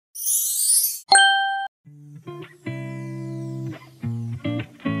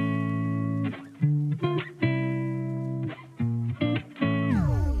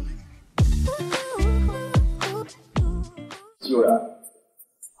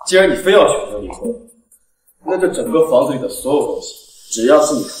既然你非要选择离婚，那这整个房子里的所有东西，只要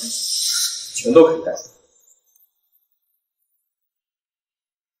是你开心，全都可以带走。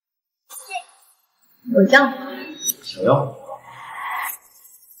我要。想要？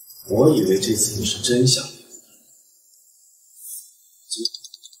我以为这次你是真想离婚。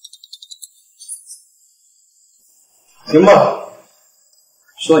行吧，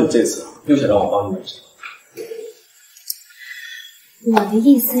说你这次又想让我帮你买什么？我的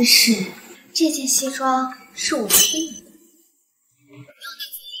意思是，这件西装是我给你的。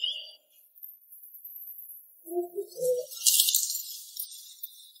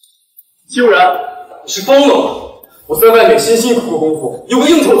悠然，你是疯了吗？我在外面辛辛苦苦功夫，有个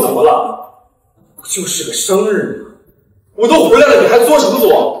应酬怎么了？不就是个生日吗？我都回来了，你还作什么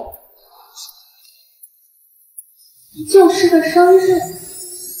作？就是个生日。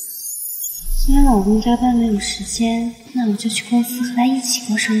既然老公加班没有时间，那我就去公司和他一起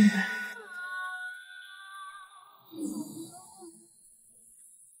过生日吧。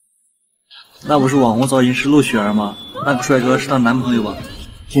那不是网红造型师陆雪儿吗？那个帅哥是她男朋友吧？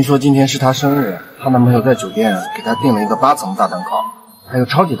听说今天是她生日，她男朋友在酒店给她订了一个8层大蛋糕，还有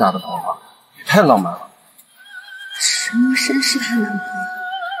超级大的头发，太浪漫了。什么绅是她男朋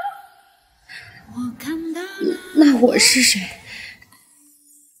友？那我是谁？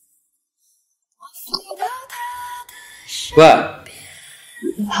喂，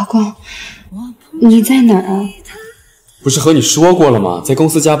老公，你在哪儿啊？不是和你说过了吗？在公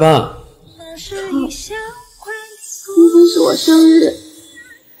司加班。今天是我生日。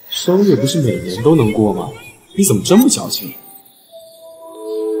生日不是每年都能过吗？你怎么这么矫情？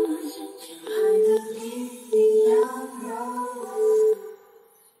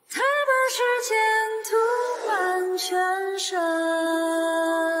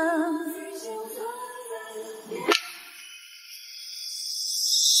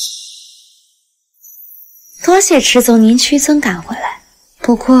多谢迟总您屈尊赶回来，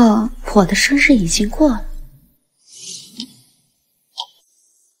不过我的生日已经过了。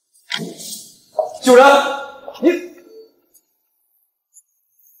悠然，你，牧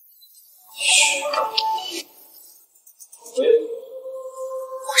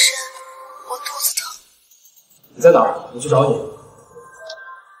师，我肚子疼。你在哪儿？我去找你。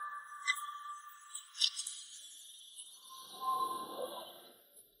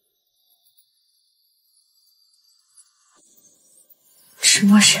迟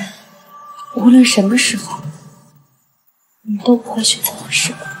牧师，无论什么时候，你都不会选择我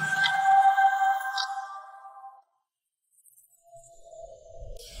失败。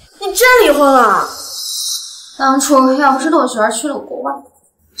你真离婚了？当初要不是洛璇去了国外，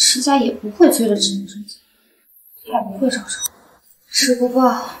迟家也不会催着直接生气，也不会找上我。只不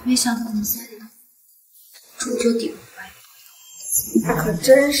过没想到你3年终究抵不过外婆。那可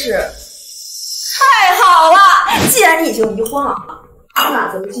真是太好了！既然你已经离婚了，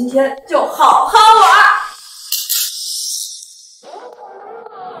那咱们今天就好好玩。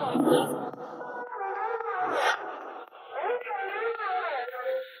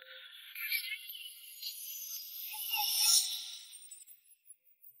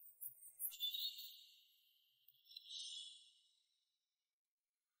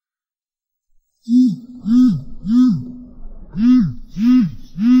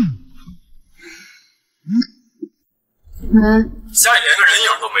家里连个人影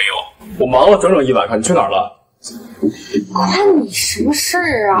都没有，我忙了整整1晚上，你去哪儿了？关你什么事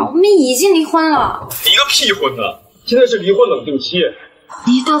儿啊？我们已经离婚了。离个屁婚呢！现在是离婚冷静期。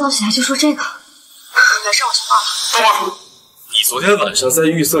你一大早起来就说这个，没事，我去挂了，拜拜。你昨天晚上在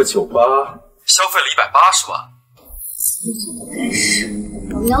玉色酒吧消费了180万。真是，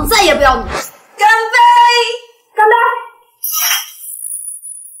老娘再也不要你！干杯！干杯！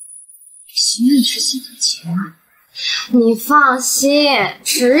心愿是心疼钱啊。你放心，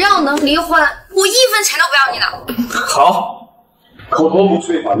只要能离婚，我1分钱都不要你的。好，口头不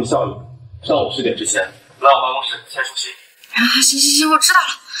具备法律效力，上午10点之前来我办公室签署协议。行，我知道了。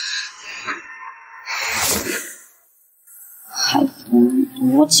还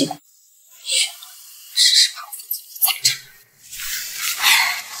多几个，试试把我自己再整。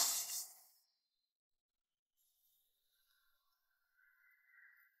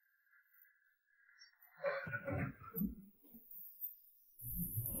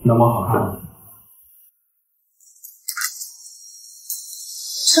那么好看。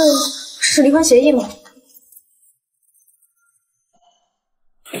这是离婚协议吗？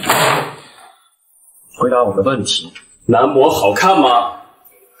回答我的问题，男模好看吗？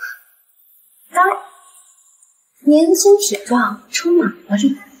当然，年轻体壮，充满活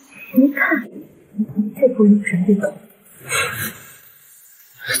力，一看这不女人对口。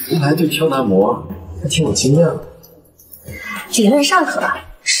原来对挑男模还挺有经验的。理论上可，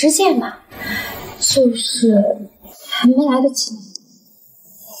实践嘛，就是还没来得及。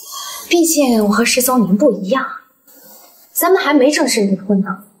毕竟我和石松您不一样，咱们还没正式离婚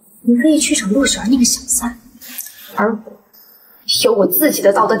呢。你可以去找陆璇那个小三，而我有我自己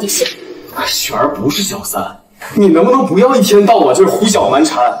的道德底线。璇儿不是小三，你能不能不要一天到晚就是胡搅蛮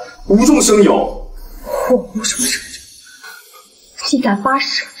缠、无中生有？我无中生有？你敢发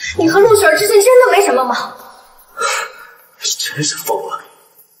誓，你和陆璇之间真的没什么吗？你真是疯了！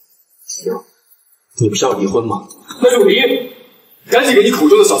你不是要离婚吗？那就离！赶紧给你口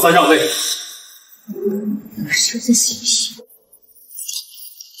中的小三让位。是这信息。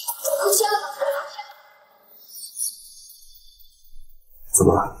怎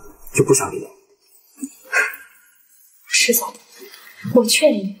么了？就不想离？石总，我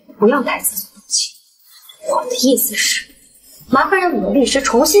劝你不要太自作多情。我的意思是，麻烦让你的律师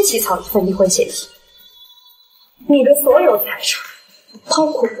重新起草一份离婚协议。你的所有财产，包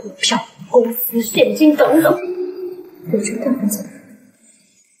括股票、公司、现金等等，我绝对不走。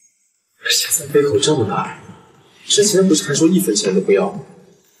现在背后这么大，之前不是还说1分钱都不要？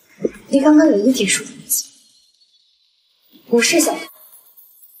你刚刚有一点说错了，我是小偷，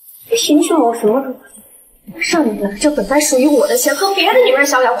凭什么我什么都不做？上面的这本该属于我的钱，和别的女人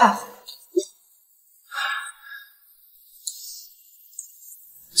逍遥快活。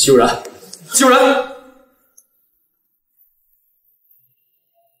季悠然，季悠然！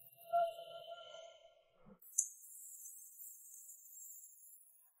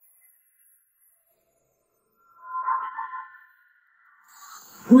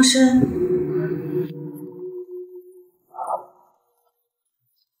陌生，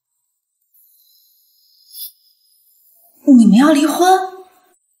你们要离婚？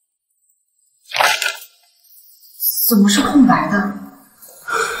怎么是空白的？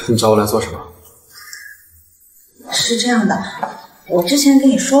你找我来做什么？是这样的，我之前跟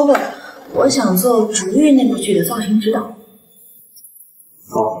你说过的，我想做竹玉那部剧的造型指导。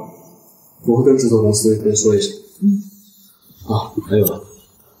好，我会跟制作公司跟说一声。啊，还有啊，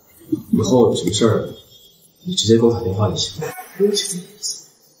以后有什么事儿，你直接给我打电话就行。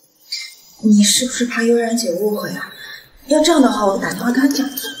你是不是怕悠然姐误会啊？要这样的话，我打电话跟她讲。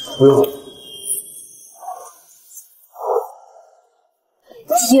不用。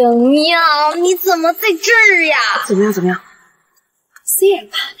莹莹，你怎么在这儿呀？怎么样？怎么样？虽然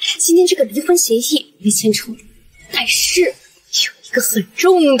吧，今天这个离婚协议没签成，但是有一个很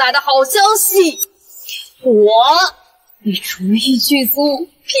重大的好消息，我被竹艺剧组聘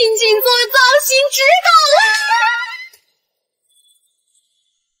请做造型指导了。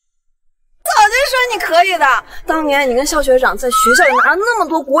早就说你可以的，当年你跟肖学长在学校里拿了那么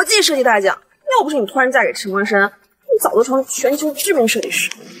多国际设计大奖，要不是你突然嫁给陈默笙，你早就成全球知名设计师。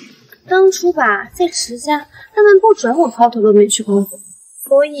当初吧，在池家，他们不准我抛头露面去工作，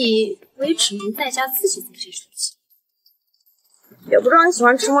所以我也只能在家自己做这设计。也不知道你喜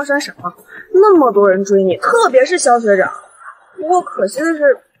欢陈默笙什么，那么多人追你，特别是肖学长。不过可惜的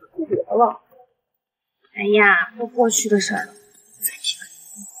是，不别了。哎呀，都过去的事儿了，再提了。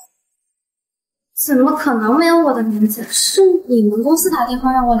怎么可能没有我的名字？是你们公司打电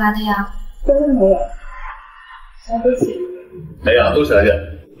话让我来的呀？真的没有。小飞起。哎呀，陆小姐，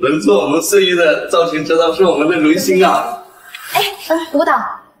能做我们设计的造型指导是我们的荣幸啊！舞蹈，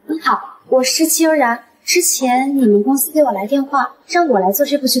你好，我是戚悠然。之前你们公司给我来电话，让我来做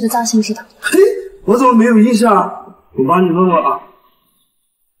这部剧的造型指导。嘿，我怎么没有印象？我帮你问问啊。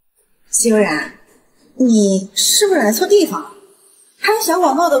戚悠然，你是不是来错地方了？拍小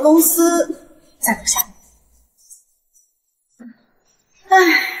广告的公司在楼下。唉，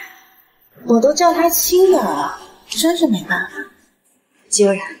我都叫他亲的了，真是没办法。戚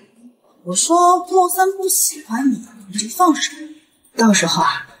悠然，我说莫森不喜欢你，你就放手，到时候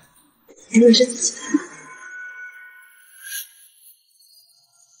啊，如果是自己的。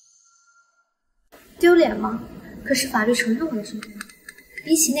丢脸吗？可是法律承认我的身份，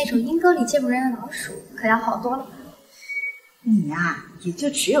比起那种阴沟里见不人的老鼠，可要好多了。你呀，也就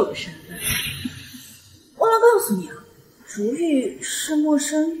只有个身份。忘了告诉你啊，竹玉是陌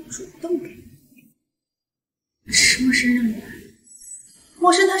生主动给你，是陌生让我来。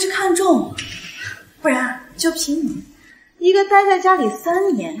陌生他是看中，不然就凭你一个待在家里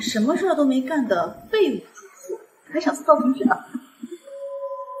3年，什么事都没干的废物主妇，还想做造型指导？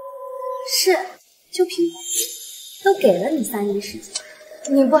是，就凭我，都给了你3年时间，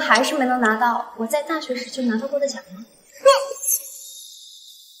你不还是没能拿到我在大学时就拿到过的奖吗？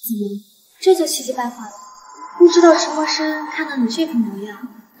怎么，这就气急败坏了？不知道陈默笙看到你这副模样，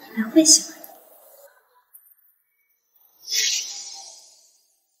还会喜欢你？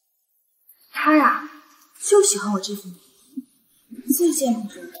他呀，就喜欢我这副脸，最见不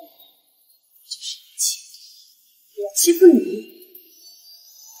得的就是我欺负你。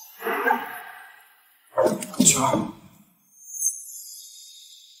全儿，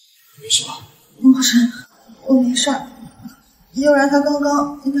没事吧？莫尘，我没事儿。悠然他刚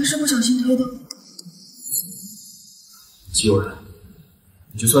刚应该是不小心推的。季悠然，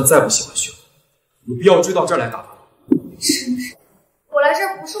你就算再不喜欢雪，有必要追到这儿来打他吗？真是，我来这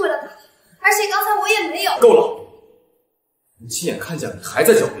儿不是为了打他，而且刚才我也没有。够了！你亲眼看见了，你还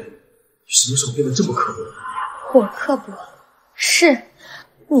在狡辩，你什么时候变得这么刻薄？我刻薄，是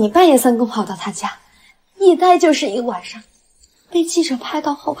你半夜3更跑到他家，一待就是1晚上，被记者拍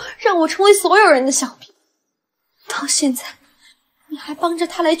到后，让我成为所有人的笑柄。到现在，你还帮着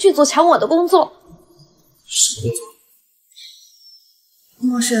他来剧组抢我的工作。什么工作？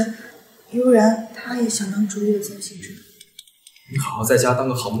莫尘，悠然他也想当主义的造型师。你好好在家当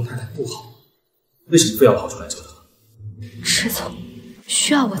个好蒙太太不好，为什么非要跑出来折腾？师总，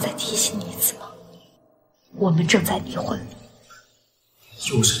需要我再提醒你一次吗？我们正在离婚。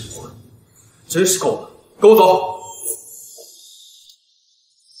又是离婚，真是够了！跟我走。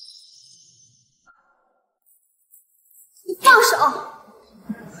你放手！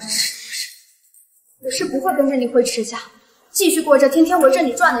我是不会跟着你回池家，继续过着天天围着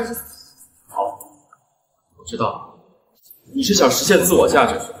你转的日子。好，我知道你是想实现自我价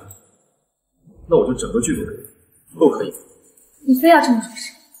值，那我就整个剧组给你，都可以。你非要这么说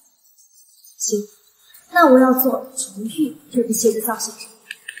事？行，那我要做重遇这个戏的造型师。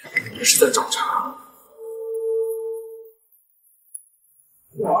你是在找茬？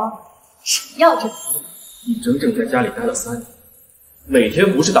我只要这个。你整整在家里待了3年，每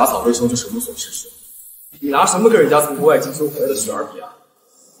天不是打扫卫生就是无所事事，你拿什么跟人家从国外进修回来的雪儿比啊？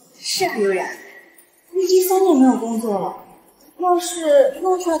是啊，悠然，你已经3年没有工作了，要是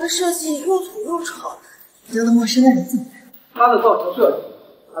弄出来的设计又土又丑，得了陌生的人怎么办？他的造型设计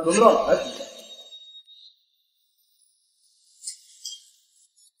还轮不到我来评价。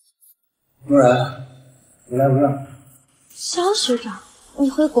悠然，你来无恙。肖学长，你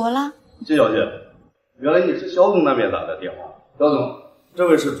回国啦？季小姐，原来你是肖总那边打的电话。肖总，这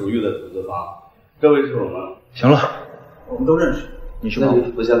位是主玉的投资方，这位是我们。行了，我们都认识，你去忙。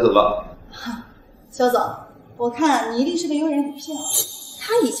我先走了。肖总，我看你一定是被悠然给骗了。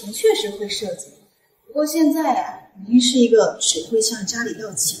他以前确实会设计，不过现在啊，已经是一个只会向家里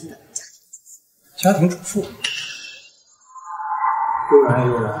要钱的家庭主妇。悠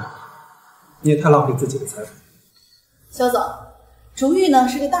然，你也太浪费自己的财富。肖总，竹玉呢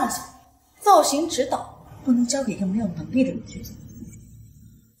是个大小，造型指导不能交给一个没有能力的人去做。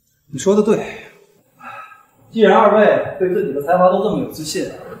你说的对，既然2位对自己的才华都这么有自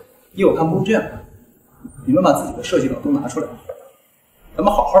信，依我看不如这样，你们把自己的设计稿都拿出来，咱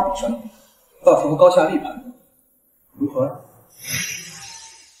们好好比上，到时候高下立判，如何？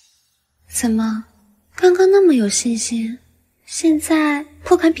怎么，刚刚那么有信心，现在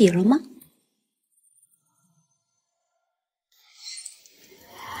不敢比了吗？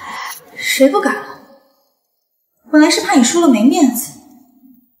谁不敢了？本来是怕你输了没面子，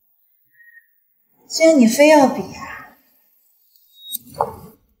既然你非要比啊，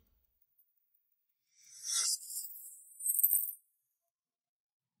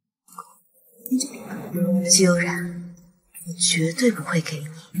季悠然，我绝对不会给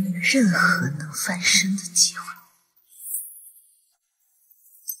你任何能翻身的机会。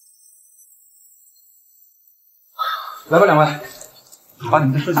来吧，2位，把你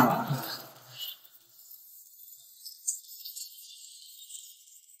们的设计稿拿出来。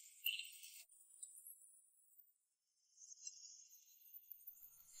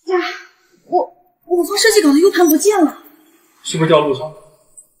呀，我放设计稿的 U 盘不见了，是不是掉路上了？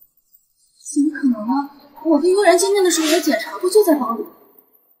怎么可能呢？我跟悠然见面的时候也检查过，就在包里。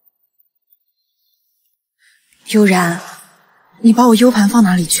悠然，你把我 U 盘放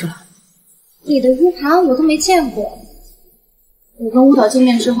哪里去了？你的 U 盘我都没见过。我跟舞蹈见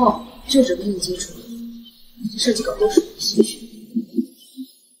面之后，就只跟你接触了。你的设计稿都是我的心血，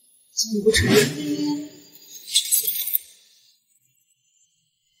既然你不承认，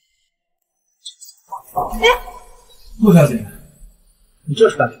哎，陆小姐，你这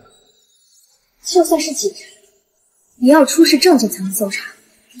是干什么？就算是警察，也要出示证件才能搜查。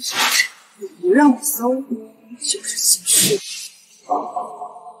你不让我搜，就是刑事。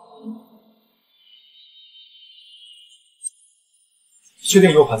确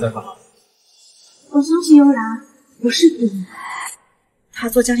定 U 盘在哪？我相信悠然不是故意。她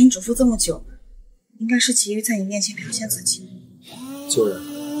做家庭主妇这么久，应该是急于在你面前表现自己。悠然，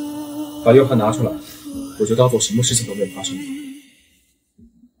把 U 盘拿出来，我就当做什么事情都没有发生过。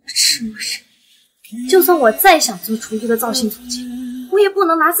什么事？就算我再想做厨艺的造型总监，我也不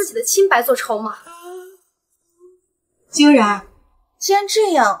能拿自己的清白做筹码。既然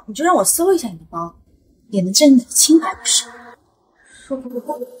这样，你就让我搜一下你的包，也能证明你的清白不是？说不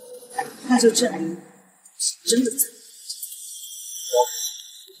过，那就证明是真的在。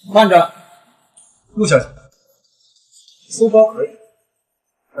慢着，陆小姐，搜包可以，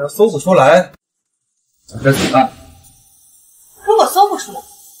但是搜不出来，咱这怎么办？如果搜不出来，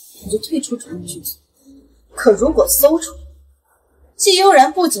我就退出主义剧组。可如果搜出来，季悠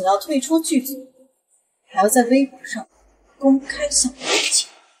然不仅要退出剧组，还要在微博上公开向我道歉。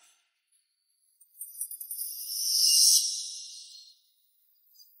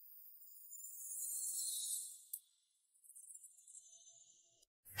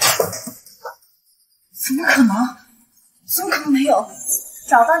怎么可能？怎么可能没有？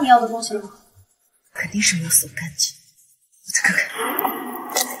找到你要的东西了吗？肯定是没有搜干净。我再看看。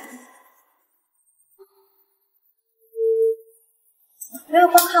不要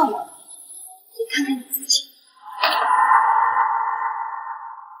光看我，也看看你自己。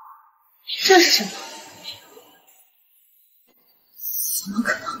这是什么？怎么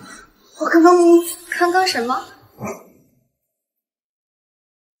可能？我刚刚什么？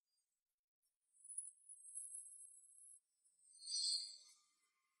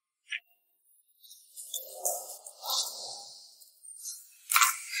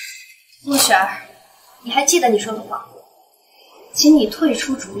陆雪儿，你还记得你说的话？请你退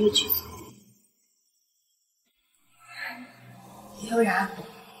出主义剧组。悠然，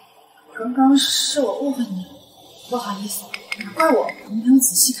刚刚是我误会你了，不好意思，怪我没有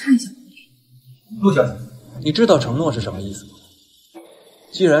仔细看一下文件。陆小姐，你知道承诺是什么意思吗？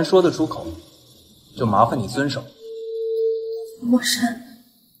既然说得出口，就麻烦你遵守。陌生，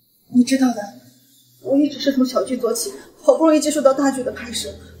你知道的，我一直是从小剧做起，好不容易接触到大剧的拍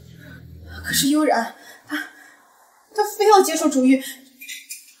摄。可是悠然，他非要接受主义，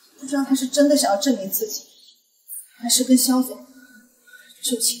不知道他是真的想要证明自己，还是跟萧总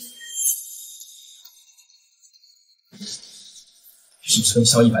旧情。是跟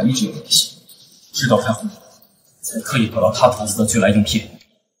萧100一直有联系，知道他会才刻意跑到他投资的剧来应聘。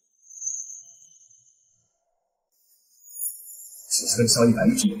是跟萧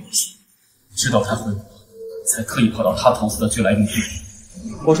100一直有联系，知道他会才刻意跑到他投资的剧来应聘。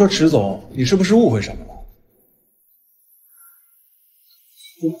我说池总，你是不是误会什么了？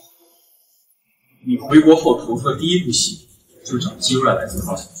你回国后投资的第一部戏就找季悠然来做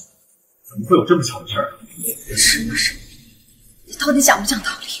造型师，怎么会有这么巧的事儿？什么事？你到底讲不讲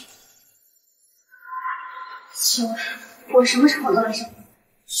道理？秋然，我什么时候都来上班？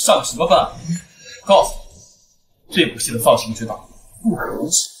上什么班？告诉你，这部戏的造型指导不可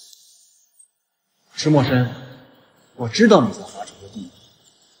能是。石墨深，我知道你在华城的地位，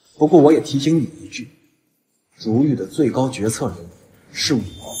不过我也提醒你一句，竹玉的最高决策人是我。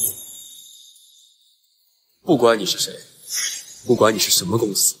不管你是谁，不管你是什么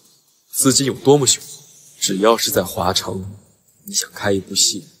公司，资金有多么雄厚，只要是在华城，你想开一部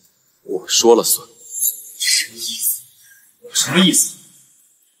戏，我说了算。什么意思？什么意思？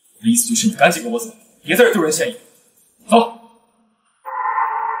我的意思就是你赶紧跟我走，别在这丢人现眼。走。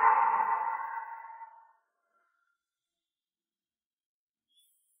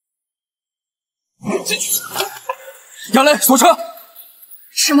进去。杨雷，锁车。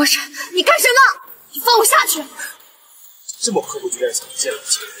石墨深，你干什么？你放我下去！这么迫不及待想去见老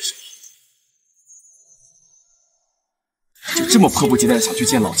情人是吗？就这么迫不及待想去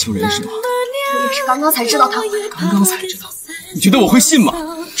见老情人是吗？我也是刚刚才知道他会。刚刚才知道？你觉得我会信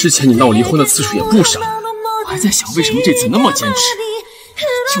吗？之前你闹离婚的次数也不少，我还在想为什么这次那么坚持。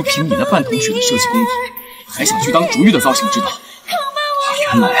就凭你那半桶水的设计功底，还想去当竹玉的造型指导？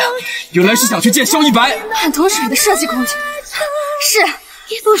原来是想去见萧100。半桶水的设计功底，是。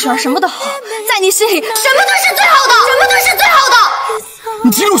陆雪儿什么都好，在你心里什么都是最好的，什么都是最好的。你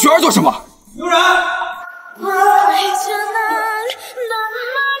提陆雪儿做什么？悠然，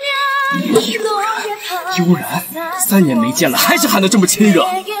悠然，3年没见了，还是喊得这么亲热。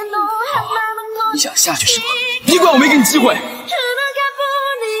你想下去是吗？别怪我没给你机会。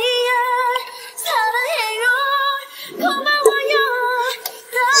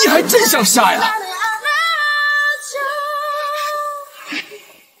你还真想下呀？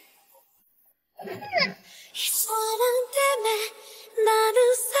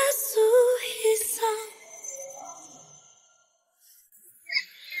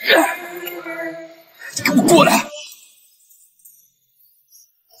你给我过来！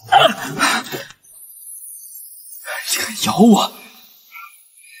你还咬我！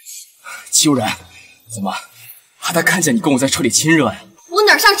季悠然，怎么还在看见你跟我在车里亲热呀？我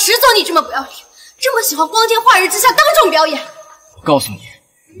哪像池总你这么不要脸？这么喜欢光天化日之下当众表演。我告诉你，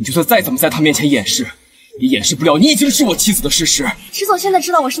你就算再怎么在他面前掩饰，也掩饰不了你已经是我妻子的事实。池总现在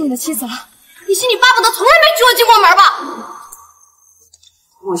知道我是你的妻子了，你心里巴不得从来没娶我进过门吧？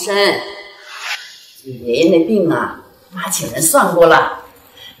木生，你爷爷那病啊，妈请人算过了，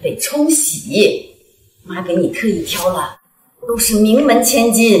得冲喜，妈给你特意挑了，都是名门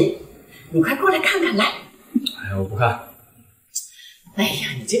千金，你快过来看看来。哎呀，我不看。哎呀，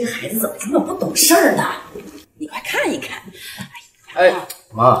你这个孩子怎么这么不懂事儿呢？你快看一看。哎，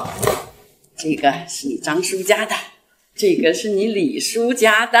妈，这个是你张叔家的，这个是你李叔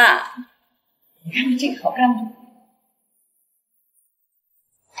家的，你看看这个好看吗？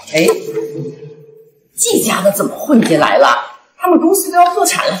哎，季家的怎么混进来了？他们公司都要破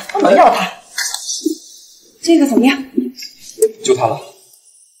产了，不能要他。这个怎么样？就他了。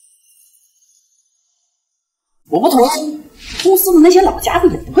我不同意，公司的那些老家伙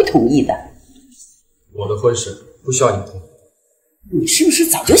也不会同意的。我的婚事不需要你同意。你是不是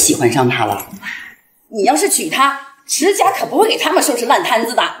早就喜欢上他了？你要是娶她，池家可不会给他们收拾烂摊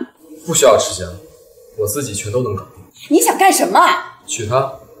子的。不需要池家，我自己全都能搞定。你想干什么？娶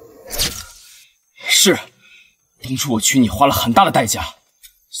她。是，当初我娶你花了很大的代价，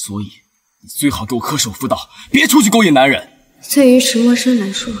所以你最好给我恪守妇道，别出去勾引男人。对于石墨生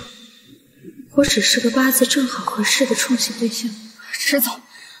来说，我只是个八字正好合适的冲喜对象。池总，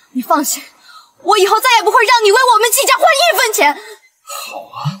你放心，我以后再也不会让你为我们季家换一分钱。好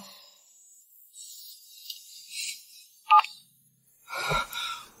啊。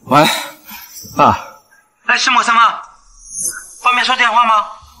喂，爸。哎，是陌生吗？方便说电话吗？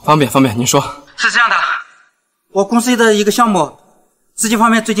方便，您说。是这样的，我公司的一个项目，资金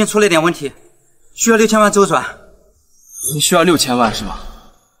方面最近出了点问题，需要6000万周转。你需要6000万是吧？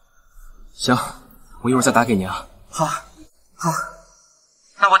行，我一会儿再打给你啊。好，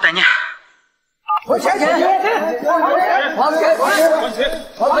那我等你。还钱！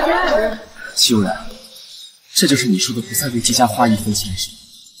戚悠然，这就是你说的不再为季家花一分钱是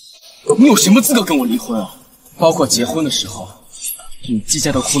吗？你有什么资格跟我离婚啊？包括结婚的时候，你季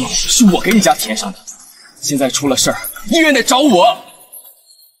家的苦恼是我给你家填上的，现在出了事儿，医院得找我。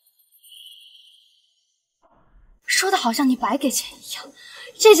说的好像你白给钱一样，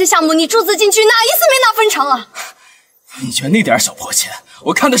这些项目你注资进去，哪一次没拿分成啊？你觉得那点小破钱，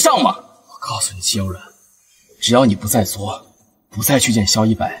我看得上吗？我告诉你，戚悠然，只要你不再作，不再去见萧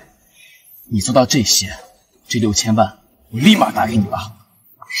一白，你做到这些，这6000万，我立马打给你吧。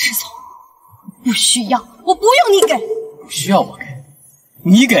石总，不需要，我不用你给。不需要我给，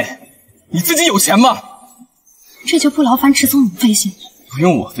你给，你自己有钱吗？这就不劳烦池总你费心。不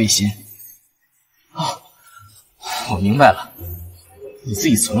用我费心。啊，我明白了，你自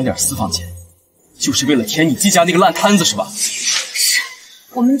己存了点私房钱，就是为了填你季家那个烂摊子是吧？是，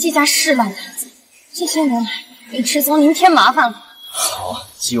我们季家是烂摊子，这些年来给池总您添麻烦了。好，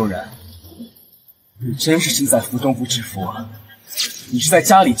季悠然，你真是身在福中不知福啊！你是在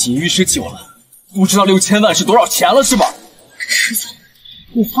家里锦衣玉食久了，不知道6000万是多少钱了是吧？池总，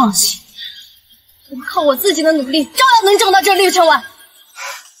你放心，我靠我自己的努力，照样能挣到这6000万。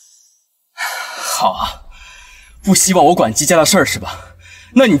好啊，不希望我管季家的事儿是吧？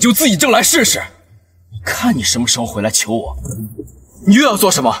那你就自己挣来试试，我看你什么时候回来求我。你又要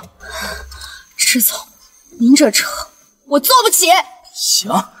做什么？池总，您这车我坐不起。行，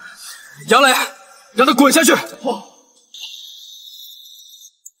杨磊，让他滚下去。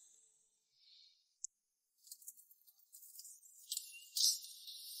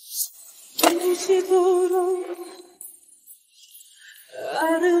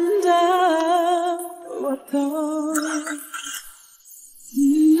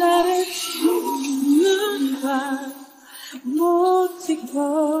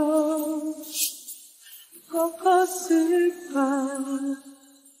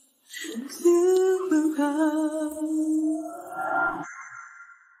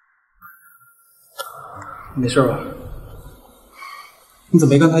没事吧？你怎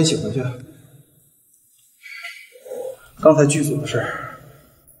么没跟他一起回去？刚才剧组的事儿，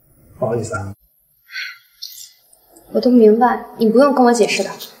不好意思啊。我都明白，你不用跟我解释的。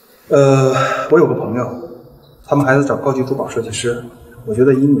我有个朋友，他们还在找高级珠宝设计师，我觉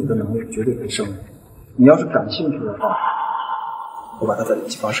得以你的能力，绝对可以胜任。你要是感兴趣的话，我把他的联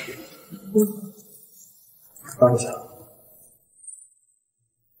系方式给你。帮一下。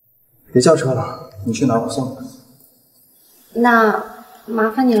别叫车了，你去哪儿我送你。那麻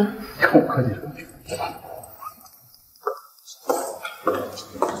烦你了。跟我客气什么？走吧。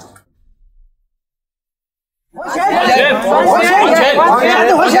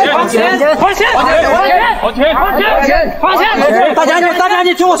大家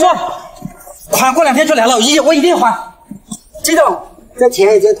你听我说，还，过2天就来了，我一定还。季总，这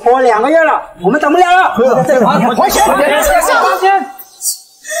钱已经拖了2个月了，我们等不了了。这还钱！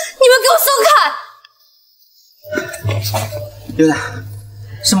你们给我松开！刘然，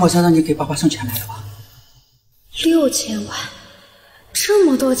是陌生让你给爸爸送钱来的吧？6000万，这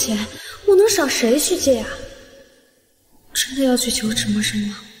么多钱，我能找谁去借啊？真的要去求陈默生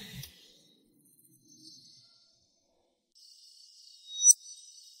吗？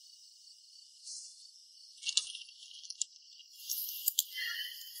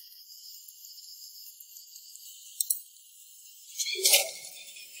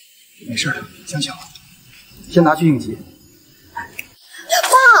没事的，相信我，先拿去应急。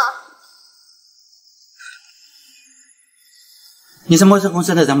爸，你是陌生公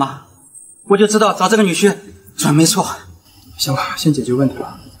司的人吗？我就知道找这个女婿准没错。行了，先解决问题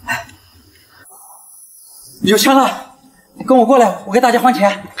吧。有钱了，你跟我过来，我给大家还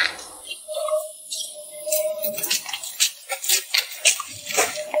钱。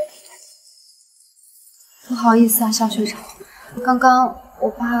不好意思啊，肖学长，刚刚我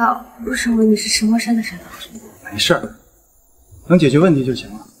爸认为你是陈默生的人。没事儿，能解决问题就行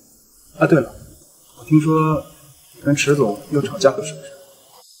了。啊，对了，我听说跟池总又吵架了，是不是？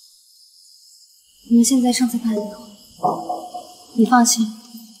你们现在正在办离婚，你放心，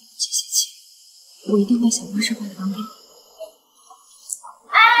这些钱我一定会想方设法的还给你。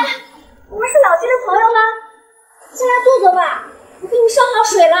哎，我们是老街的朋友吗？进来坐坐吧，我给你烧好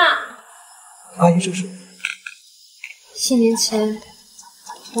水了。阿姨，这是7年前，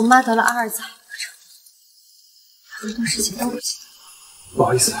我妈得了阿尔兹海默症，很多事情都不记得。不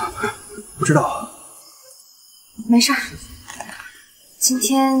好意思，不知道。没事儿，今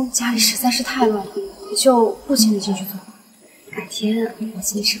天家里实在是太乱了，就不请你进去坐。改天我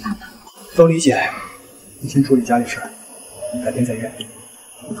请你吃饭吧。都理解，你先处理家里事，改天再约。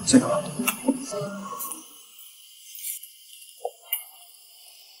先走了。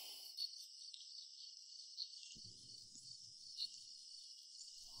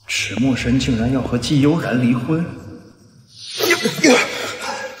池墨神竟然要和季悠然离婚，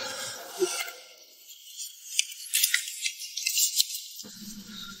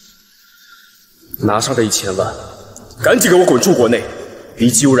拿上这1000万，赶紧给我滚出国内，离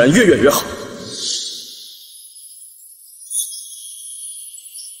季悠然越远越好。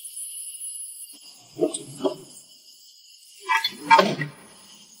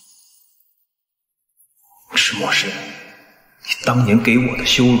池墨神，你当年给我的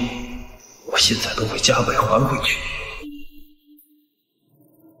羞辱，我现在都会加倍还回去。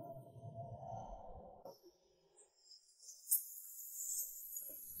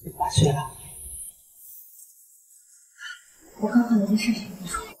爸睡了。我刚把那件事情跟你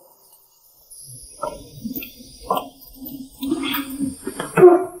说。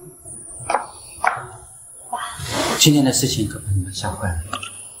今天的事情可把你们吓坏了，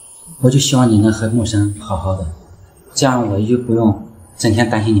我就希望你能和陌生好好的，这样我就不用整天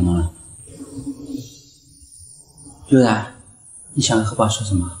担心你们了。悠然，你想和爸说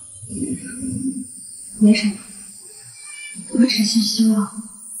什么？没什么，我只是希望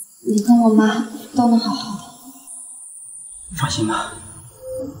你跟我妈都能好好的。放心吧。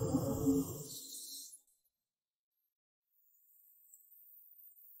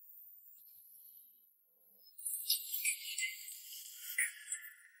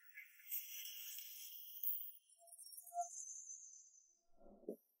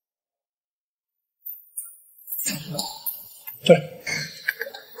这里。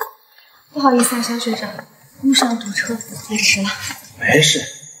不好意思啊，肖学长，路上堵车，来迟了。没事，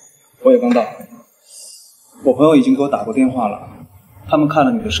我也刚到。我朋友已经给我打过电话了，他们看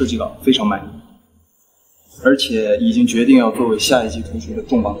了你的设计稿，非常满意，而且已经决定要作为下一季推出的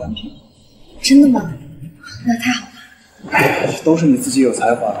重磅单品。真的吗？那太好了。都是你自己有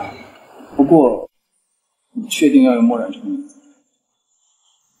才华的，不过你确定要用墨染这个名字？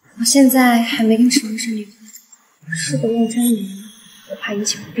我现在还没跟陈医生离婚，如果用真名，我怕引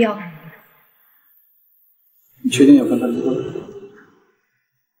起不必要的。你确定要跟他离婚？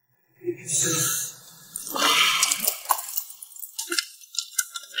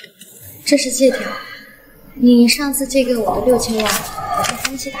这是借条，你上次借给我的6000万，我会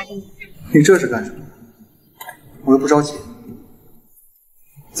分期打给你。你这是干什么？我又不着急。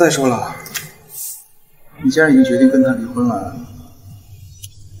再说了，你既然已经决定跟他离婚了，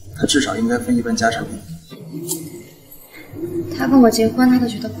他至少应该分一半家产给你。他跟我结婚，他都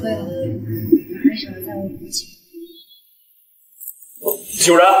觉得亏了，还是想着在我面前。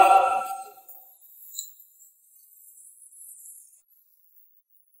有人。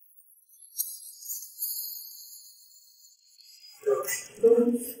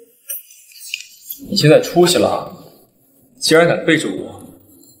你现在出息了，竟然敢背着我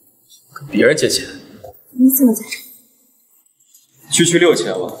跟别人借钱。你怎么在这？区区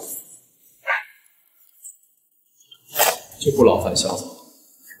6000万，就不劳烦小子。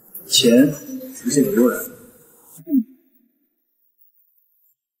钱不是有人。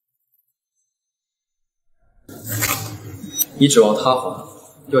你指望他还，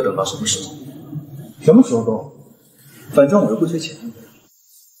要等到什么时候？什么时候都，反正我又不缺钱。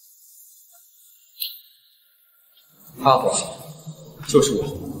他还就是我还，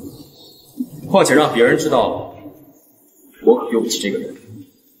况且让别人知道了，我可对不起这个人。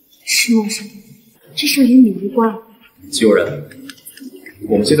石墨生，这事与你无关。季悠然，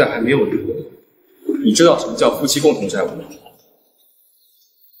我们现在还没有离婚，你知道什么叫夫妻共同债务吗？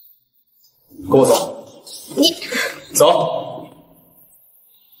跟我走。你走。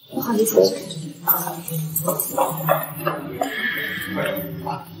不好意思。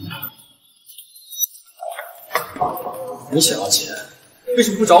你想要钱，为什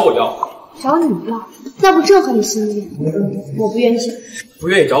么不找我要？找你要，那不正合你心意？我不愿意。不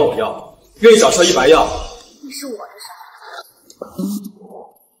愿意找我要，愿意找萧一白要。那是我的事。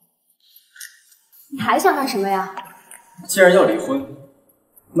你还想干什么呀？既然要离婚，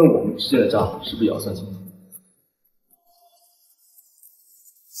那我们之间的账是不是也要算清楚？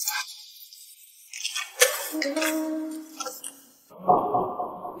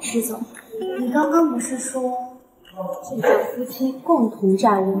石总，你刚刚不是说这叫夫妻共同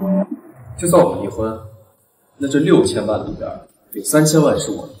债务吗？就算我们离婚，那这6000万里边有3000万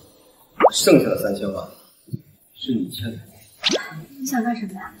是我的，剩下的3000万是你欠的。你想干什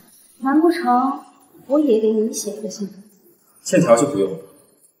么呀？难不成我也给你写一个信？欠条就不用了，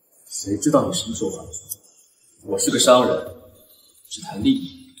谁知道你什么时候还？我是个商人，只谈利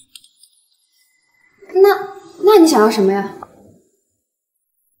益。那你想要什么呀？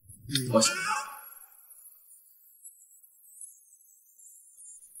我想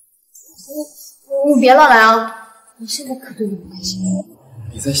你别乱来啊！我现在可对你不开心。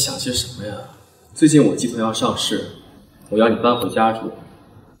你在想些什么呀？最近我集团要上市，我要你搬回家住，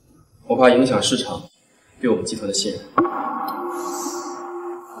我怕影响市场对我们集团的信任。我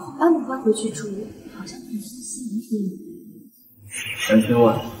搬不搬回去住，好像很吸引你。3000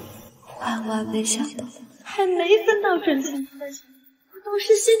万，万万没想到，还没分到挣钱份上，我都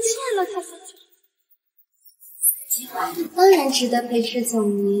是先欠了他3000万。当然值得陪侍总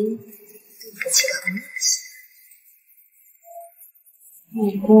您夫妻和睦。老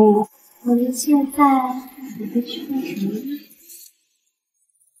公，我们现在准备去干什么呢？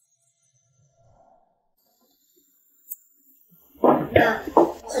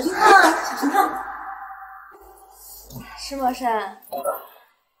小心烫啊！小心烫！石墨山，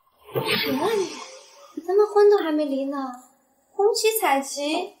行啊你，咱们婚都还没离呢，红旗彩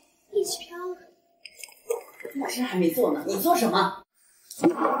旗一起飘了。我事还没做呢，你做什么？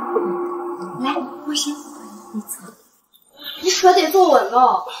来，墨山，你坐。你可得坐稳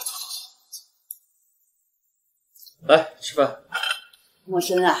了。来吃饭。陌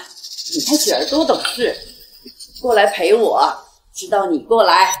生啊，你看雪儿多懂事，过来陪我。知道你过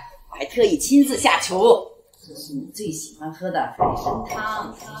来，我还特意亲自下厨，这是你最喜欢喝的海参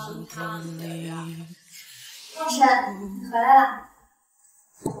汤。墨山，你回来了，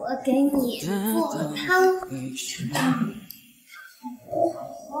我给你做的汤。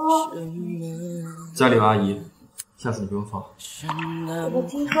家里有阿姨，下次你不用放。我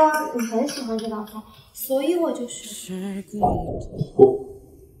听说你很喜欢这道菜，所以我就学。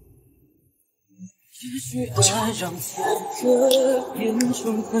不行。变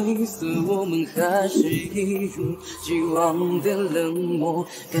成灰色，我们还是一如既往的冷漠，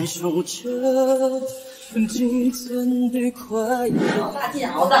感受着仅存的快乐。大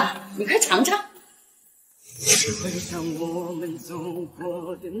煎熬的，你快尝尝。回想我们走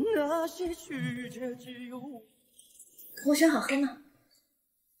过的那些曲折，只有墨山好喝吗？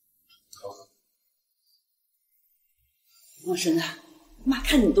好喝。陌生啊，妈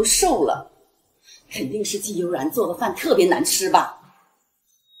看你都瘦了，肯定是季悠然做的饭特别难吃吧？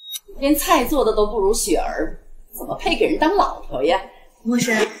连菜做的都不如雪儿，怎么配给人当老婆呀？陌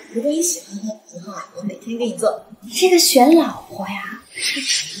生，如果你喜欢喝，以后我每天给你做。这个选老婆呀，是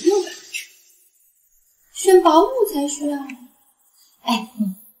谁用的？选保姆才需要。哎，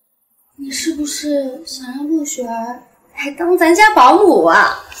你是不是想让陆雪儿来当咱家保姆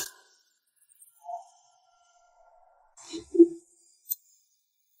啊？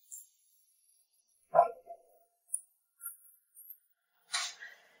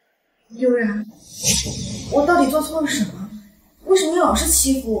悠然，我到底做错了什么？为什么你老是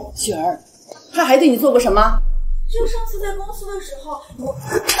欺负我？雪儿，他还对你做过什么？就上次在公司的时候，我……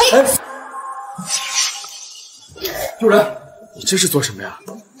哎悠然，你这是做什么呀？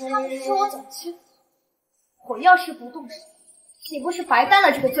是我走亲，我要是不动手，岂不是白担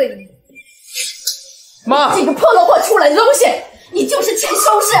了这个罪名？妈，这个破落货出来的东西，你就是欠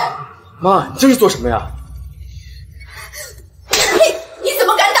收拾！妈，你这是做什么呀？你怎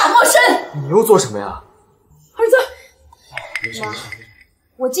么敢打莫深？你又做什么呀？儿子，妈，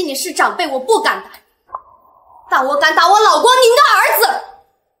我既你是长辈，我不敢打你，但我敢打我老公您的儿子。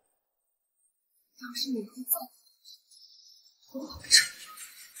要是你不在，我保证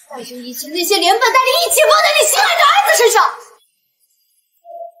带着以前那些连本带利一起放在你心爱的儿子身上。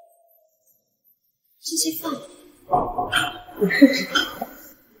这些饭我不知道，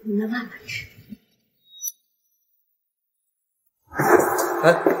你们慢慢吃。哎，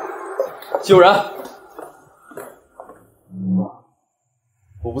悠然，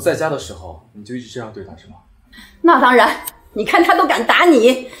我不在家的时候，你就一直这样对他是吗？那当然，你看他都敢打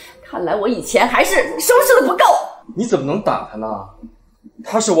你，看来我以前还是收拾的不够。你怎么能打他呢？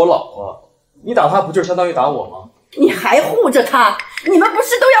她是我老婆，你打她不就相当于打我吗？你还护着他？你们不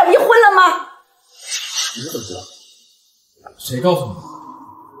是都要离婚了吗？你怎么知道？谁告诉你？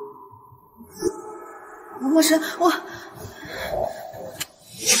莫深，莫深，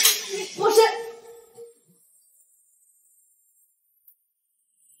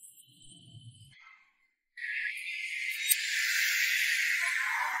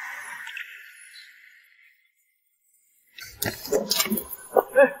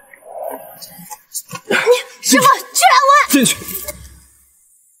师傅，去来问。进去。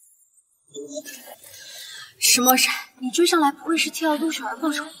石墨山，你追上来不会是替要陆雪儿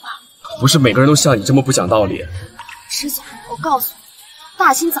报仇吧？不是每个人都像你这么不讲道理。师姐，我告诉你，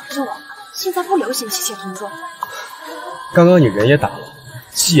大清早就亡了，现在不流行妻妾同桌。刚刚你人也打了，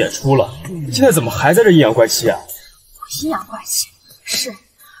气也出了，现在怎么还在这阴阳怪气啊？阴阳怪气是，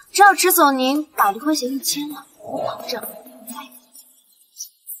只要池总您把离婚协议签了，我保证再也。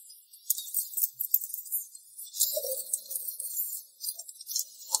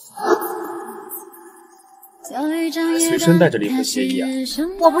随身带着离婚协议啊？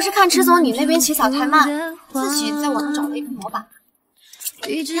我不是看池总你那边起草太慢，自己在网上找了一个模板。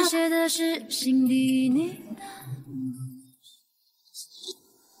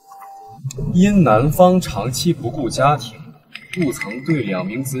因男方长期不顾家庭，不曾对2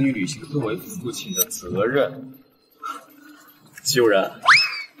名子女履行作为父亲的责任。悠然，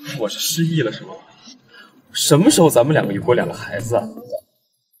我是失忆了是吗？什么时候咱们2个有过2个孩子啊？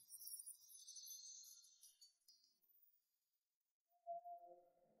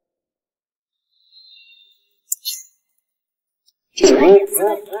这个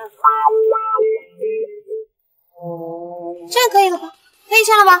可以了吧？可以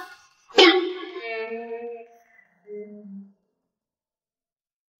签了吧？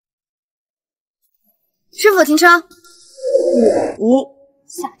师傅，停车。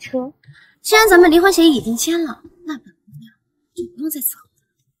下车。既然咱们离婚协议已经签了，那本姑娘就不用再走。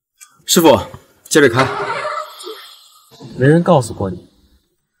师傅，接着开。没人告诉过你，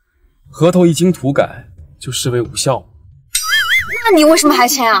合同一经涂改就视为无效。那你为什么还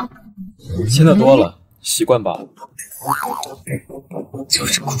签啊？签的多了，习惯罢了。就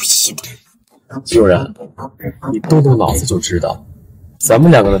是故意的。悠然，你动动脑子就知道，咱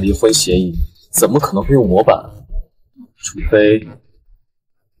们2个的离婚协议怎么可能会用模板？除非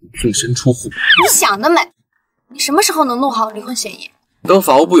你净身出户。你想得美！你什么时候能弄好离婚协议？等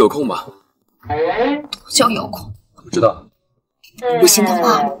法务部有空吧。就有空。不知道。不行的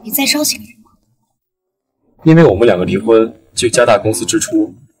话，你再招几个人。因为我们2个离婚，就加大公司支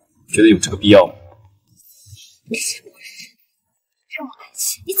出，觉得有这个必要。这么来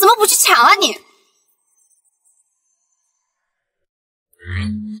气，你怎么不去抢啊你？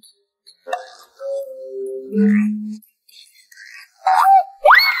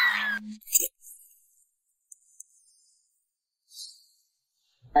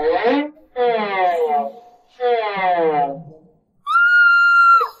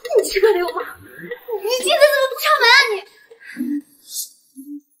你这个流氓，你今天怎么不敲门啊你？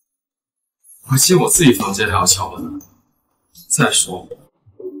我进我自己房间还要敲门。再说，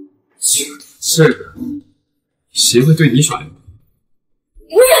这个谁会对你耍流氓？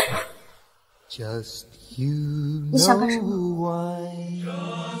无人。你想干什么？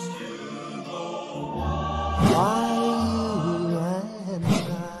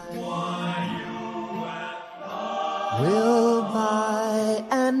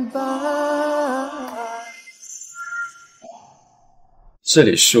这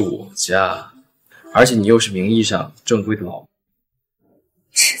里是我家，而且你又是名义上正规的老婆。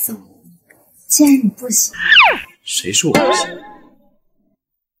池总，既然你不行，谁说我不行？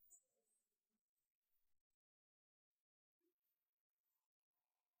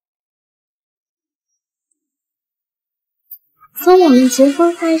从我们结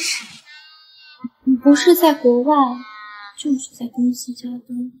婚开始，你不是在国外，就是在公司加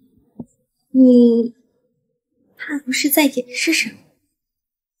班。你怕不是在掩饰什么？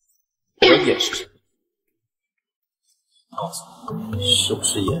我掩饰什么？告诉我，是不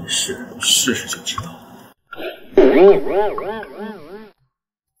是掩饰？试试就知道。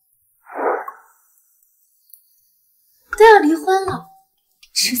都要离婚了，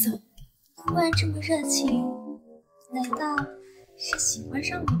池总突然这么热情，难道是喜欢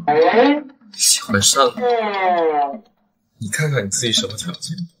上我？喜欢上你？你看看你自己什么条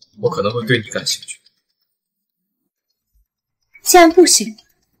件，我可能会对你感兴趣。既然不行，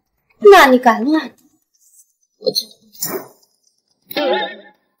那你敢乱？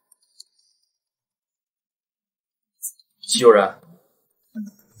季悠然，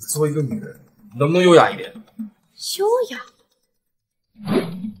作为一个女人，能不能优雅一点？优雅？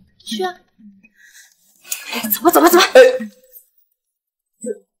去啊！走吧，走吧，走吧！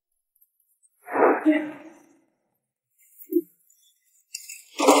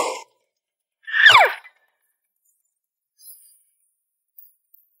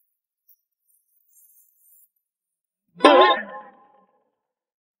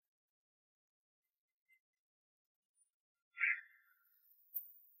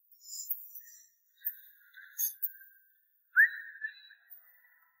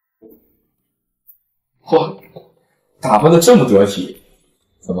哇，打扮的这么得体，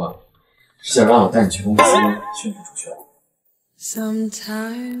怎么是想让我带你去公司宣传出去？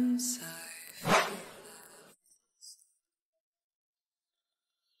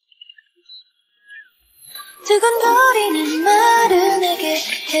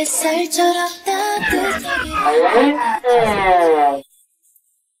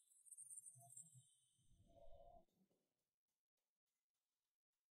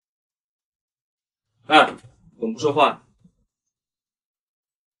哎，怎么不说话？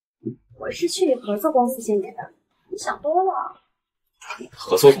我是去合作公司见面的，你想多了。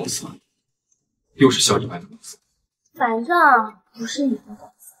合作公司，又是效益外的公司，反正不是你的公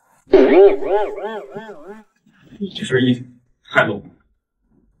司。你这身衣服太露骨，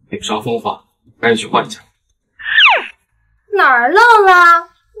配不上风发，赶紧去换一件。哪儿漏了？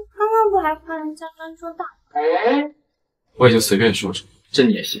我刚刚不还夸人家专注大？我也就随便说说，真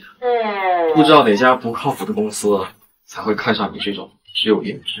捏心。不知道哪家不靠谱的公司才会看上你这种只有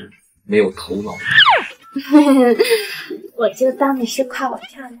颜值没有头脑的人。我就当你是夸我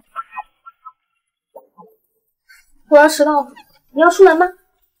漂亮。我要迟到了，你要出门吗？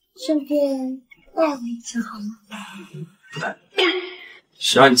顺便带我一程好吗？不带，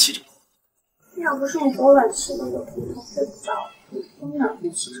谁让你起着？要不是你给我暖气的，我平常睡不着，我哪会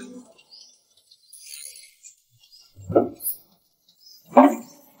起床？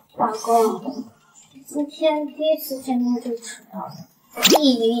老公，今天第一次见面就迟到了，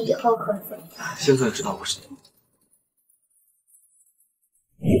一语以后可怎么办？现在知道我是你。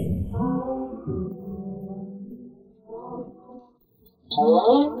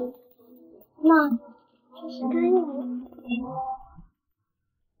那就是该你。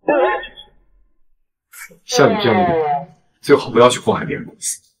像你这样的人，最好不要去祸害别人公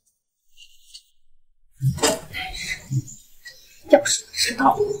司。要是迟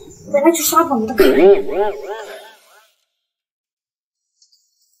到，我来去刷我们的客人。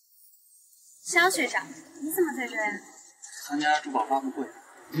肖学长，你怎么在这呀？参加珠宝发布会，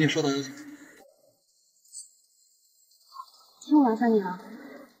你也收到邀请。真麻烦你了。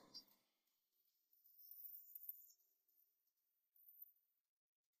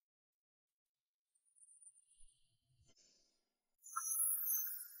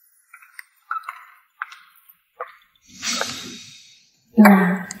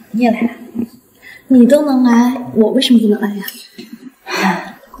哇，你也来了？你都能来，我为什么不能来呀？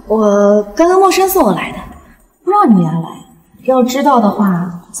我刚刚陌生送我来的，不知道你要来。要知道的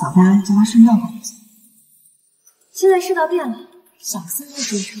话，早该叫他睡觉吧。现在世道变了，小三又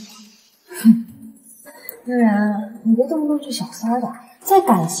追上我。哼，悠然，你别动不动就小三的，在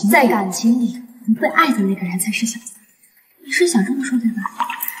感情里，你被爱的那个人才是小三。你是想这么说对吧？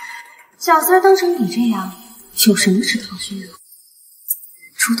小三当成你这样，有什么值得高兴的？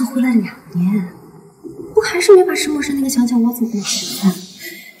出都回来2年，不还是没把石墨生那个小脚窝子过？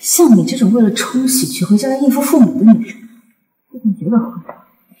像你这种为了冲喜娶回家来应付父母的女人，我总觉得会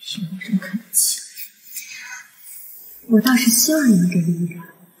是没什么可能气。我倒是希望你能给力一点，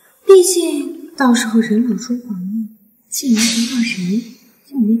毕竟到时候人老珠黄了，既然不到谁，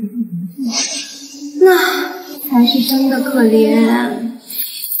就没得问名字，那才是真的可怜。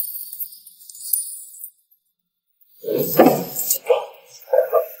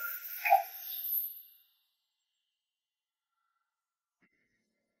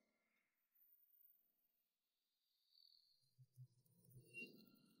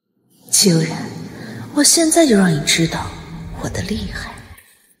秋然，我现在就让你知道我的厉害。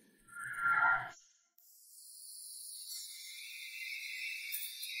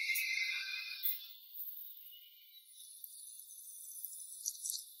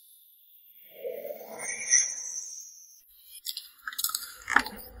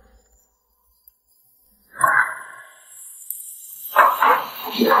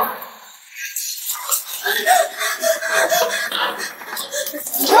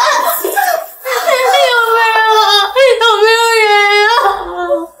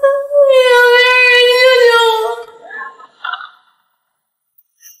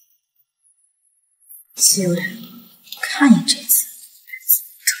秋然，看你这次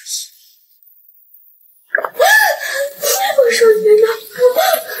我说学长，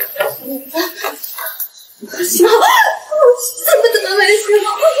不行，我怎么得没行？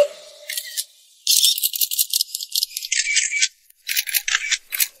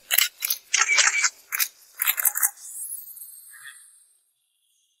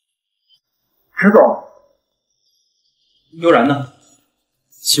石总，悠然呢？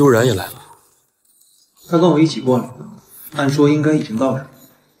悠然也来了。他跟我一起过来的，按说应该已经到这儿，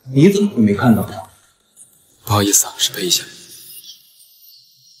你怎么会没看到他？不好意思啊，失陪一下。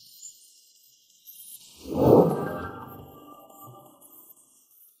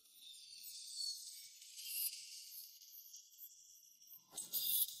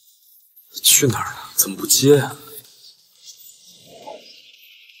去哪儿了？怎么不接呀？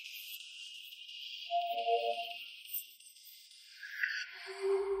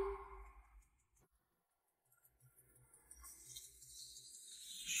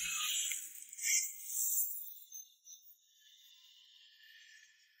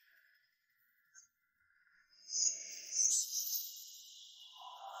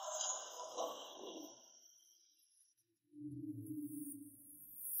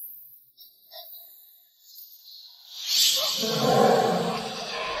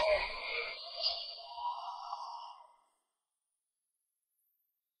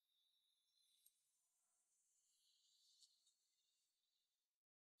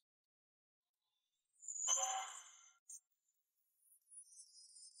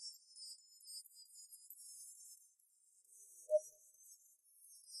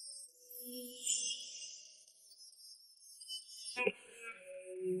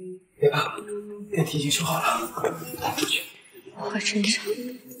别怕，电梯已经修好了，带我出去。我身上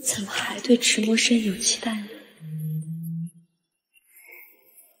怎么还对迟默笙有期待呢？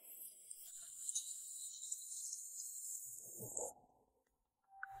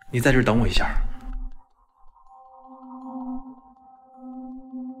你在这儿等我一下。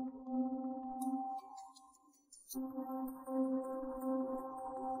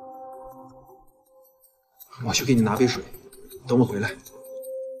我去给你拿杯水，等我回来。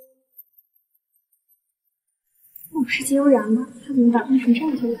那不是金悠然吗？他怎么打扮成这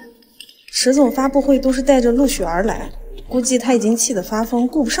样就来了？石总发布会都是带着陆雪儿来，估计他已经气得发疯，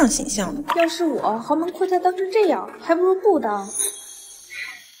顾不上形象了。要是我，豪门阔太当成这样，还不如不当。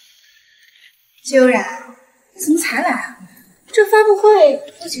金悠然，怎么才来啊？这发布会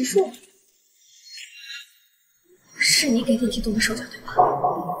都结束了。是你给电梯动的手脚对吧？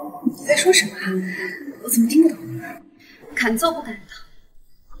你在说什么啊？我怎么听不懂？敢做不敢当，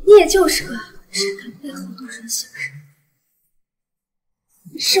你也就是个只看背后都是小人。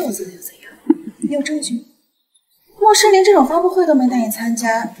是我做的又怎样？你有证据吗？莫生连这种发布会都没带你参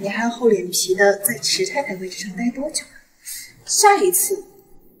加，你还要厚脸皮的在池太太位置上待多久啊？下一次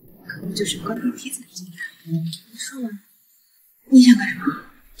可能就是关电梯才进来。你说完，你想干什么？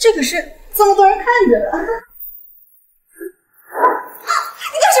这可是这么多人看着呢。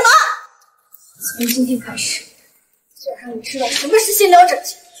你干什么？从今天开始，就让你知道什么是先撩整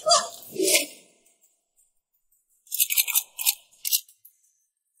形。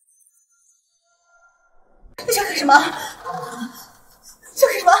你想干什么？想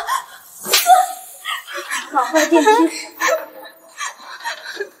干什么？搞坏电梯时，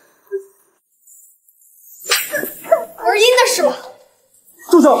玩阴的是吧？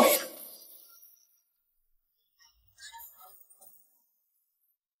住手！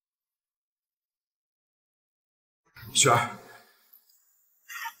雪儿，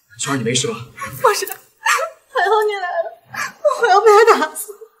雪儿，你没事吧？放手！还好你来了，我要被他打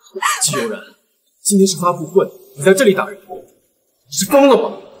死。季悠然，今天是发布会，你在这里打人，你是疯了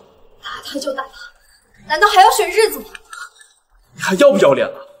吗？打他就打他，难道还要选日子吗？你还要不要脸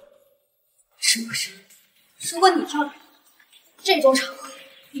了？是不是？如果你要脸，这种场合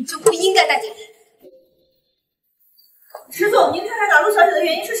你就不应该待在这里。石总，您看看打陆小姐的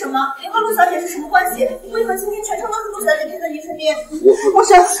原因是什么？您和陆小姐是什么关系？为何今天全程都是陆小姐陪在您身边？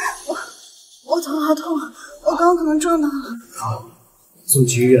我头好痛啊！我刚刚可能撞到了。好，送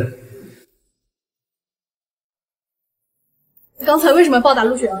去医院。刚才为什么要暴打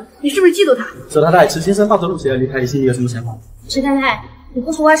陆雪儿？你是不是嫉妒她？周太太，池先生抱着陆雪儿离开，你心里有什么想法？池太太，你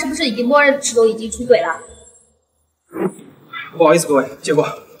不说话是不是已经默认池总已经出轨了？不好意思，各位，结果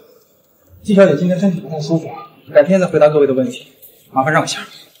季小姐今天身体不太舒服，改天再回答各位的问题，麻烦让一下。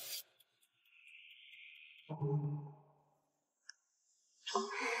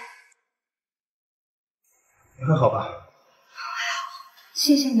你还好吧？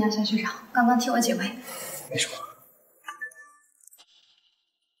谢谢你啊，小学长，刚刚替我解围。没什么。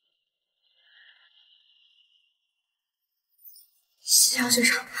小学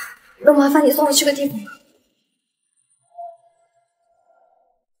长，能麻烦你送我去个地方吗？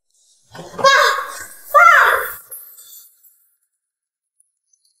爸，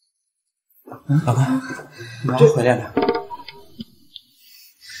老婆，妈回来了。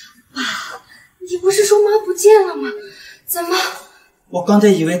爸，你不是说妈不见了吗？怎么？我刚才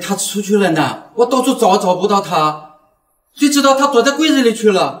以为她出去了呢，我到处找不到她，谁知道她躲在柜子里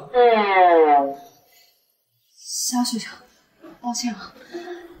去了。小学长，抱歉啊，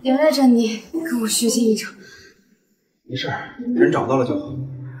连累着你跟我学习一场。没事，人找到了就好。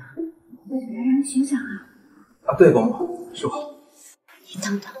让人想想啊。啊，对，保姆，是我。你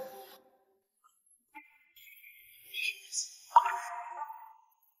等等。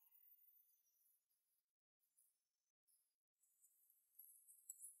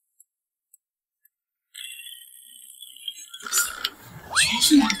全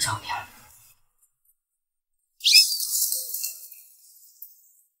是你的照片。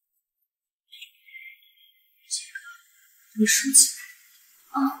你说起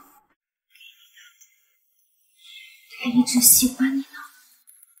来啊，他一直喜欢你呢。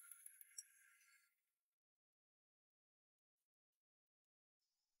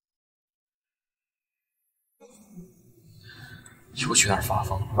以后去哪儿发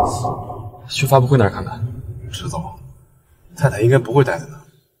疯？去发布会那儿看看。池总，太太应该不会待在那。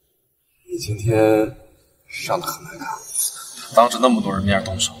你今天伤得很难看。当着那么多人面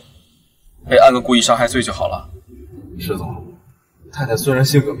动手，被按个故意伤害罪就好了。池总，太太虽然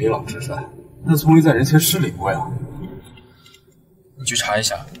性格明朗直率，但从未在人前失礼过呀。你去查一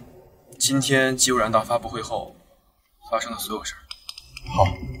下，今天季悠然到发布会后发生的所有事儿。好，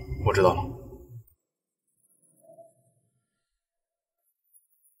我知道了。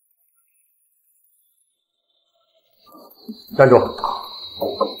站住！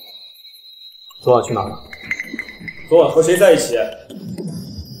昨晚去哪儿了？昨晚和谁在一起？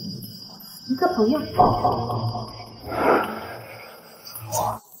一个朋友。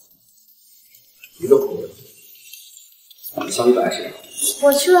一个朋友。小李白是？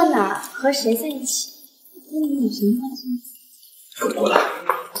我去了哪儿？和谁在一起？跟你有什么关系吗？给我过来！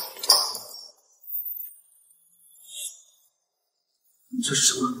这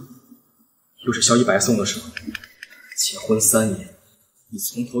是什么？又是萧一白送的是吗？结婚3年，你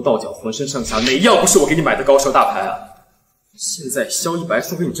从头到脚浑身上下哪样不是我给你买的高奢大牌啊？现在萧一白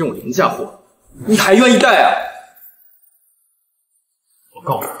送给你这种廉价货，你还愿意戴啊？我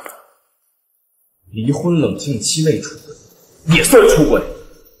告诉你，离婚冷静期内出轨也算出轨。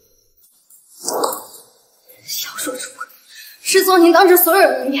少说出轨！师总，您当着所有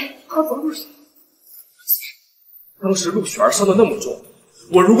人的面和走陆雪，当时陆雪儿伤得那么重，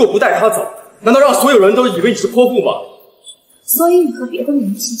我如果不带她走，难道让所有人都以为你是泼妇吗？所以你和别的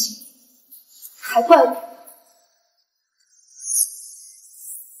人亲近，还怪我？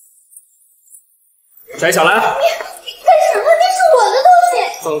摘下来！你干什么？那是我的东西！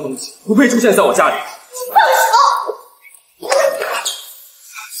脏东西不配出现在我家里！你放手！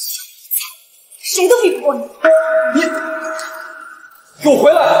谁都比不过你！你给我回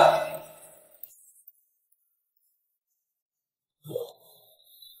来！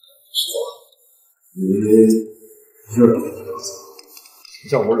你又惹他了？谁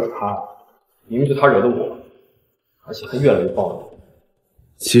叫我惹他？明明是他惹的我，而且还越来越暴力。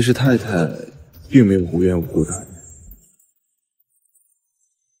其实太太并没有无缘无故打你。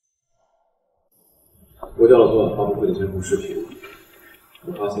我调了昨晚发布会的监控视频，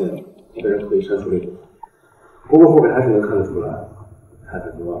我发现被人刻意删除了一部分，不过后面还是能看得出来，太太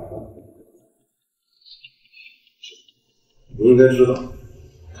昨晚发。你应该知道，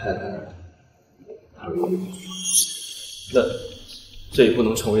太太她有一个那这也不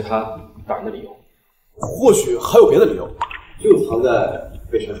能成为他打人的理由。或许还有别的理由，就藏在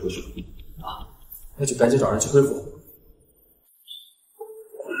被删除的视频啊，那就赶紧找人去恢复。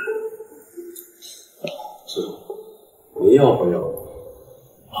是，你你要不要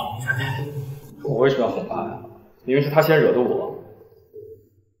哄他？我为什么要哄他呀？明明是他先惹的我。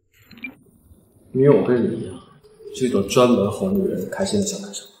因为我跟你一样，是一种专门哄女人开心的小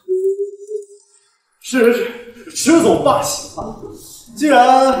男生。是，石总爸喜欢。既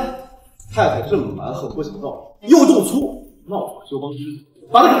然太太这么蛮横不讲道理，又动粗，那我就帮石总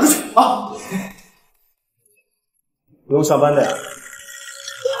把他赶出去啊！不用上班的呀。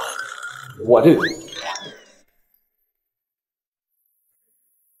我这个。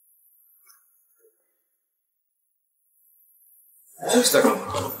这是在干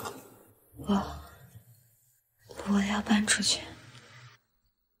嘛？我要搬出去。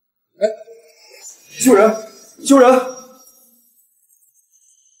哎，救人！救人！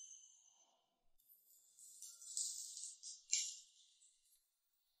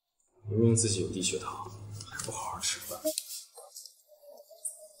明明自己有低血糖，还不好好吃饭，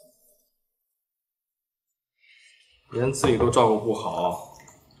连自己都照顾不好，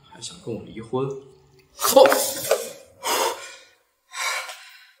还想跟我离婚？操！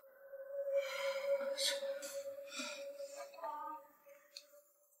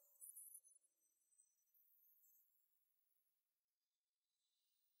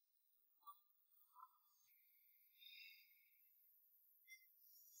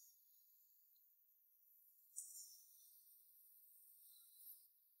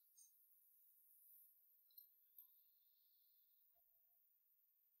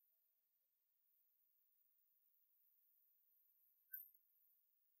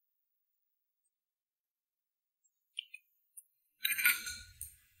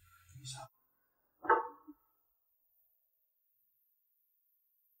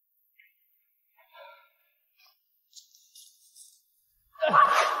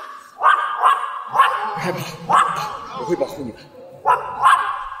害怕，我会保护你的。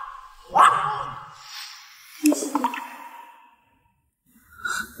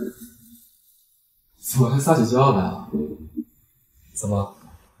怎么还撒起娇来了？怎么，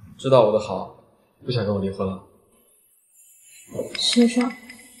知道我的好，不想跟我离婚了？学长，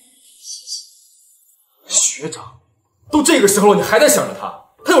谢谢。学长，都这个时候了，你还在想着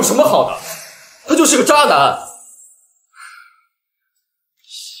他？他有什么好的？他就是个渣男。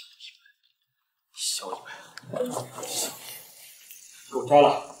小你们，给我招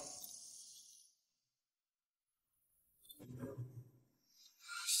了！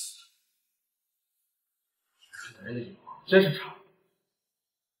看男人的眼光真是差。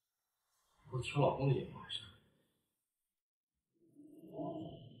我挑老公的眼光是。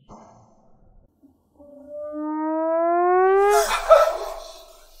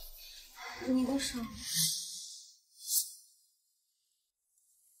你的手。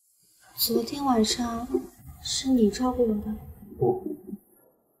昨天晚上是你照顾我的。我。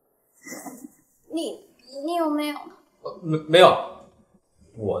你有没有？没有，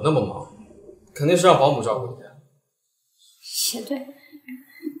我那么忙，肯定是让保姆照顾你的。也对，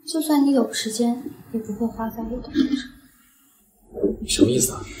就算你有时间，也不会花在我的身上。你什么意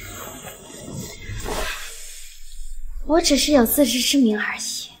思啊？我只是有自知之明而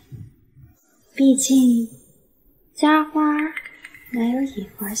已。毕竟家花哪有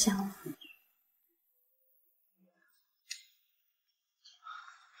野花香啊？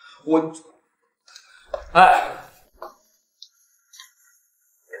哎，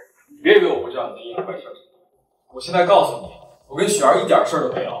别以为我不知道你的阴坏事。我现在告诉你，我跟雪儿一点事儿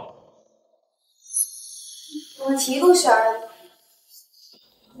都没有。我嫉妒雪儿，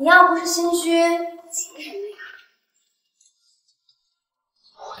你要不是心虚，急什么呀？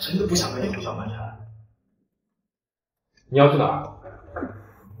我真的不想跟你互相瞒缠。你要去哪儿？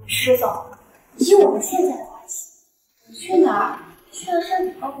石总，以我们现在的关系，你去哪儿？去了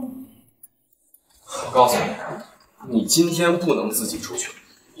身体都不能。我告诉你，你今天不能自己出去，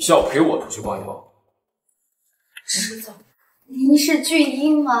你需要陪我出去逛一逛。石总，您是巨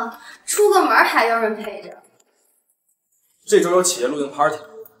婴吗？出个门还要人陪着。这周有企业露营 party，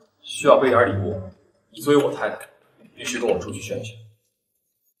 需要备点礼物。你作为我太太，必须跟我出去炫一炫。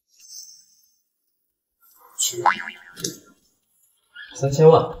3000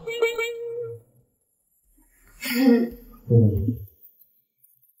万。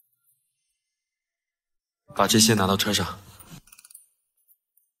把这些拿到车上。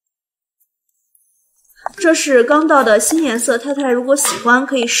这是刚到的新颜色，太太如果喜欢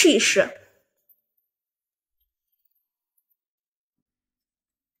可以试一试。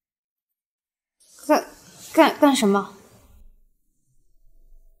干什么？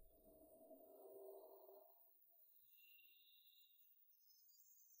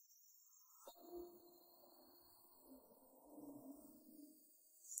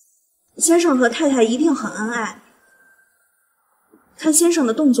先生和太太一定很恩爱。看先生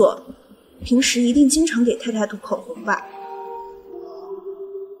的动作，平时一定经常给太太涂口红吧？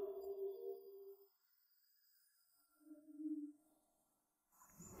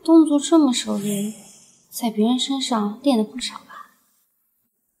动作这么熟练，在别人身上练的不少吧？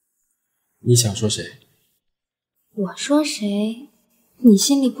你想说谁？我说谁，你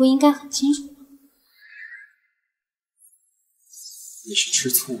心里不应该很清楚吗？你是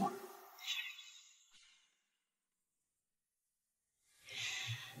吃醋啊？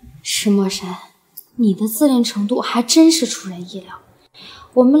石墨山，你的自恋程度还真是出人意料。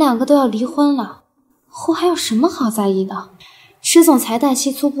我们两个都要离婚了，后还有什么好在意的？石总财大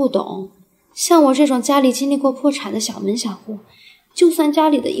气粗不懂，像我这种家里经历过破产的小门小户，就算家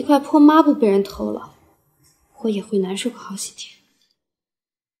里的一块破抹布被人偷了，我也会难受个好几天。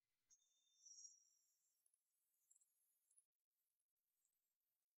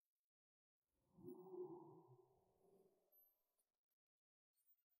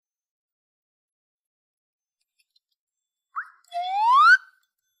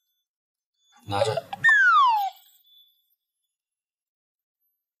拿着。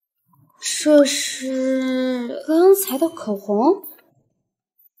这是刚才的口红。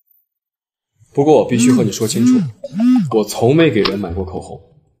不过我必须和你说清楚，我从没给人买过口红，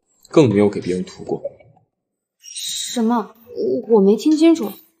更没有给别人涂过。什么？我没听清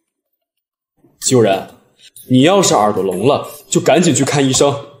楚。救人，你要是耳朵聋了，就赶紧去看医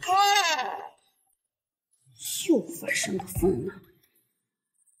生。又发什么疯了？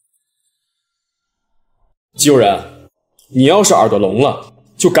救人，你要是耳朵聋了，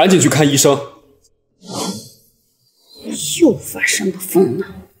就赶紧去看医生。又发什么疯了？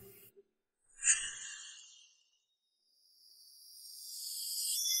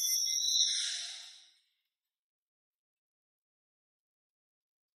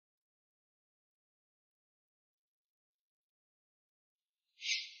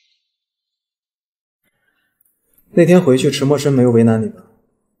那天回去，迟墨生没有为难你吧？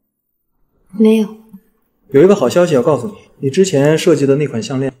没有。有一个好消息要告诉你，你之前设计的那款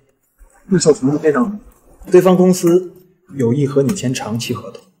项链预售成功非常好，对方公司有意和你签长期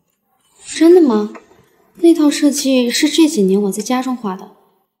合同。真的吗？那套设计是这几年我在家中画的，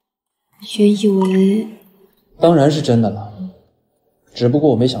原以为……当然是真的了，只不过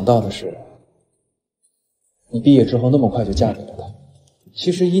我没想到的是，你毕业之后那么快就嫁给了他。其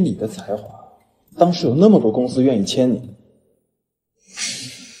实以你的才华，当时有那么多公司愿意签你。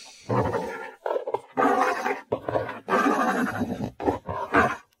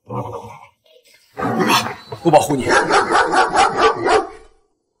我保护你。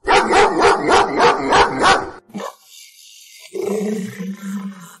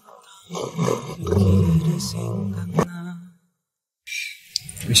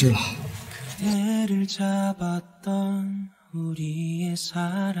没事了。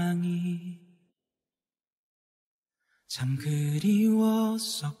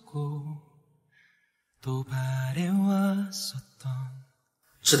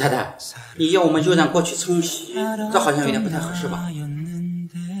石太太，你要我们悠然过去冲洗，这好像有点不太合适吧？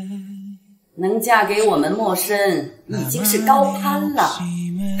能嫁给我们陌生已经是高攀了，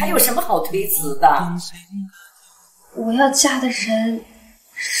还有什么好推辞的？我要嫁的人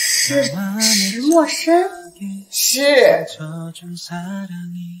是石墨生。是。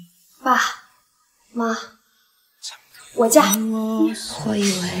爸妈，我嫁。我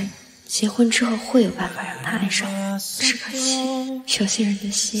以为结婚之后会有办法让他爱上我，只可惜有些人的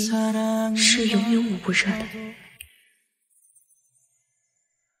心是永远捂不热的。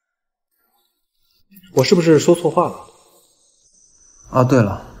我是不是说错话了？啊，对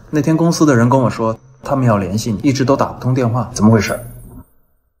了，那天公司的人跟我说，他们要联系你，一直都打不通电话，怎么回事？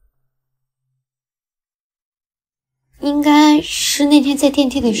应该是那天在电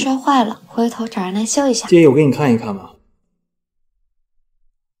梯里摔坏了，回头找人来修一下。介意我给你看一看吗？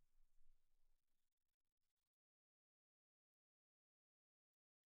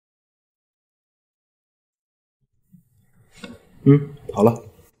好了。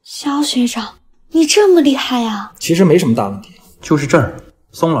肖学长，你这么厉害呀？其实没什么大问题，就是这儿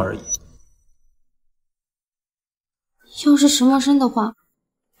松了而已。要是石墨生的话，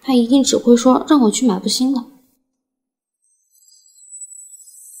他一定只会说让我去买部新的。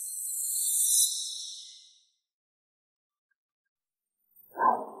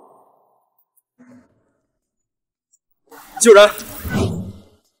救人！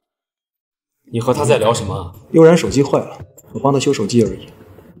你和他在聊什么？悠然手机坏了，我帮他修手机而已。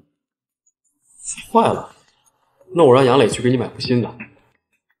坏了？那我让杨磊去给你买部新的。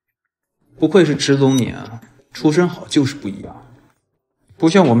不愧是迟总你啊，出身好就是不一样，不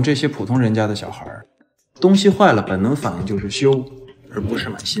像我们这些普通人家的小孩，东西坏了本能反应就是修，而不是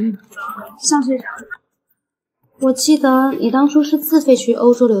买新的。向学长，我记得你当初是自费去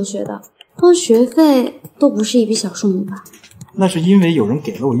欧洲留学的，光学费都不是一笔小数目吧？那是因为有人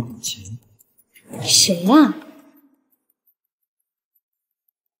给了我一笔钱。谁呀？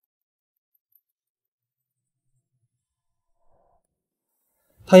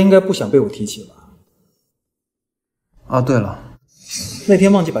他应该不想被我提起吧？啊，对了，那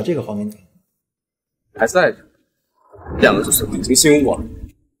天忘记把这个还给你。还在着，2个就是已经信我了。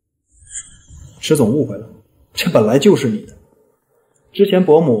石总误会了，这本来就是你的。之前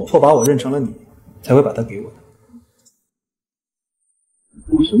伯母错把我认成了你，才会把它给我的。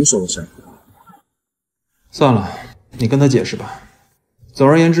什么时候的事？算了，你跟他解释吧。总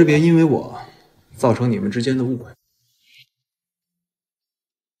而言之，别因为我造成你们之间的误会。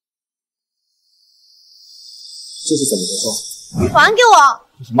这是怎么回事？还给我！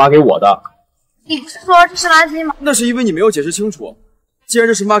这是妈给我的。你不是说这是垃圾吗？那是因为你没有解释清楚。既然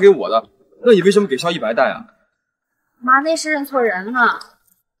这是妈给我的，那你为什么给肖一白带啊？妈那是认错人了。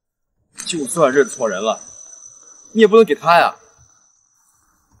就算认错人了，你也不能给他呀。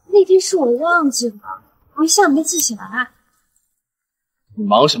那天是我忘记了，我一下没记起来。你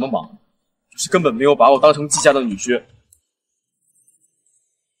忙什么忙？就是根本没有把我当成季家的女婿。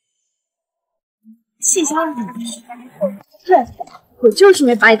季家的女婿？对，我就是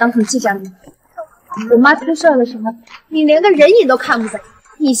没把你当成季家的女婿。我妈出事的时候，你连个人影都看不到，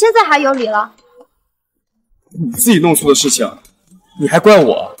你现在还有理了？你自己弄错的事情，你还怪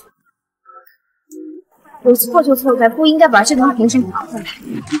我？有错就错在不应该把这段凭什么还回来，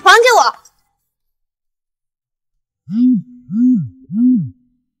你还给我！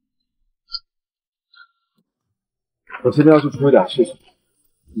我这边要去处理点事情，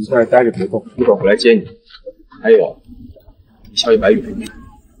你在这待着别动，一会儿回来接你。还有，离肖一白远一点。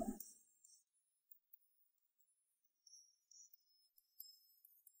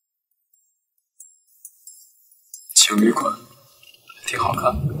情侣款，挺好看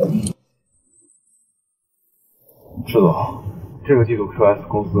的。是的，这个季度 QS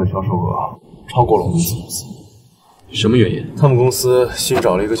公司的销售额超过了我们公司。什么原因？他们公司新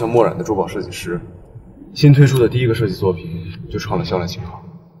找了一个叫墨染的珠宝设计师，新推出的第一个设计作品就创了销量新高。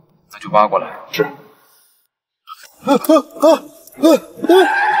那就挖过来。是。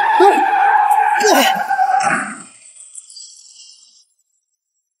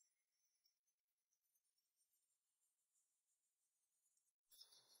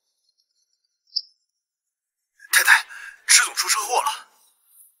太太，施总出车祸了。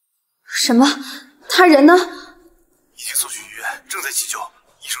什么？他人呢？已经送去医院，正在急救。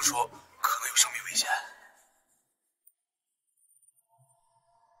医生说可能有生命危险。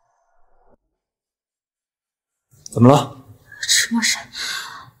怎么了？迟默笙，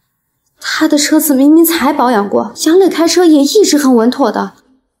他的车子明明才保养过，杨磊开车也一直很稳妥的。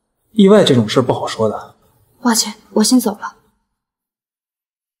意外这种事不好说的。抱歉，我先走了。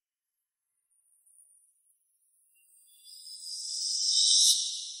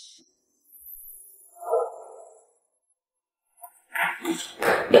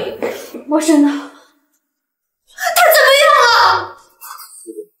默笙呢？他怎么样了？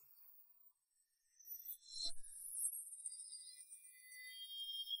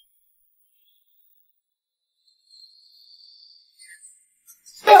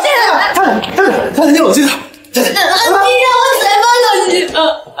太太，你冷静点。太太，你让我怎么冷静？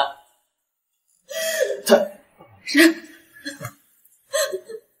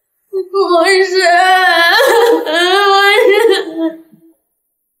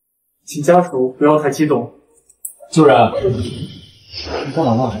请家属不要太激动。主任，你干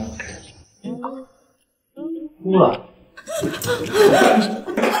嘛呢？哭了。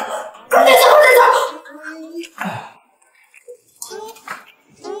快点走，快点走！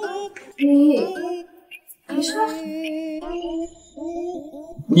你事？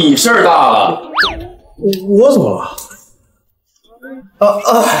你事儿大了。我怎么了？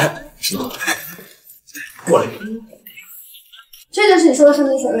是的，过来。这就是你说的生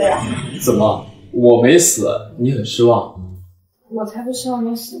命水位啊？怎么，我没死，你很失望？我才不希望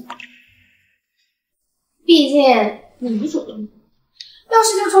你死。毕竟你遗嘱了，要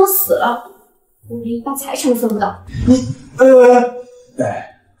是刘冲死了，我连一半财产都分不到。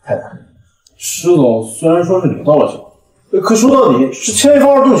太太，施总虽然说是领到了手，可说到底是牵一发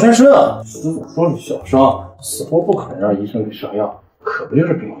而动全身啊。施总说是小伤，死活不肯让医生给上药，可不就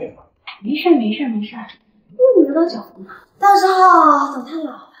是病危吗？没事，用得到脚吗？到时候等他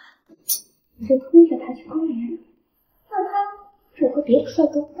老了，你就推着他去公园，让他只和别的帅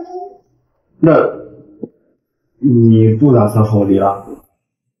哥拍照。那你不打算和我离了？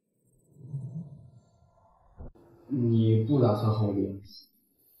你不打算和我离婚？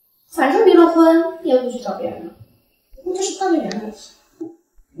反正离了婚也不去找别人了，不过这是判断员问题。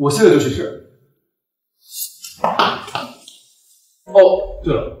我现在就去吃。哦，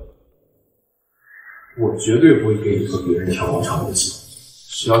对了，我绝对不会给你和别人跳广场舞的机会，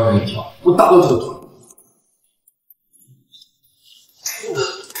只要让你跳，我打断他的腿。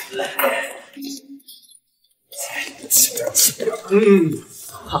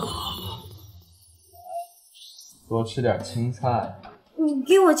好，多吃点青菜。你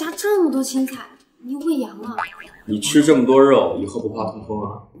给我加这么多青菜，你喂羊啊？你吃这么多肉，以后不怕痛风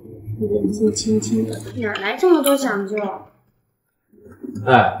啊？年纪轻轻的，哪来这么多讲究？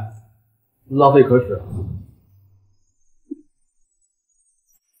哎，浪费可耻。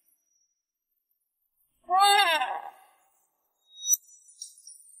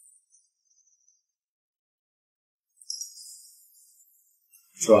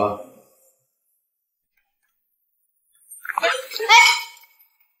吃完。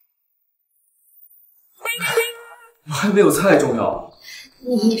我还没有菜重要。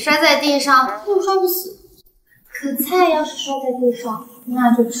你摔在地上又摔不死，可菜要是摔在地上，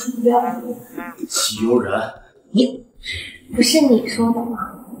那就吃不了了。岂有然！你不是你说的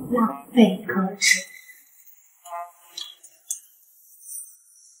吗？浪费可耻。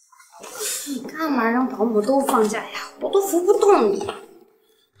你干嘛让保姆都放假呀？我都扶不动你。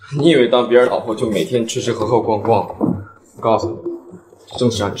你以为当别人老婆就每天吃吃喝喝逛逛？我告诉你，正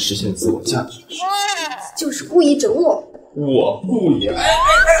是让你实现自我价值的事。就是故意整我。我故意。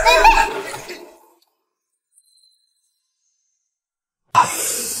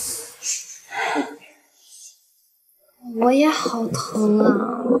我也好疼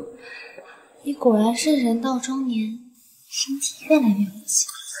啊！你果然是人到中年，身体越来越不行。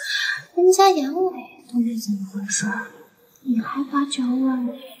人家阳痿都没怎么回事，你还把脚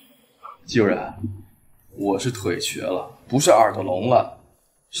崴。既然我是腿瘸了，不是耳朵聋了，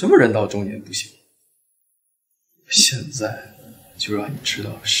什么人到中年不行？现在就让你知道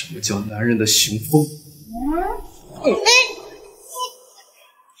什么叫男人的雄风。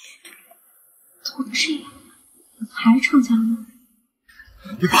吐的是羊，还是逞强呢？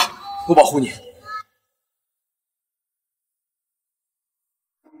别怕，我保护你。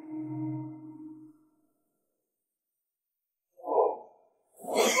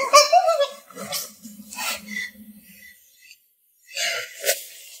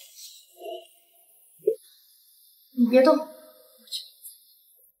你别动。疼！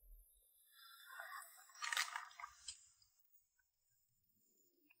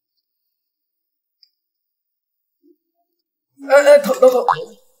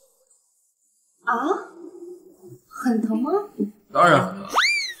啊？很疼吗？当然很疼，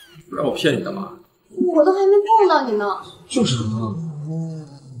不然我骗你干嘛？我都还没碰到你呢。就是很疼。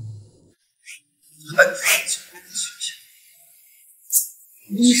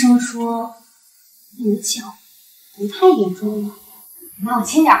医生说你的脚不太严重了，那我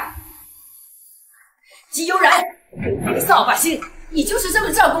轻点儿。季悠然，扫把星，你就是这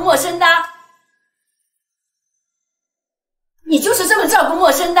么照顾陌生的？你就是这么照顾陌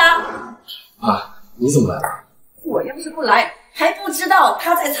生的？啊，你怎么来了？我要是不来，还不知道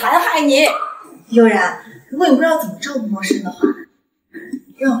他在残害你。悠然，如果你不知道怎么照顾陌生的话，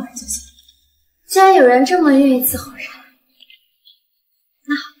让我来就行。既然有人这么愿意伺候人，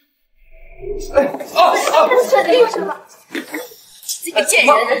这里有什么？这个贱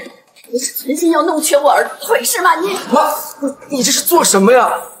人，你是存心要弄瘸我儿子腿是吗？妈，你这是做什么呀？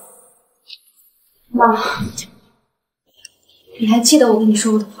妈，你还记得我跟你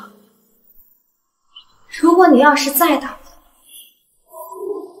说过的话？如果你要是再打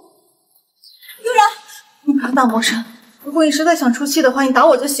悠然，你不要打陌生。如果你实在想出气的话，你打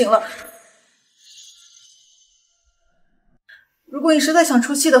我就行了。如果你实在想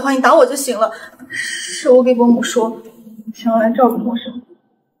出气的话，你打我就行了。是我给伯母说，想要来照顾陌生。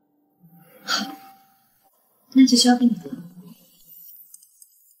那就交给你了。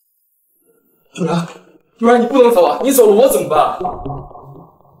悠然，你不能走啊！你走了我怎么办？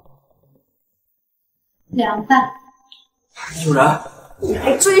凉拌。悠然，你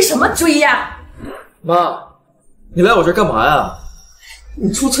还追什么追呀？妈，你来我这儿干嘛呀？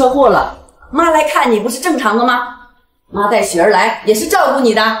你出车祸了，妈来看你不是正常的吗？妈带雪儿来也是照顾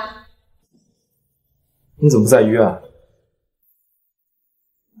你的。你怎么不在医院？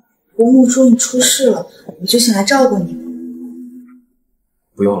伯母说你出事了，我就想来照顾你。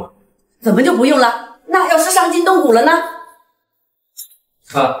不用了。怎么就不用了？那要是伤筋动骨了呢？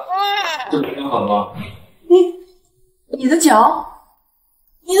看，这不挺好的吗？你的脚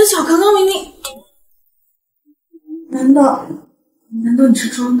刚刚明明……难道你是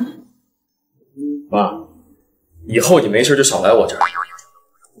装的？妈，以后你没事就少来我这儿。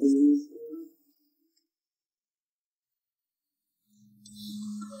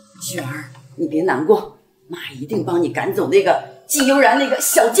雪儿，你别难过，妈一定帮你赶走那个季悠然那个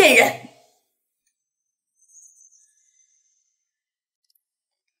小贱人。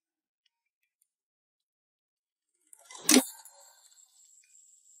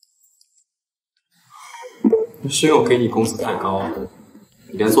是因为我给你工资太高，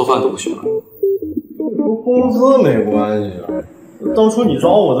你连做饭都不学了。和工资没关系啊。当初你找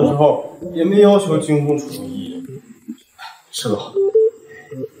我的时候也没要求精通厨艺。石总，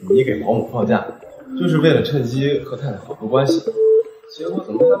你给保姆放假，就是为了趁机和太太好个关系，结果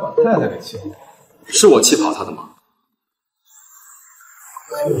怎么还把太太给气跑了？是我气跑她的吗？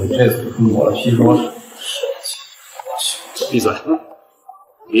你这次抹了砒霜，闭嘴！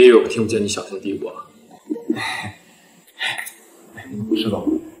别以为我听不见你小声嘀咕了。石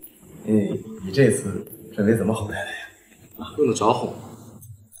总，你这次认为怎么哄太太呀？用得着哄吗？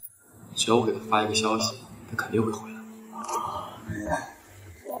只要我给他发一个消息，他肯定会回来。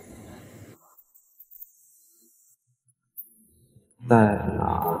在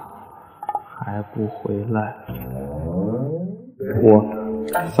哪还不回来？我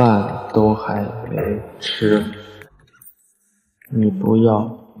饭都还没吃，你不要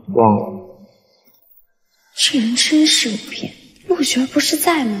忘了。这人真是有病！陆雪儿不是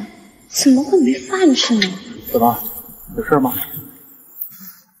在吗？怎么会没饭吃呢？怎么，有事吗？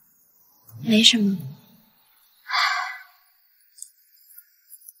没什么。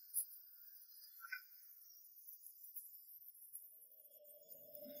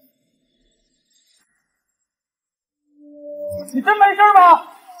你真没事吧？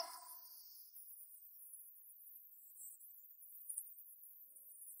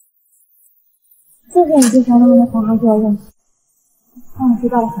就是你介绍那么多同行就要认识，让我知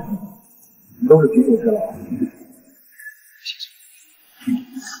道了很多。你都是举手之劳。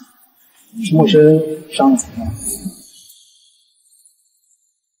石墨砷伤了怎么样？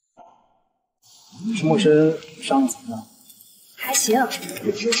石墨砷伤了怎么样？还行，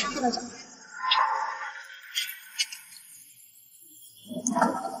只是伤到脚。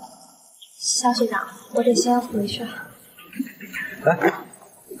肖学长，我得先回去了。哎，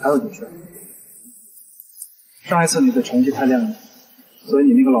还有件事，上一次你的成绩太亮眼，所以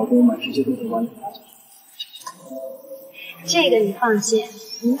你那个老公满世界都在挖你发掘。这个你放心，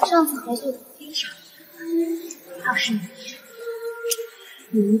我们上次合作的非常好。要是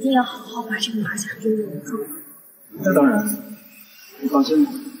你一定要好好把这个马甲给我住。那当然，你放心，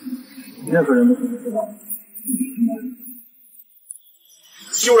任何人都不会知道。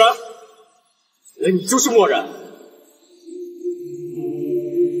悠然，原来你就是漠然。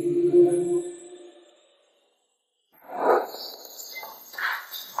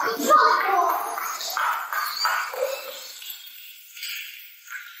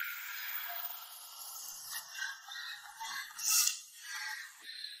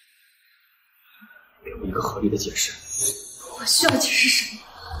给我一个合理的解释。我需要解释什么？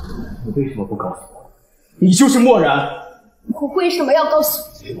你为什么不告诉我？你就是漠然。我为什么要告诉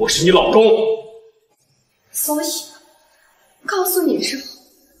你？我是你老公。所以，告诉你之后，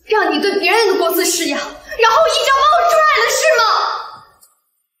让你对别人的公司施压，然后一脚把我踹了，是吗？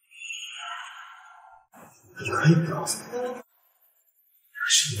你可以不告诉我，可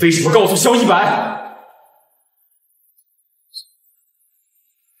是你为什么告诉萧一白？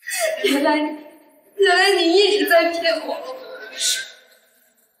原来你一直在骗我。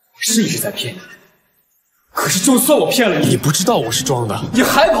是一直在骗你。可是就算我骗了你，你不知道我是装的，你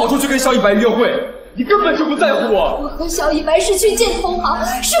还跑出去跟萧一白约会，你根本就不在乎我。我和萧一白是去见同行，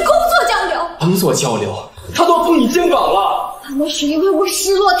是工作交流。工作交流，他都碰你肩膀了。那是因为我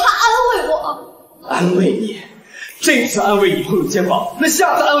失落，他安慰我。安慰你？这次安慰你碰你肩膀，那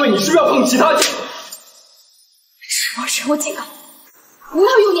下次安慰你是不是要碰其他肩膀？石墨砷，我警告你，不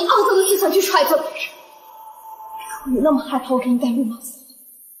要用你肮脏的思想去揣测别人。如果你那么害怕我给你戴绿帽子，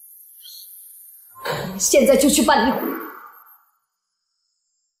我们现在就去办离婚。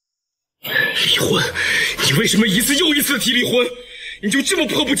离婚？你为什么一次又一次提离婚？你就这么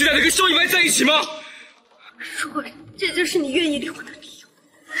迫不及待的跟萧一白在一起吗？如果这就是你愿意离婚的理由，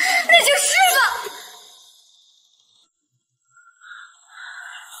那就是吧。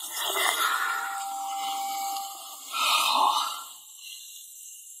好，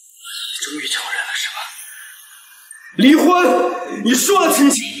你终于承认了是吧？离婚？你说的清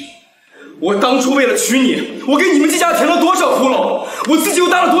楚。我当初为了娶你，我给你们季家填了多少窟窿，我自己又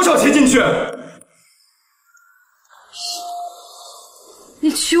搭了多少钱进去。你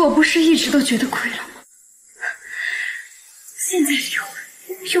娶我不是一直都觉得亏了吗？现在离婚，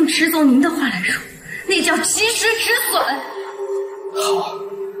用池总您的话来说，那叫及时止损。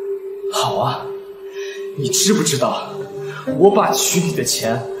好啊，你知不知道，我把娶你的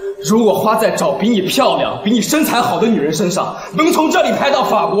钱，如果花在找比你漂亮、比你身材好的女人身上，能从这里拍到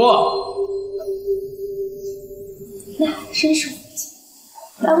法国。那还真是无解，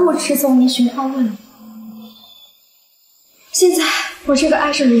耽误迟总你寻欢问理。现在我这个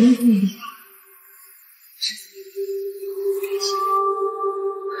爱上你的妇女，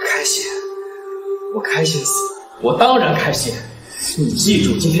开心，我开心死了，我当然开心。你记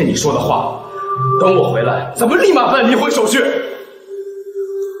住今天你说的话，等我回来，咱们立马办离婚手续。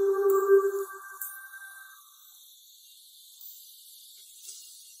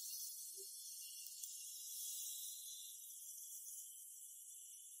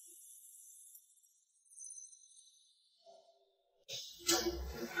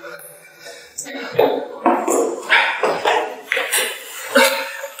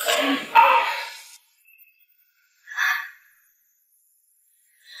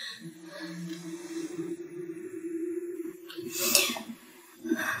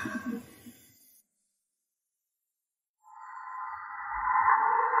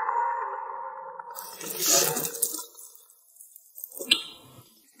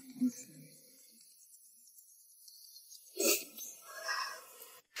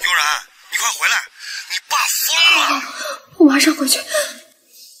我马上回去。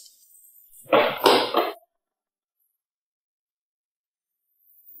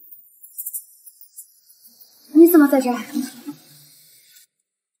你怎么在这儿？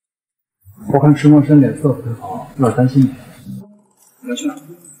我看石墨生脸色不太好，有点担心你。你要去哪？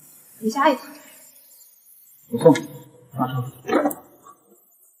回家一趟。不送，马上。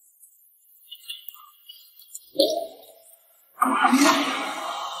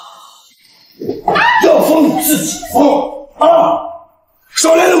要疯你自己疯啊！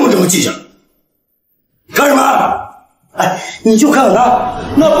少来那么这么计较，干什么？哎，你就看看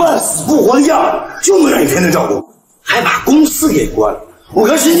他那半死不活的样，就能让你天天照顾，还把公司给关了。我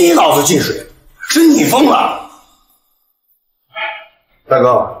看是你脑子进水，是你疯了。大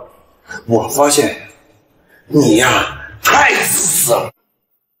哥，我发现你呀太自私了。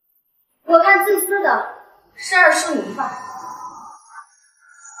我看自私的是二叔你爸。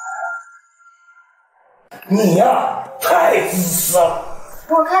你呀太自私了。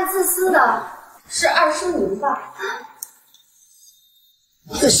我看自私的是二叔你爸。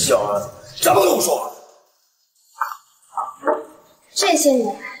这小子怎么跟我说话？这些年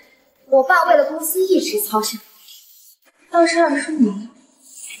来，我爸为了公司一直操心，倒是二叔你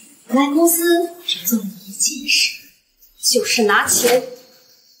来公司只做了一件事，就是拿钱。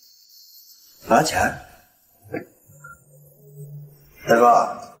拿钱？大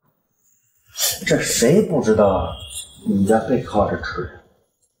哥，这谁不知道你家背靠着吃人？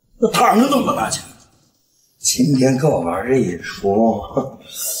那哪能那么拿钱？今天跟我玩这一出，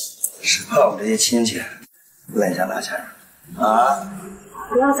是怕我们这些亲戚赖下拿钱啊！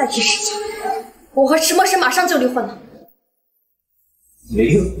不要再提事情，我和石墨生马上就离婚了。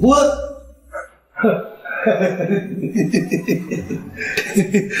离婚？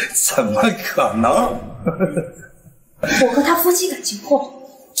怎么可能？我和他夫妻感情破了，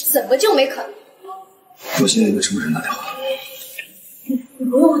怎么就没可能？我现在给什么人打电话？你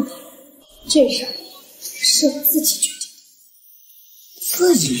不用问他，这事儿是我自己决定。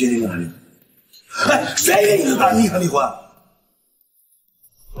自己决定跟他离婚？哎，谁给你的胆子你敢离婚？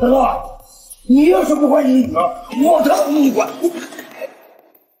大哥，你要是不管你女儿，我他妈不你管！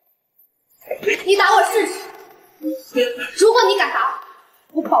你打我试试！如果你敢打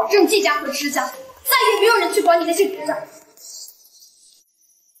我，我保证季家和石家再也没有人去管你的姓石了。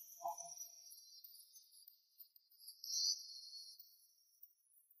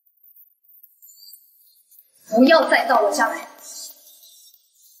不要再到我家来！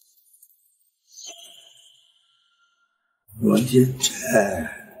阮金钗，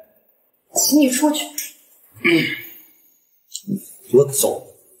请你出去。我走，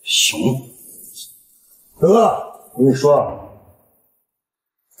行吗？大哥，我跟你说，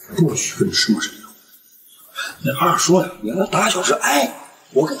不许跟石墨生离婚。那二叔呀，你那打小是爱，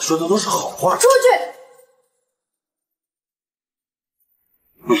我跟你说的都是好话。出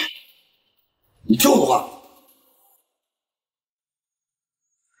去！你听我的话。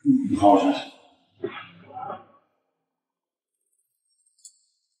你好好想想。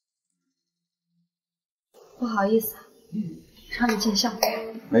不好意思啊，让你见笑。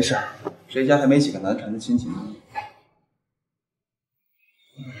没事，谁家还没几个难缠的亲戚呢？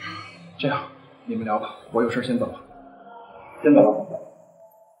这样，你们聊吧，我有事先走了。先走了。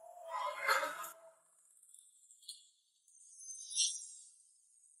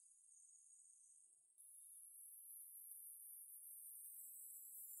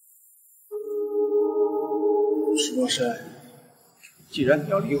生，既然你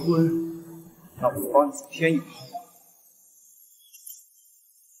要离婚，那我就帮你补贴你吧。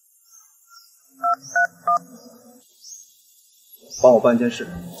帮我办件事。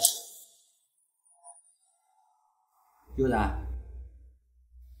悠然，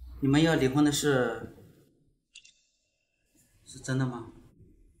你们要离婚的事是真的吗？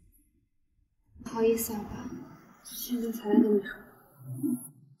不好意思啊，爸，现在才来跟你说。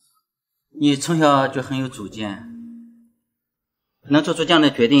你从小就很有主见，能做出这样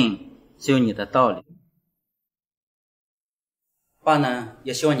的决定是有你的道理。爸呢，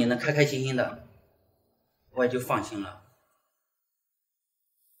也希望你能开开心心的，我也就放心了。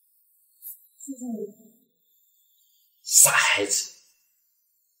傻孩子，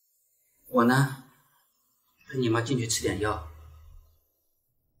我呢，陪你妈进去吃点药，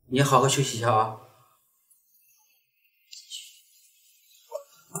你也好好休息一下啊。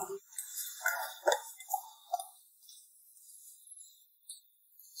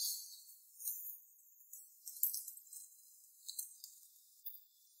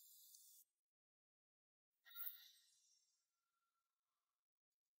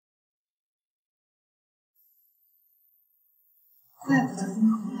怪不得那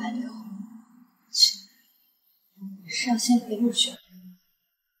么后来离婚，是要先陪陆雪。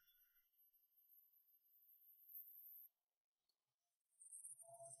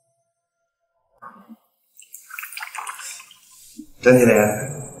张经理，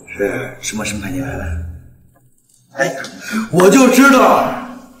是什么审判你来了？哎呀，我就知道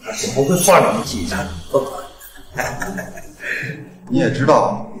他是不会放你几场。你也知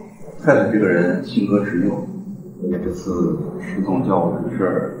道，太太这个人性格执拗，所以这次石总叫我这个事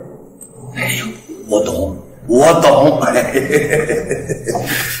儿，哎呦，我懂，我懂。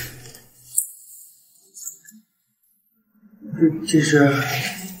这是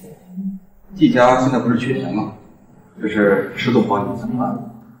季家现在不是缺钱吗？这是石总帮你怎么办？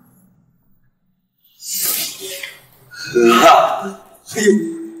哎呦，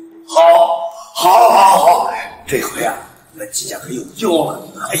好，这回啊，那季家可有救了。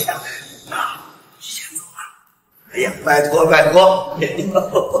哎呀，先走吧。哎呀，拜托。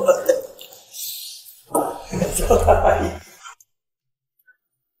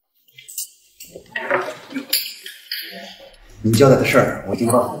你交代的事儿我已经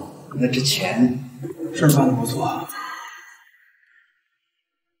办好了，那之前事儿办得不错，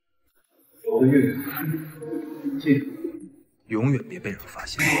我的月这永远别被人发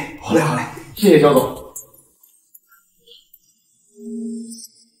现。好嘞，谢谢肖总。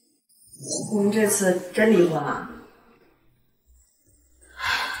你们这次真离婚了？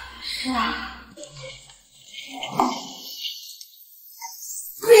是啊。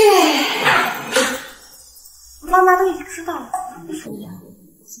妈妈都已经知道了，不说呀。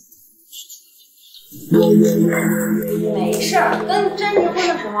没事儿，跟真离婚的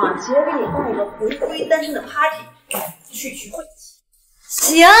时候啊，姐给你办一个回归单身的 party， 去晦气。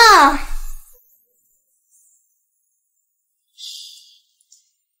行。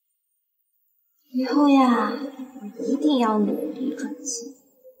以后呀，我一定要努力赚钱，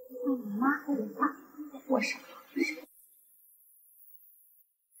让我妈和我爸过上好日子。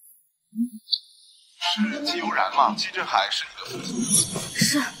是季悠然吗？季振海是你的父亲。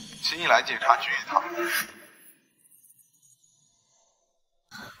是。请你来警察局一趟。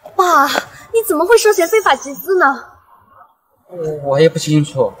爸，你怎么会涉嫌非法集资呢？我也不清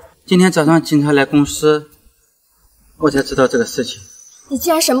楚，今天早上警察来公司，我才知道这个事情。你既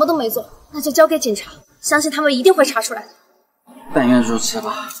然什么都没做，那就交给警察，相信他们一定会查出来的。但愿如此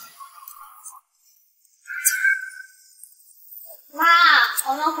吧。妈，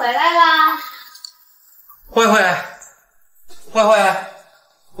我们回来啦！慧慧，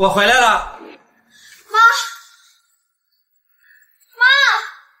我回来了。妈，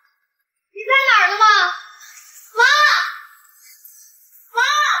你在哪儿呢？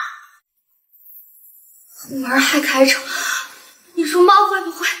妈，门还开着，你说妈会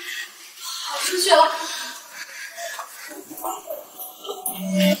不会跑出去了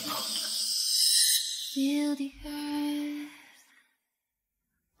？Feel the earth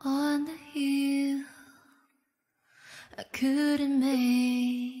on the hill. I couldn't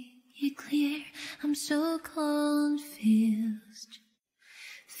make it clear. I'm so confused.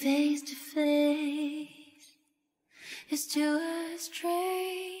 Face to face, it's to a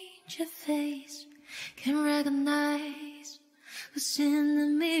stranger face. Can recognize what's in the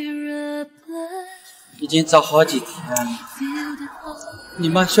mirror. Blood. 已经找好几天了，你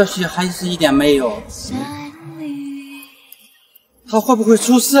妈消息还是一点没有。她会不会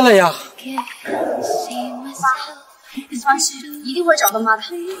出事了呀？你放心，一定会找到妈的。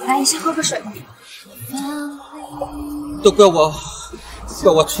来，你先喝个水吧。都怪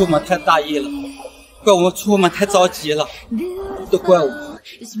我出门太大意了，怪我出门太着急了，都怪我。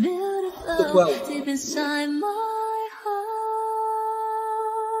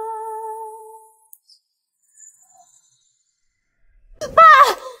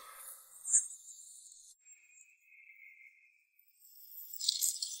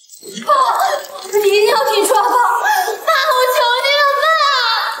爸，你一定要听说爸，我求你了，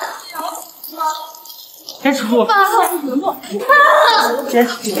爸！坚持住！爸，坚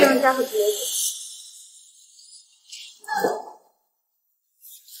持住！别让家和别人。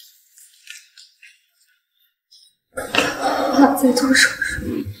爸在做手术，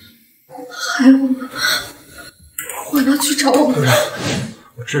还有我要去找我妈。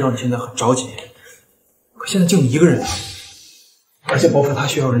我知道你现在很着急，可现在就你一个人，而且包叔他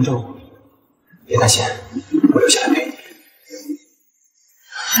需要人照顾。别担心，我留下来陪你。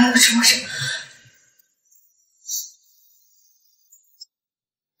还有什么事？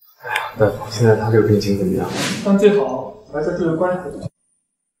哎呀，大夫，现在他这个病情怎么样？但最好还是注意观察。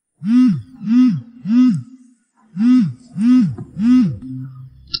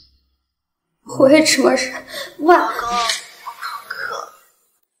我也吃完饭，哇！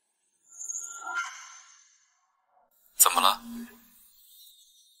怎么了？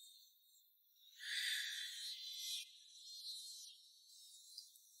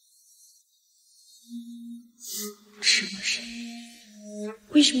什么事？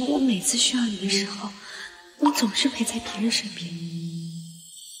为什么我每次需要你的时候，你总是陪在别人身边？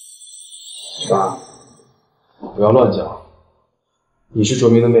爸，不要乱讲。你是卓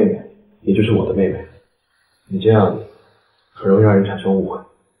明的妹妹，也就是我的妹妹，你这样很容易让人产生误会。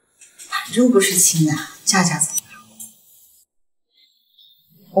反正不是亲的，嫁嫁怎么样？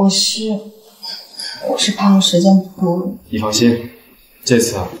我是怕我时间不够。你放心，这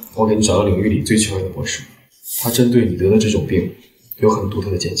次我给你找到领域里最权威的博士，他针对你得的这种病有很独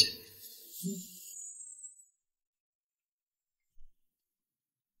特的见解。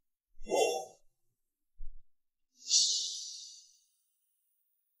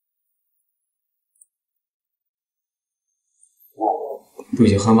都已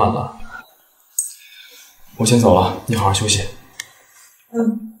经很晚了，我先走了，你好好休息。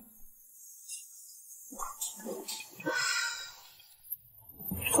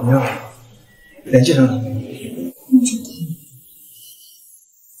怎么样？联系上了没？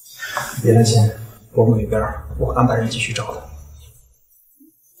别担心，伯母那边我安排人继续找他。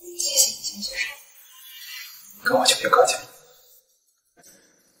谢谢你，江先生。跟我就别客气了。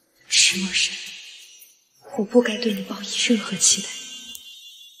石墨神，我不该对你抱以任何期待。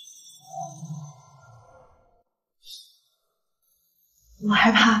我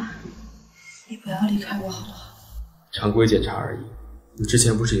害怕你不要离开我，好不好？常规检查而已，你之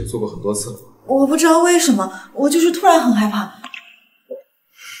前不是已经做过很多次了吗？我不知道为什么，我就是突然很害怕。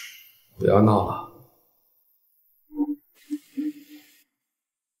不要闹了。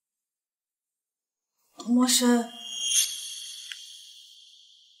莫生，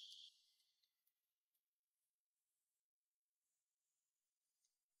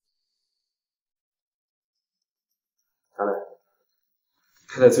小磊，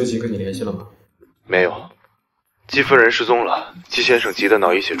太太最近跟你联系了吗？没有，季夫人失踪了，季先生急得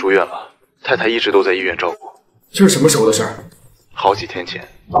脑溢血住院了，太太一直都在医院照顾。这是什么时候的事儿？好几天前。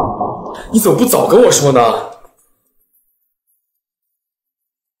你怎么不早跟我说呢？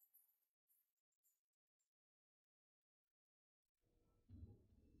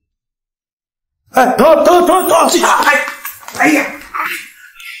哎，等！哎呀！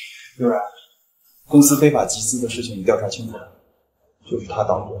刘然，公司非法集资的事情你调查清楚了，就是他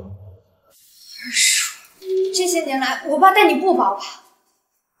捣鬼。这些年来，我爸待你不薄吧？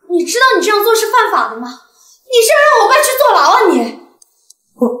你知道你这样做是犯法的吗？你是要让我爸去坐牢啊你！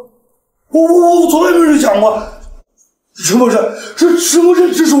我从来没有想过，什么事？什么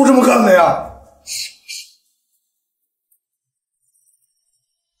事支持我这么干的呀？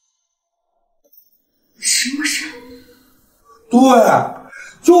石墨山？对，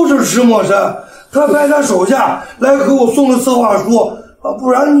就是石墨山，他派他手下来给我送的策划书啊，不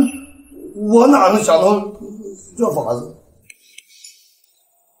然我哪能想到这法子？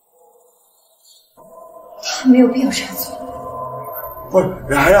他没有必要这样做。不是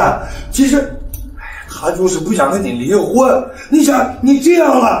然然，其实，他就是不想跟你离婚。你想，你这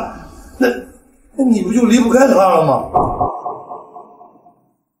样了，那你不就离不开他了吗？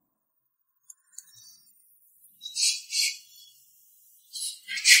这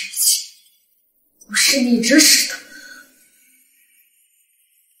一切都是你指使的。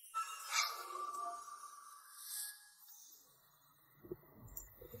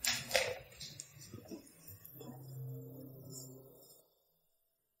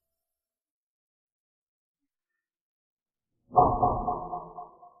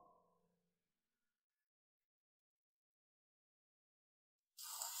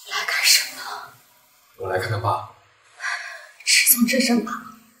来干什么？我来看看爸。师从这身马，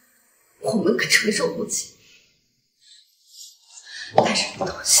我们可承受不起。带什么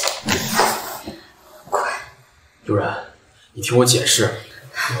东西？快！悠然，你听我解释。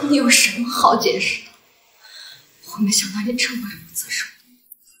你有什么好解释的？我没想到你这么不择手段，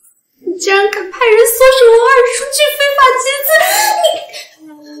你竟然敢派人唆使我二叔去非法集资！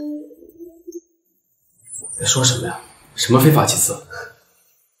你在说什么呀？什么非法集资？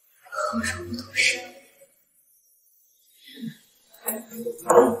何若不懂事？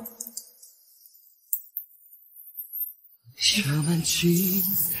徐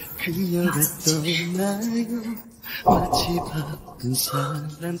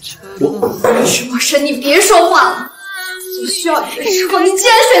墨生，你别说话了。最需要你的时候，你既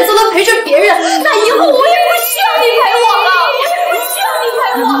然选择了陪着别人，那以后我也不需要你陪我了，我也不需要你陪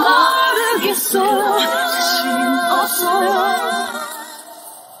我了。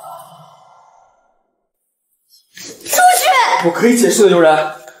出去！我可以解释的，悠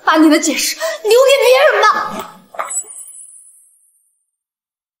然。把你的解释留给别人吧。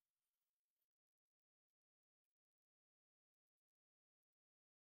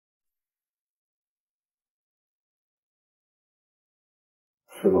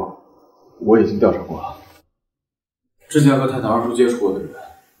师傅，我已经调查过了，之前和太太二叔接触过的人，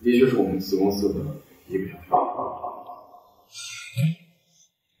的确是我们子公司的一个小学，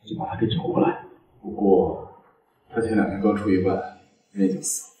就把他给找过来。不过他前2天刚出意外，人已经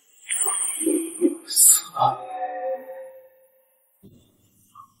死了。死了？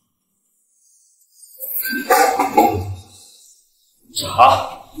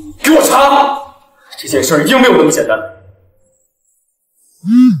查！给我查！这件事一定没有那么简单。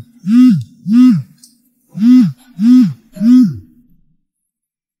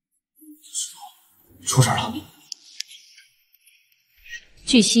出事了！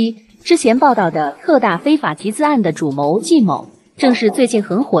据悉，之前报道的特大非法集资案的主谋季某，正是最近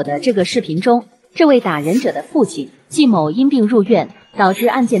很火的这个视频中这位打人者的父亲。季某因病入院，导致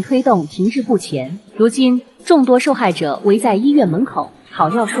案件推动停滞不前。如今，众多受害者围在医院门口讨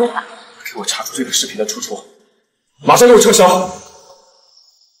要说法。给我查出这个视频的出处，马上给我撤销！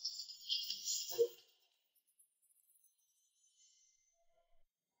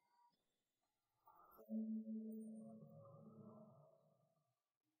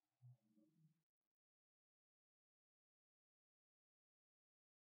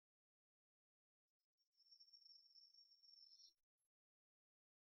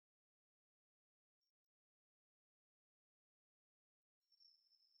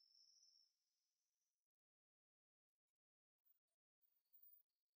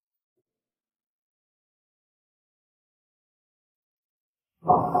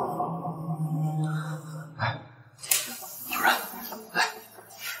悠然，来，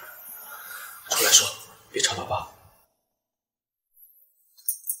出来说，别吵到爸。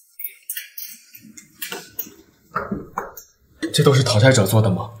这都是讨债者做的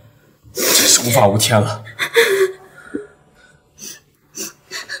吗？真是无法无天了。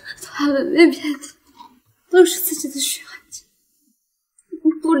他们那边的都是自己的血汗钱，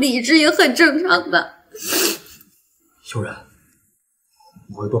不理智也很正常的。悠然，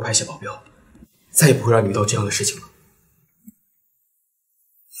我会多派些保镖，再也不会让你遇到这样的事情了。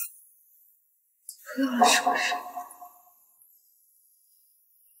不要了，是不是？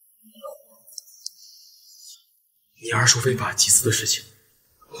你二叔非法集资的事情，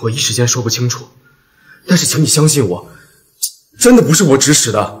我一时间说不清楚，但是请你相信我，真的不是我指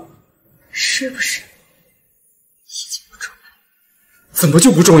使的。是不是？已经不重要。怎么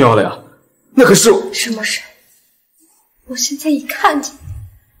就不重要了呀？那可是什么事？我现在一看见，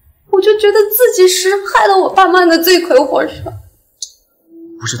我就觉得自己是害了我爸妈的罪魁祸首。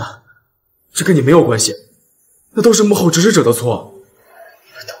不是的，这跟你没有关系，那都是幕后指使者的错。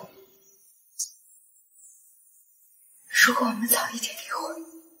不懂。如果我们早一点离婚，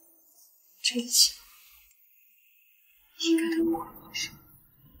这一切应该都不会发生。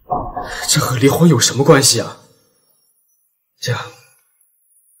这和离婚有什么关系啊？这样，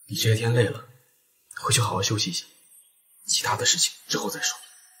你这些天累了，回去好好休息一下，其他的事情之后再说。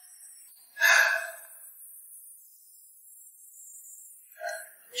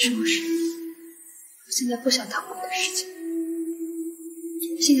是不是？我现在不想谈我们的事情，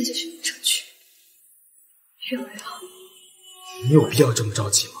现在就去争取，越来越好。你有必要这么着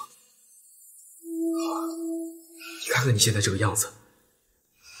急吗？你看看你现在这个样子，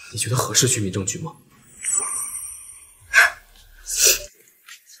你觉得合适去民政局吗？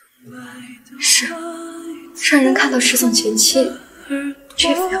是，让人看到石总前妻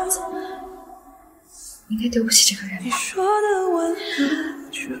这副样子，应该对不起这个人吧。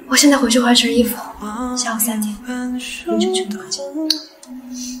我现在回去换身衣服，下午3点凌晨去东京。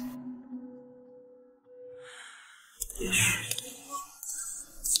也许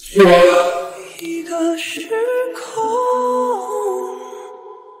一个时空，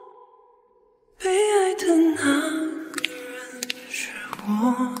被爱的那个人是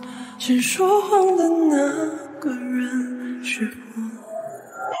我，先说谎的那个人是我。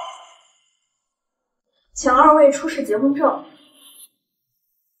请2位出示结婚证。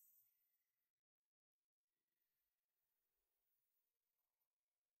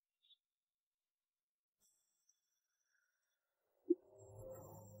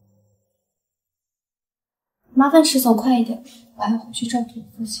麻烦石总快一点，我还要回去照顾我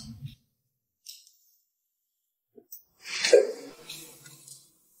父亲。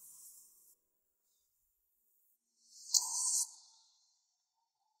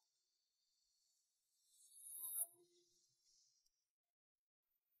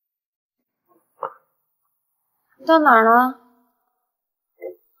你到哪儿了？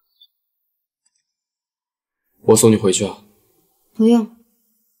我送你回去啊。不用。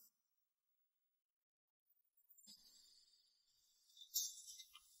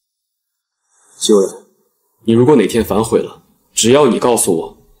修然，你如果哪天反悔了，只要你告诉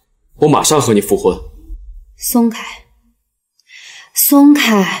我，我马上和你复婚。松开，松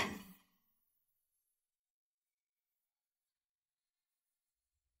开！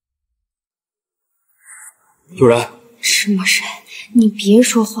悠然，石墨神，你别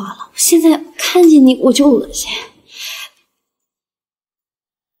说话了，我现在看见你我就恶心。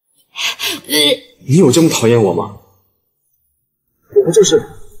你有这么讨厌我吗？我不就是……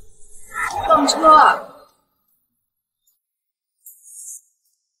上车！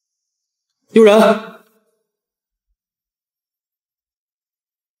悠然，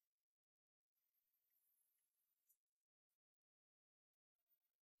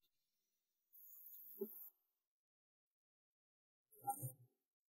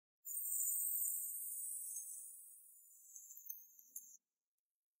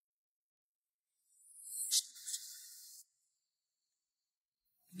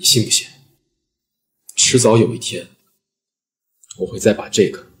你信不信？迟早有一天，我会再把这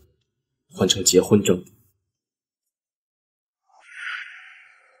个换成结婚证。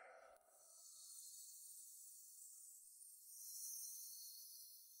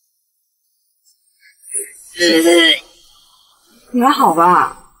你还好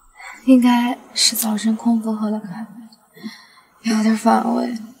吧？应该是早晨空腹喝了咖啡，有点反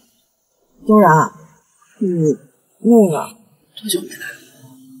胃。悠然，你那个多久没来了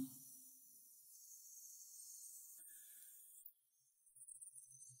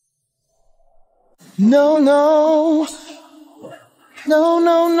？No no no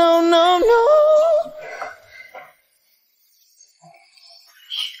no no no no。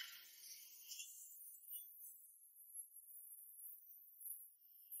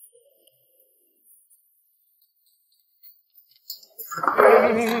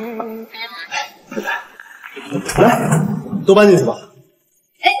来，都搬进去吧。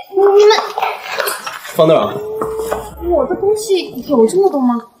哎，你们放那儿啊。我的东西有这么多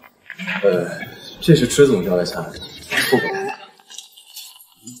吗？这是池总交代下来的，不给他。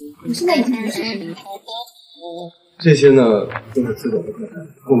我现在已经不是你。这些呢，都是池总的客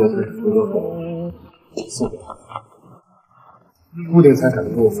人，不能算是合作后送给他。固定财产的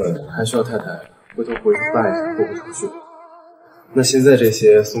部分还需要太太回头办过户手续。那现在这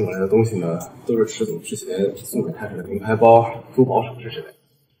些送过来的东西呢，都是池总之前送给太太的名牌包、珠宝首饰之类的，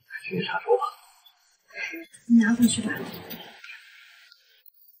请你查收吧。你拿回去吧。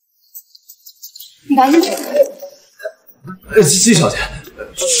你赶紧走。季小姐，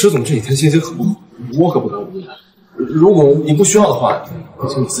池总这几天心情很不好，我可不能无的。如果你不需要的话，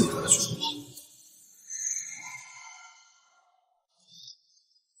请你自己和他去说吧。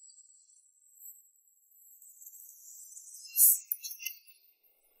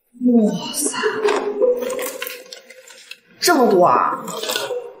哇塞，这么多啊！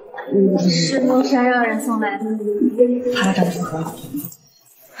是梦山让人送来的。他俩长得如何？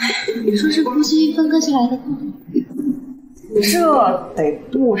说是夫妻分割下来的吗？这得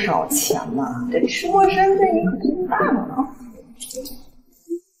不少钱呐！这石墨山这你可真大了呢！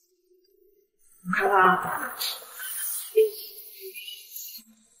看看，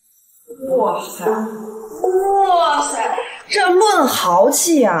哇塞，哇塞，这论豪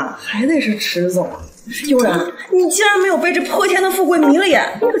气啊，还得是池总。悠然，你竟然没有被这破天的富贵迷了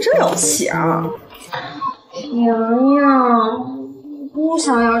眼，你可真了不起啊！娘娘，不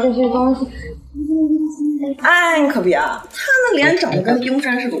想要这些东西。哎，你可别啊，他那脸长得跟冰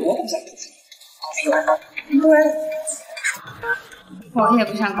山似的，我不想说。我也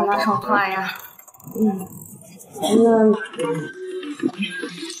不想跟他说话呀。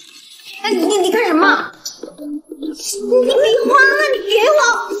哎，你干什么？你别花了，你给我。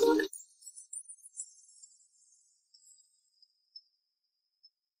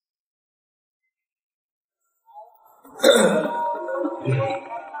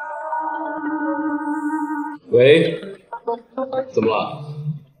喂，怎么了？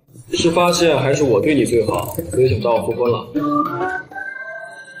是发现还是我对你最好，所以想找我复婚了？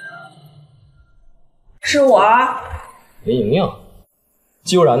是我啊。林莹莹，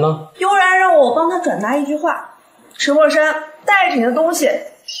季悠然呢？悠然让我帮他转达一句话：陈默笙带着你的东西，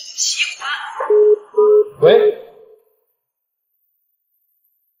喜欢。喂。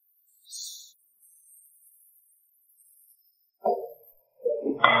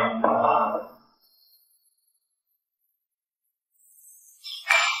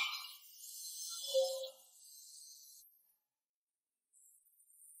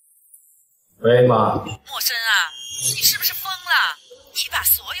喂，妈。默笙啊，你是不是疯了？你把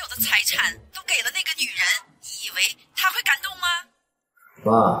所有的财产都给了那个女人，你以为她会感动吗？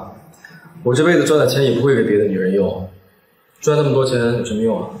妈，我这辈子赚的钱也不会给别的女人用，赚那么多钱有什么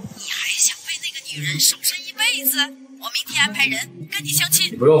用啊？你还想为那个女人守身一辈子？我明天安排人跟你相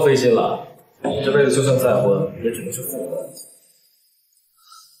亲。你不用费心了，你这辈子就算再婚，也只能是复婚。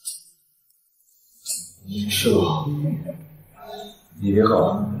是吧？你别喝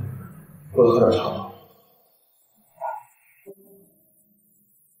了，过来喝点茶。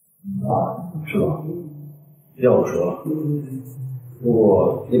是吧？要我说了，如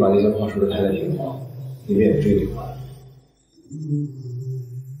果你把那些话说的太难听的话，你们也不至于离婚。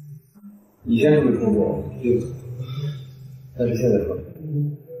以前是没说过对不对？但是现在说。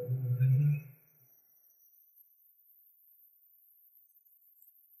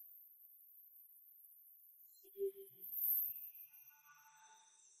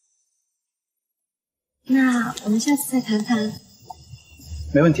那我们下次再谈谈。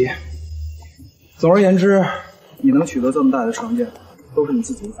没问题。总而言之，你能取得这么大的成绩，都是你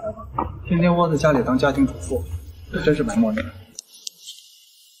自己的才华。天天窝在家里当家庭主妇，真是埋没你。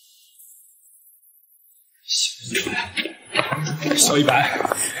小一白，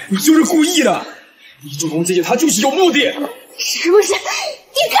你就是故意的！你主动接近他就是有目的。是不是？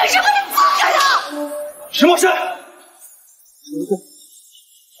你干什么？你放开他！石墨山，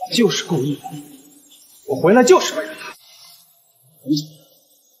就是故意的。我回来就是为了他。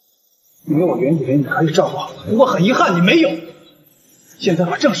因为我原以为你可以照顾好他，不过很遗憾你没有。现在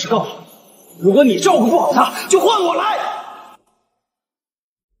把正事告诉你，如果你照顾不好他，就换我来。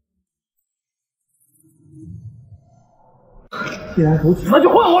既然如此，那就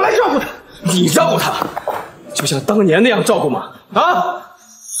换我来照顾他。你照顾他，就像当年那样照顾吗？啊！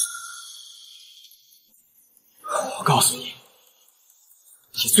我告诉你，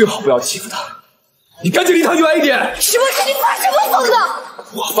你最好不要欺负他。你赶紧离他远一点！什么事？你发什么疯啊？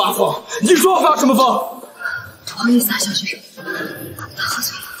我发疯？你说我发什么疯？不好意思啊，小学生，他喝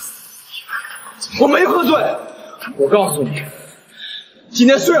醉了。我没喝醉。我告诉你，今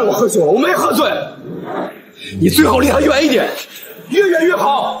天虽然我喝酒了，我没喝醉。你最好离他远一点，越远越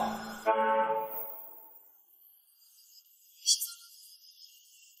好。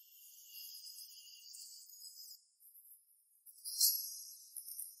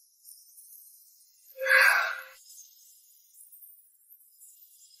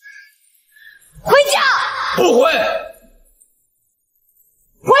回家！不回！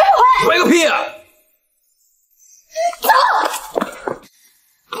回不回？回个屁啊！走！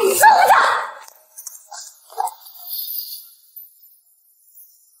走他！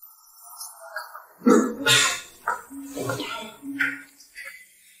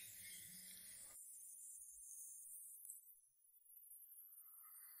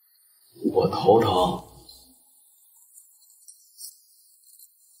我头疼。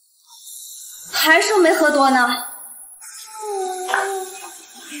还说没喝多呢，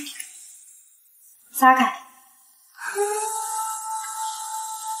撒开。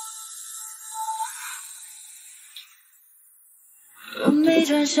我没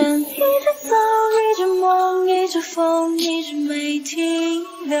转身，一直走，一直梦，一直疯，一直没停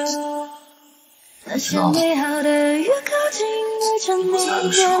留。那些美好的越靠近，越沉迷，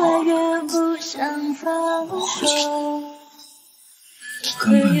越来越不想放手。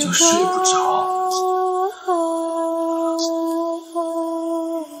根本就睡不着，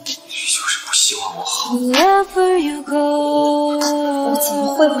你就是不希望我好。我怎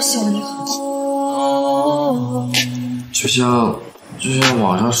么会不希望你好？就像就像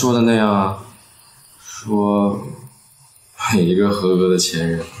网上说的那样，说每一个合格的前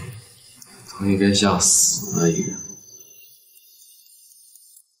任都应该像死了一样。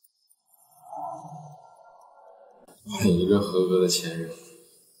每一个合格的前任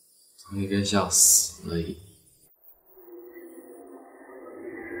都应该像死了一样。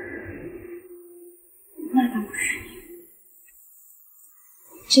那倒不是。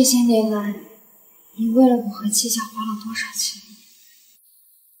这些年来，你为了我和季夏花了多少钱？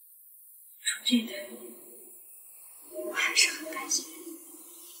说真的，我还是很感谢你。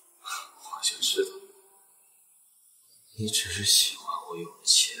我就知道，你只是喜欢我有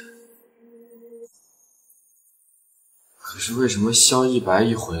钱。可是为什么萧一白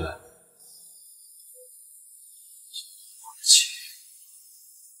一回来，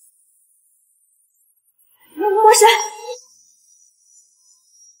莫神，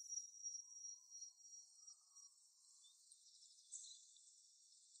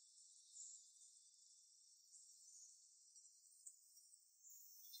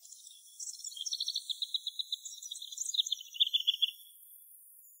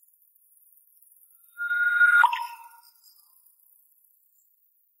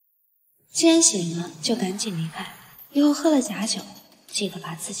既然醒了，就赶紧离开。以后喝了假酒，记得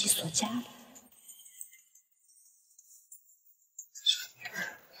把自己锁家里。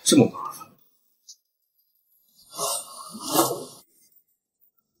这么麻烦。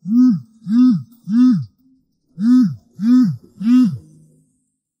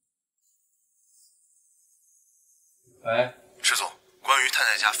喂，池总，关于太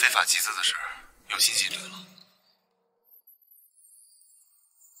太家非法集资的事有新进展了。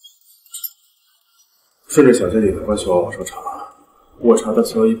顺着小姐姐的关系往上查，我查到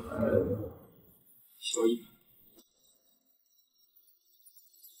萧一白。萧一白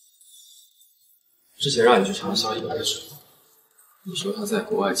之前让你去查萧一白的时候，你说他在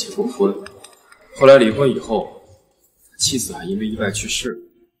国外结过婚，后来离婚以后，妻子还因为意外去世。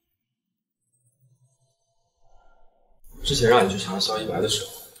之前让你去查萧一白的时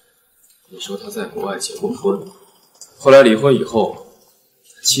候，你说他在国外结过婚，后来离婚以后，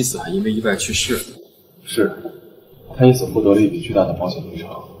妻子还因为意外去世。是，他因此获得了一笔巨大的保险赔偿。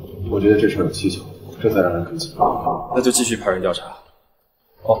我觉得这事儿有蹊跷，这才让人跟进。那就继续派人调查。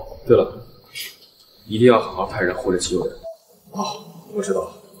哦，对了，一定要好好派人护着齐友人。好，我知道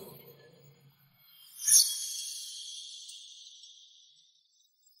了。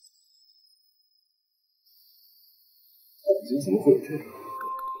你怎么会有这个？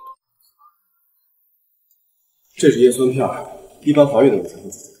这是叶酸片，一般怀孕的人才会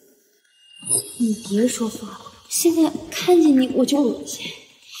服。你别说话了，现在看见你我就恶心。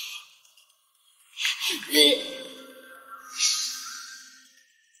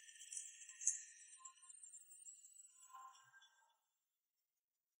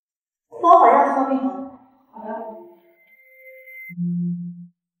帮我把钥匙放病房。好的。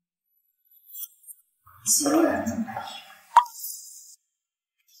既然这么大意。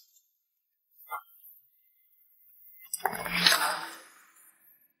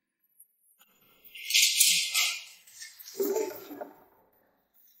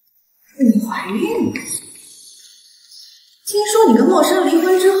你怀孕了？听说你跟陌生人离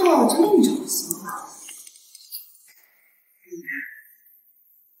婚之后就另找新欢了，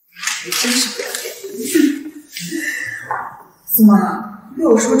你真是不要脸！怎么被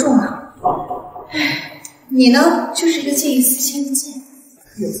我说中了？哎，你呢，就是一个见异思迁的贱，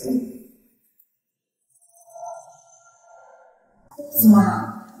有风。怎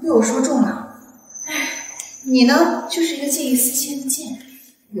么被我说中了？哎，你呢，就是一个见异思迁的贱，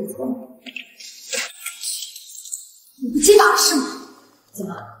有风。你不记打是吗？怎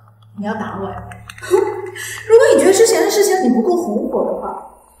么，你要打我呀？如果你觉得之前的事情你不够红火的话，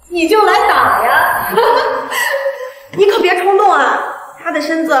你就来打呀！你可别冲动啊，他的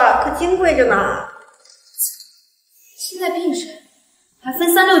身子可金贵着呢。现在病神还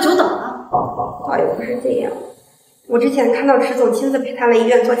分3、6、9等呢。倒也不是这样，我之前看到池总亲自陪他来医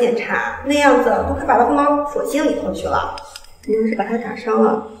院做检查，那样子都快把他放到锁心里头去了。你要是把他打伤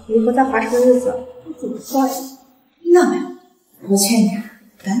了，以后在华城的日子要怎么过呀？那没有，我劝你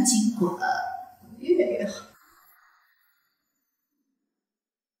赶紧滚，越远越好。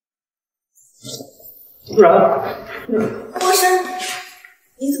不然，郭生，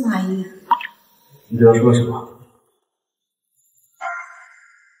你怎么来医院？你知道说什么？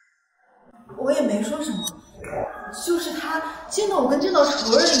我也没说什么，就是他见到我跟见到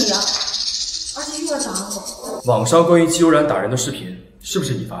仇人一样，而且又要打我。网上关于季悠然打人的视频是不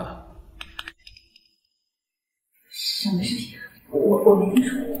是你发的？什么视频？我没听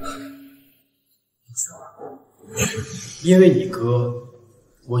说。因为你哥，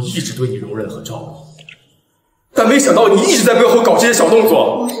我一直对你容忍和照顾，但没想到你一直在背后搞这些小动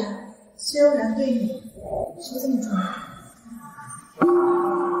作。夫人，薛悠然对你是这么重要？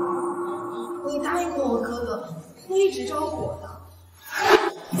你答应过我哥哥，会一直照顾我的。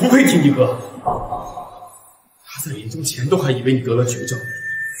不愧听你哥，他在临终前都还以为你得了绝症，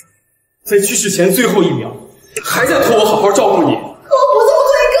在去世前最后一秒，还在托我好好照顾你。可我不这么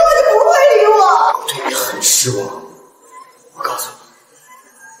做，你根本就不会理我。对你很失望。我告诉你，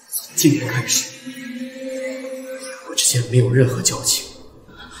从今天开始，我之间没有任何交情。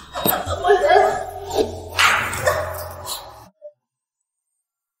我觉得。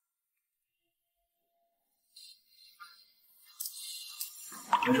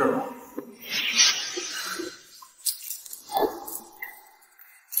没事吧？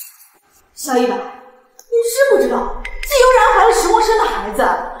小一百，你知不知道季悠然怀了石墨生的孩子？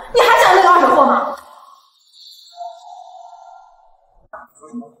你还想那个二手货吗？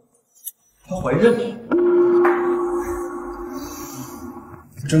她怀孕了，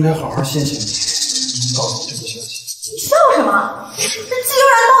我真该好好谢谢你告诉我这个消息。你笑什么？这季悠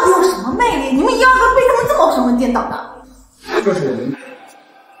然到底有什么魅力？你们一二个被他们这么神魂颠倒的？这是我明白。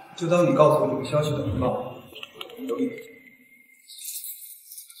就当你告诉我这个消息的回报，有理。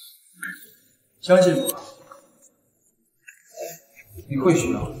相信我，你会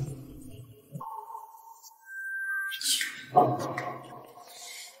需要。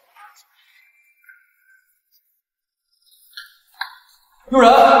悠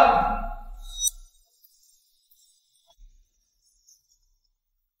然，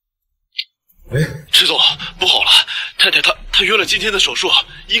喂，池总，不好了，太太她约了今天的手术，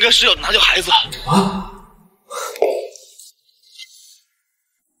应该是要拿掉孩子啊。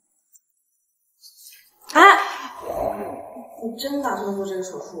哎，你真打算做这个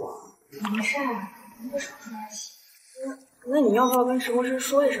手术啊？没事儿，一个手术而已。那你要不要跟石墨生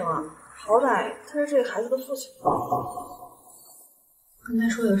说一声啊？好歹他是这个孩子的父亲。跟他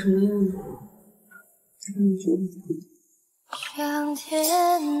说有什么用呢？上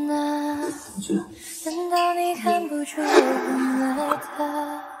天啊，难道你看不出我本来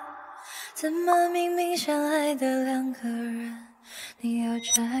的？怎么明明相爱的两个人，你要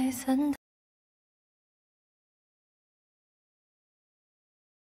拆散？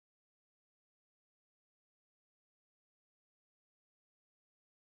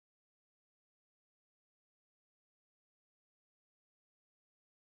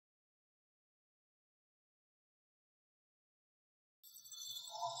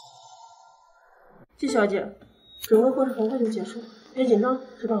季小姐，整个过程很快就结束了，别紧张，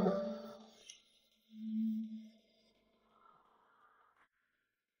知道吗？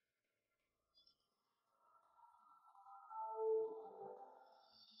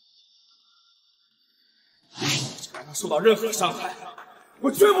还能受到任何伤害，我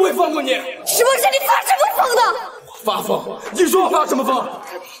绝不会放过你。石墨生，你发什么疯的？我发疯？你说我发什么疯？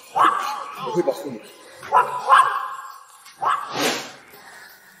我会保护你。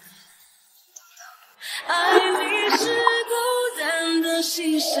爱你是孤单的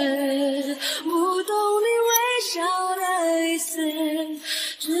心事，不懂你微笑的意思，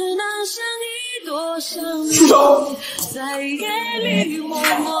只能像一朵想你，在夜里默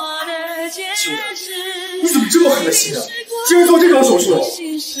默的解释。你怎么这么狠心啊？竟然做这种手术！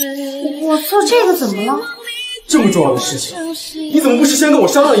我做这个怎么了？这么重要的事情，你怎么不事先跟我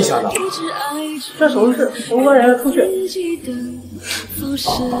商量一下呢？这手术室我们官人要出去。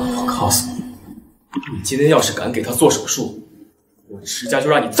我告诉你，你今天要是敢给他做手术，我池家就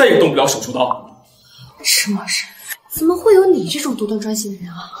让你再也动不了手术刀。石墨生，怎么会有你这种独断专行的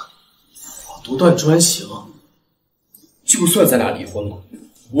人啊？我独断专行？就算咱俩离婚了，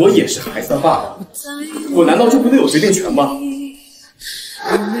我也是孩子的爸爸，我难道就不能有决定权吗？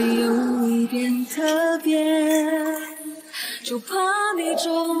我没有一点特别，就怕你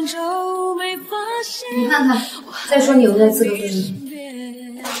终究没发现。你看看，再说你有没有资格分离？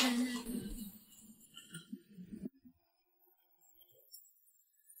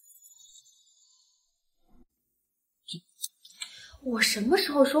我什么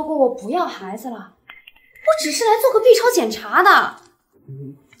时候说过我不要孩子了？我只是来做个 B 超检查的。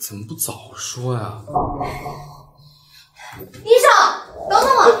怎么不早说呀？医生，等等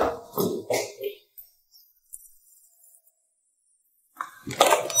我。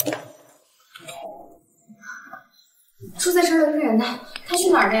住在这儿的是人呢，他去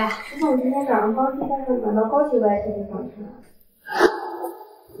哪儿了呀？是从今天早上高级先生转到高级外线的上去了。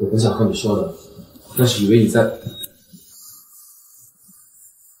我本想和你说的，但是以为你在。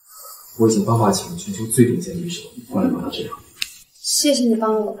我已经帮爸请了全球最顶尖的医生过来帮他治疗。谢谢你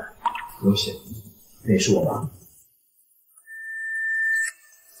帮我吧。不用谢，那也是我爸。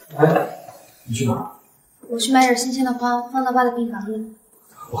哎，你去哪儿？我去买点新鲜的花，放到爸的病房里。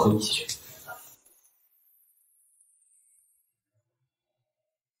我和你一起去。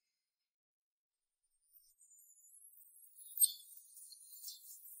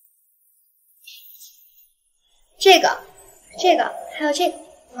这个，还有这个，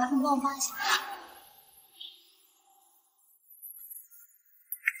麻烦帮我放一下。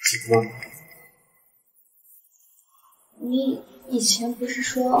怎么了？你以前不是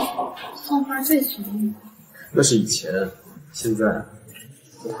说送花最随意吗？那是以前，现在。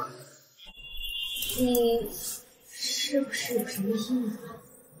你是不是有什么阴影？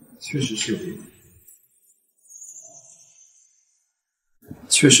确实是有阴影。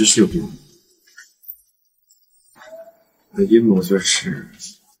确实是有阴影。我的阴谋就是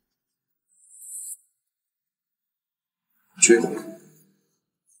追我。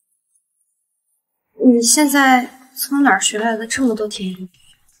你现在从哪儿学来的这么多甜言？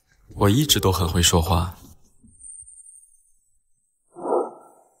我一直都很会说话。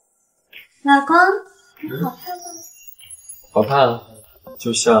老公，你好看吗？好看啊，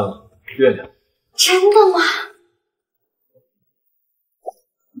就像月亮。真的吗？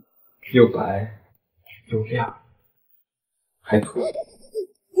又白又亮，还土。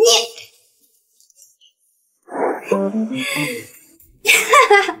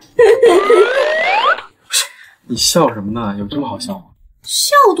你笑什么呢？有这么好笑吗？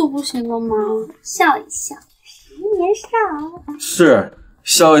笑都不行了吗？笑一笑，年少。是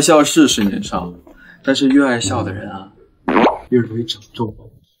笑一笑是年少，但是越爱笑的人啊，越容易长皱纹。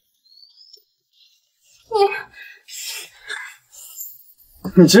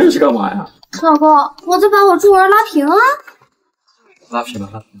你这是干嘛呀？老公，我在把我皱纹拉平啊。拉平了，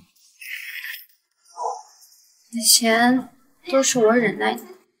拉平了。以前都是我忍耐你，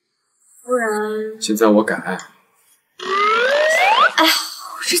不然……现在我改。哎呀，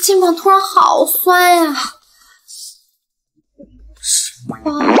我这肩膀突然好酸呀！是吧？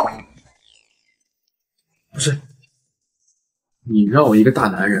不是，你让我一个大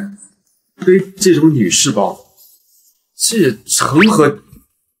男人背这种女士包，这也成何？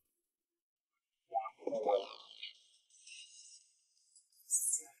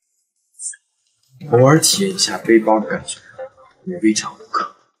偶尔体验一下背包的感觉，也未尝不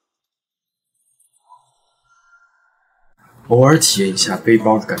可。偶尔体验一下背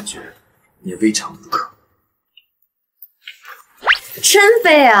包的感觉，也未尝不可。真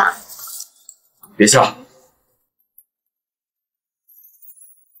背啊！别笑。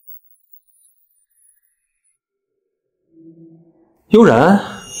悠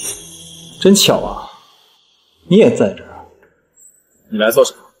然，真巧啊，你也在这儿。你来做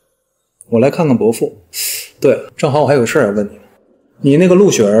什么？我来看看伯父。对了，正好我还有个事儿要问你。你那个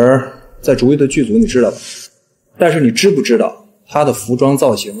陆雪儿在竹艺的剧组，你知道吧？但是你知不知道她的服装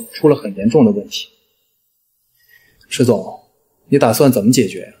造型出了很严重的问题？石总，你打算怎么解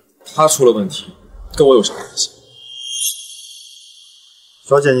决呀？她出了问题，跟我有啥关系？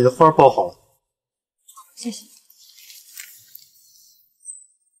小姐，你的花包好了。谢谢。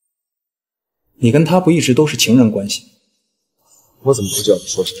你跟她不一直都是情人关系？我怎么不知道你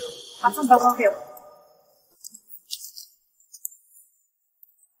说什么？把份包装给我。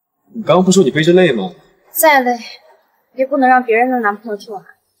你刚刚不说你背着累吗？再累，也不能让别人的男朋友替我拿。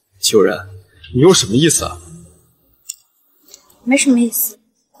秋然，你又什么意思啊？没什么意思，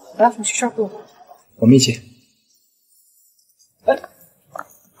我要想去照顾我。我们一起。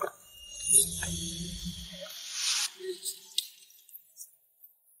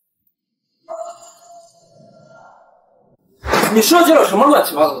你设计了什么乱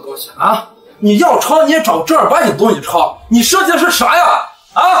七八糟的东西啊？你要抄你也找正儿八经东西抄，你设计的是啥呀？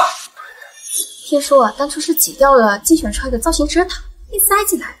啊！听说啊，当初是挤掉了竞选出来的造型指塔，一塞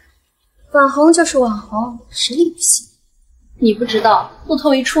进来的。网红就是网红，实力不行。你不知道，路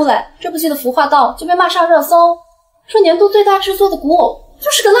透一出来，这部剧的服化道就被骂上热搜，说年度最大制作的古偶就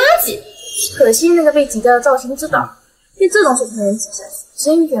是个垃圾。可惜那个被挤掉的造型指导，被这种水平的人挤下去，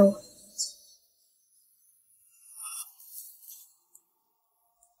真冤枉。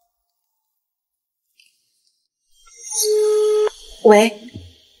喂，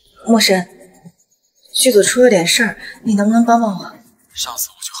陌生，剧组出了点事儿，你能不能帮帮我？上次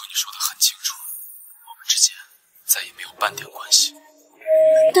我就和你说的很清楚，我们之间再也没有半点关系。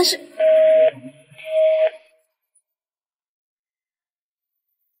但是，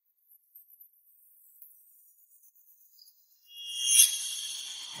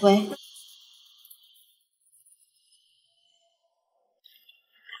喂，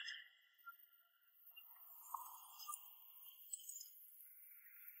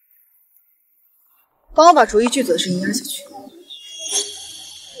帮我把竹艺剧组的声音压下去。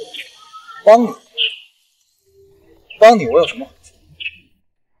帮你，帮你，我有什么好处？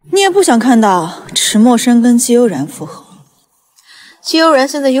你也不想看到池墨生跟季悠然复合。季悠然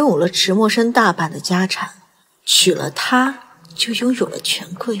现在拥有了池墨生大半的家产，娶了她就拥有了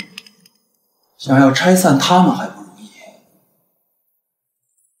权贵。想要拆散他们还不容易。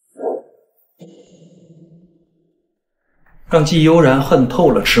让季悠然恨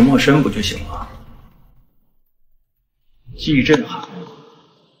透了池墨生不就行了？既震撼，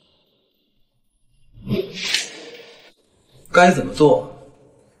该怎么做，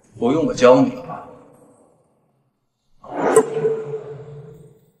不用我教你了吧？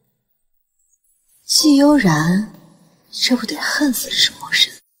季悠然，这不得恨死池墨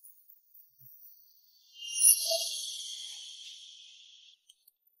生？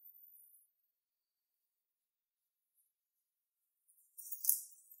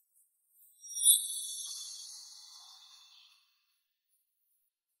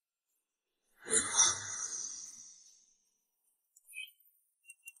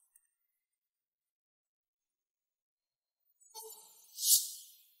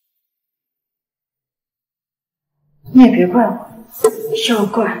你也别怪我，要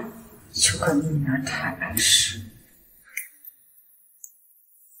怪就怪你女儿太碍事。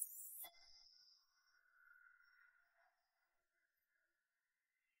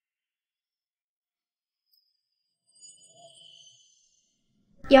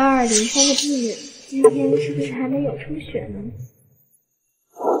1203的避孕，今天是不是还没有抽血呢？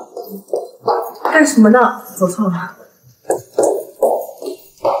干什么呢？走错了。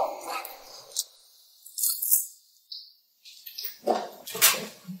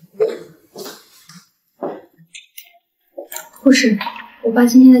护士，我爸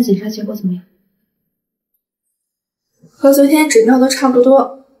今天的检查结果怎么样？和昨天指标都差不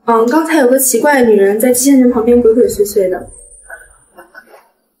多。刚才有个奇怪的女人在机器人旁边鬼鬼祟祟的。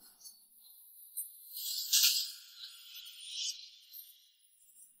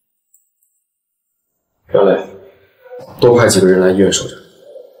杨磊，多派几个人来医院守着。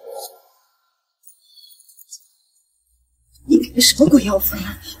你给的什么鬼药粉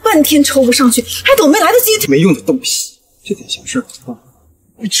啊？半天抽不上去，还等没来得及。没用的东西，这点小事啊，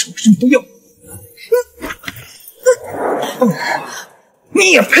为什么什么都要？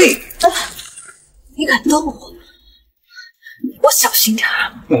你也配？你敢动我？你给我小心点！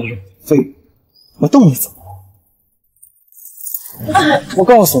没用，废物！我动你怎么？我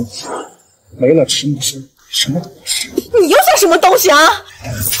告诉你，没了池墨生，什么都不是。你又算什么东西啊？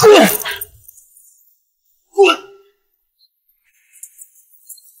滚！滚！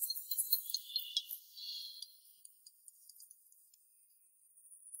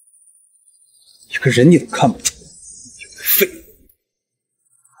一个人你都看不住，你个废物！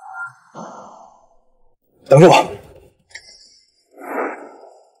等着我。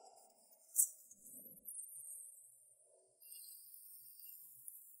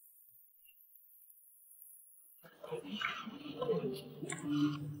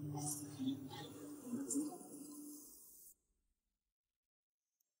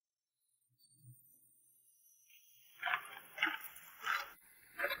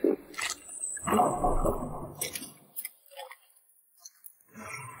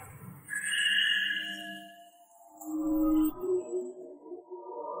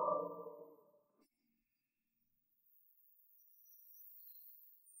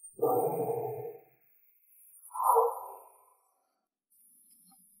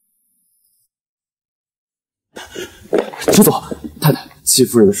朱总，太太，戚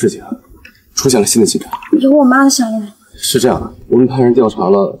夫人的事情出现了新的进展。有我妈的项链。是这样的，我们派人调查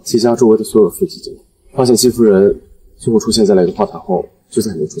了戚家周围的所有夫妻间，发现戚夫人最后出现在了一个花坛后，就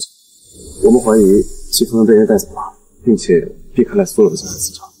再也没出现。我们怀疑戚夫人被人带走了，并且避开了所有的家庭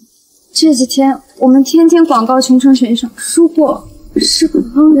磁场。这几天我们天天广告群传悬赏，如果是普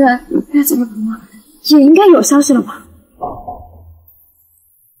通人带走了的话，也应该有消息了吧？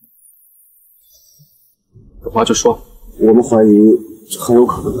有话就说，我们怀疑这很有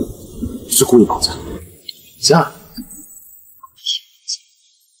可能是故意绑架。架？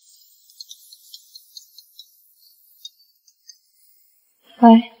喂，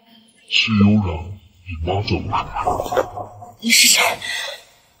季悠然，你妈怎么了？你是谁？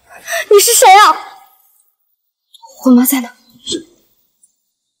你是谁啊？我妈在哪？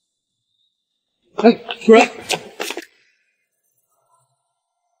哎，夫人。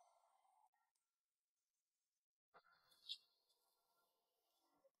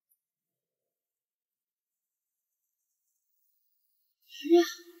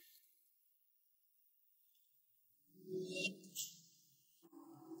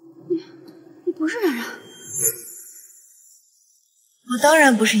你不是人啊！我当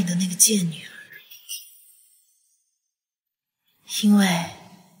然不是你的那个贱女儿，因为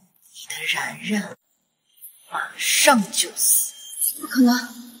你的然然马上就死。不可能，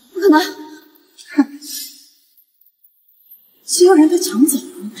不可能！哼，既有人被抢走了，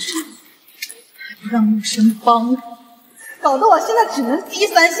还不让木生帮我，搞得我现在只能低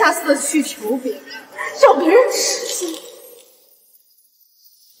三下四的去求别人，让别人吃惊。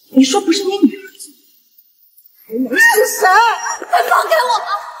你说不是你女儿做，我没是神，快放开我吧！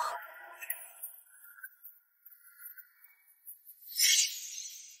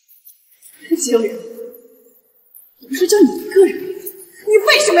季有人，不是就你一个人，你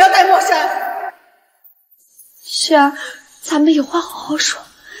为什么要带陌生？雪儿，咱们有话好好说，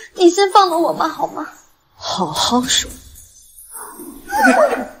你先放了我吧，好吗？好好说。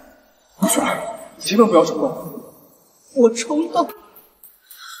雪儿，你千万不要冲动。我冲动。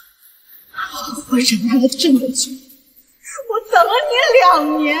我忍耐了这么久，我等了你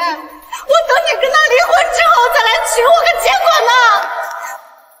2年，我等你跟他离婚之后再来娶我个结果呢？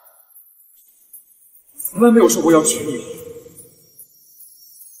从来没有说过要娶你。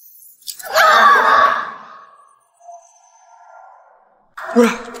不是，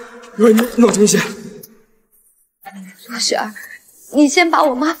你冷静一些。雪儿，你先把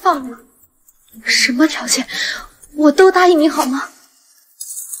我妈放了，什么条件我都答应你，好吗？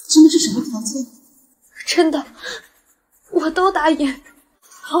真的是什么条件？真的，我都答应。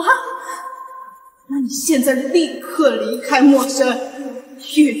好啊，那你现在立刻离开陌生，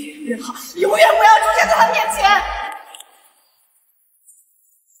越远越好，永远不要出现在他面前。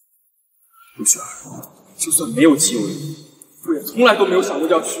陆雪儿，就算没有基友人，我也从来都没有想过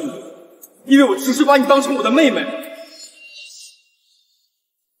要娶你，因为我只是把你当成我的妹妹。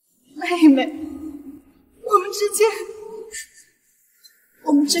妹妹，我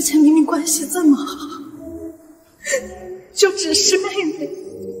们之前明明关系这么好，就只是妹妹。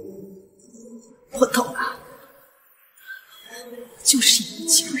我懂了，就是因为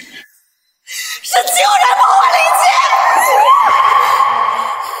季有人，是季有人把我离弃。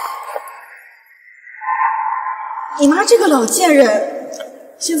你妈这个老贱人，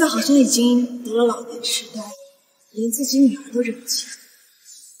现在好像已经得了老年痴呆，连自己女儿都忍不起。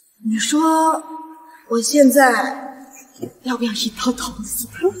你说我现在要不要一刀捅死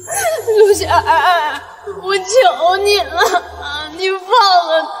他？陆小儿，我求你了，你放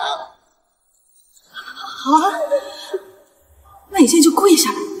了他。好啊，那你现在就跪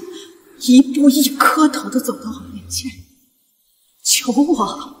下来，一步一磕头的走到我面前，求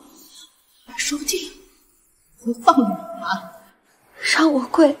我，说不定会放了你啊！让我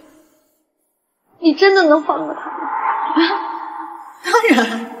跪，你真的能放了他吗？当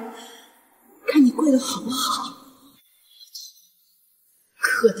然。看你跪得好不好，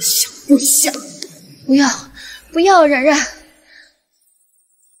磕得像不像？不要，不要，然然。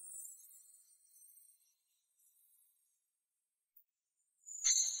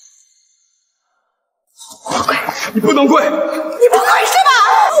我跪，你不能跪！你不跪是吧？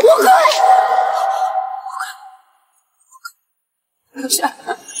我跪！陆雪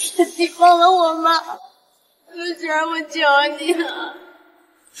儿，你放了我吗？陆雪儿，我求你了。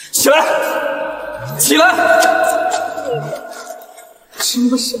起来！起来！是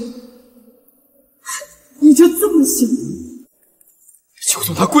不是？你就这么行？就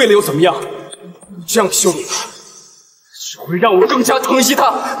算他跪了又怎么样？你这样羞辱他，只会让我更加疼惜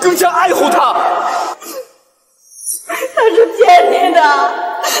他，更加爱护他。他是骗你的，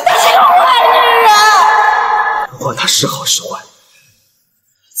他是个坏女人。不管他是好是坏，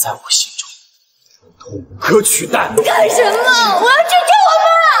在我心中都无可取代。干什么？我要去救我妈！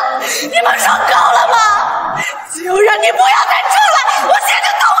你们说够了吗？就让你不要再出来，我现在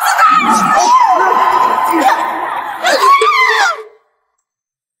弄死他！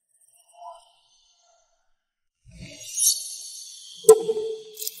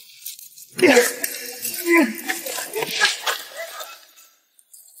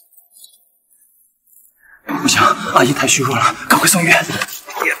不行，阿姨太虚弱了，赶快送医院。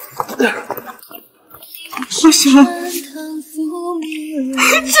不行，是不是？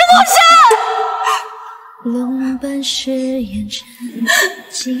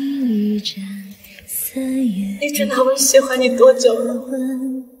你知道我喜欢你多久了吗？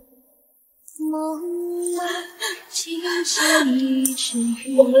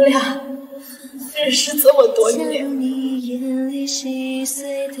我们俩认识这么多年，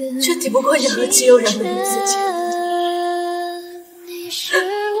却抵不过养了季悠然的名字钱。为什么？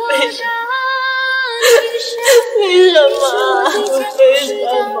为什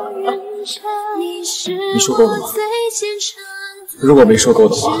么？你说够了吗？如果没说够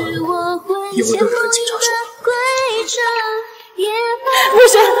的话，以后都是跟警察说。不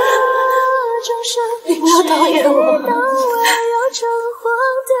是，你不要讨厌我，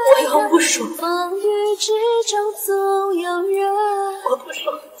我又不说，我不说。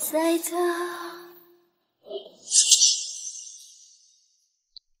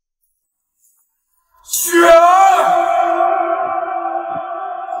雪儿，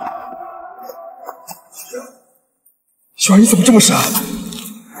雪儿，你怎么这么傻？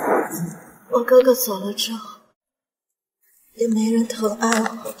我哥哥走了之后，也没人疼爱我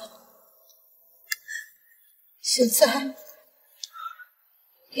了。现在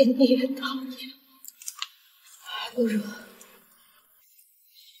连你也讨厌，还不如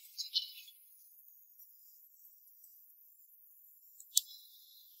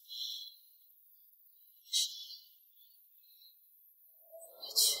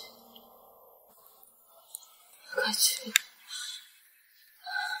快去，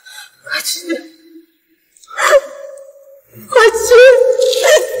快去，快去！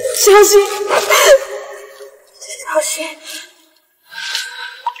小心，小心，小心！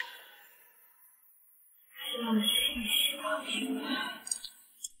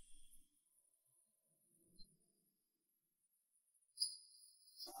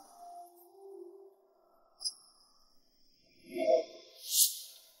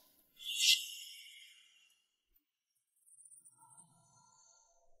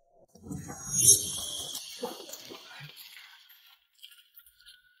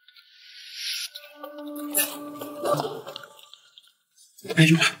哎，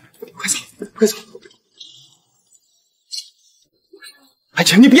悠然，快走，快走！哎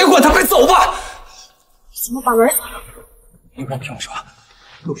呀，你别管他，快走吧！怎么把门锁了？悠然，听我说，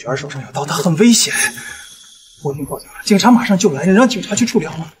陆璇手上有刀，他很危险。我已经报警了，警察马上就来，让警察去处理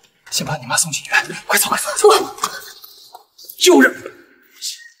好吗？先把你妈送进医院，快走，快走！走！悠然。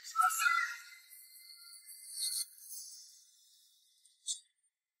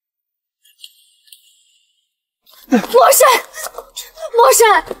魔神，魔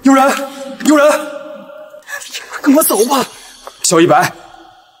神！悠然，悠然，跟我走吧。小一白，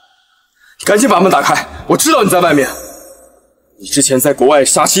你赶紧把门打开，我知道你在外面。你之前在国外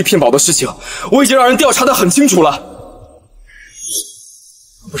杀妻骗保的事情，我已经让人调查得很清楚了。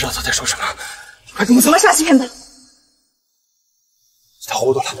不知道他在说什么，你快跟我走。什么杀妻骗保？他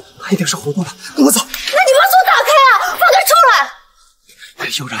糊涂了，他一定是糊涂了，跟我走。那你把锁打开啊，放他出来！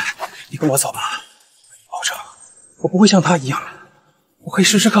悠然，你跟我走吧，保证我不会像他一样，我可以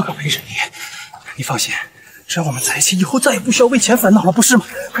时时刻刻陪着你。你放心，只要我们在一起，以后再也不需要为钱烦恼了，不是吗？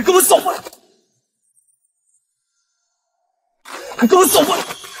快跟我走吧！快跟我走吧！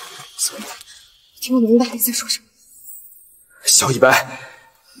听不明白你在说什么。小一白，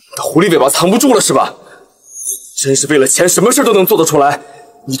你的狐狸尾巴藏不住了是吧？真是为了钱，什么事都能做得出来。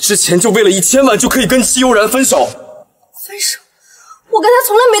你之前就为了1000万就可以跟戚悠然分手？分手？我跟他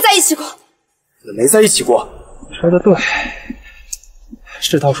从来没在一起过。没在一起过？说的对，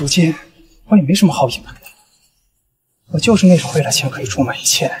事到如今，我也没什么好隐瞒的。我就是那种为了钱可以出卖一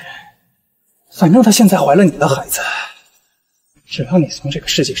切的人。反正她现在怀了你的孩子，只要你从这个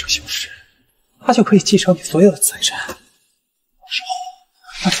世界上消失，她就可以继承你所有的财产，到时候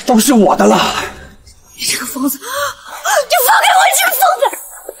那都是我的了。你这个疯子，你放开我！你这个疯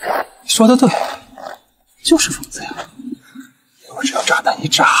子！你说的对，就是疯子呀！我只要炸弹一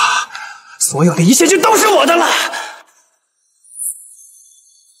炸，所有的一切就都是我的了。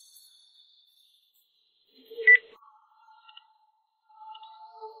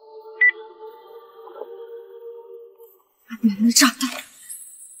买了炸弹？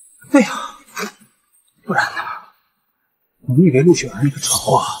对呀，不然呢？你以为陆雪儿那个蠢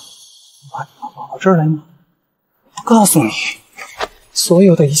货把你绑到这儿来吗？我告诉你，所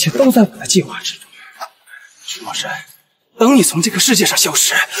有的一切都在我的计划之中。石墨山，等你从这个世界上消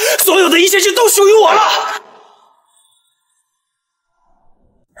失，所有的一切就都属于我了。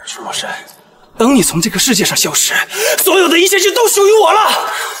石墨山，等你从这个世界上消失，所有的一切就都属于我了。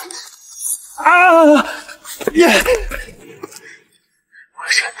啊！耶！魔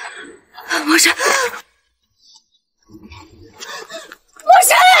神，魔神！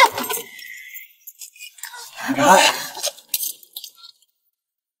哎，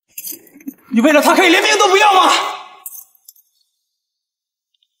你为了他可以连命都不要吗？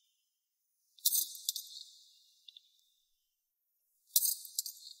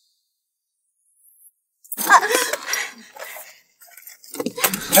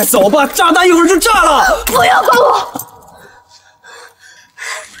快走吧，炸弹一会儿就炸了！不要管我！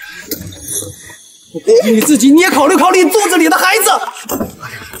你自己，你也考虑考虑肚子里的孩子。我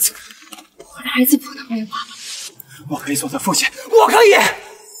的孩子不能没有爸爸。我可以做他父亲，我可以。爱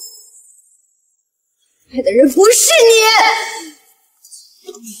的人不是你。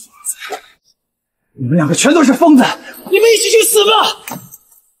你们两个全都是疯子！你们一起去死吧！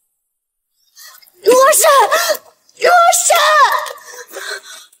罗珊，罗珊！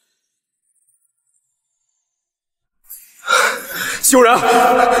修然，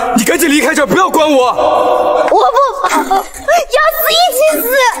你赶紧离开这儿，不要管我！我不跑，要死一起死！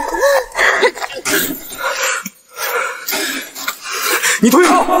你退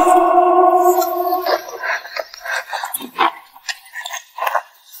后！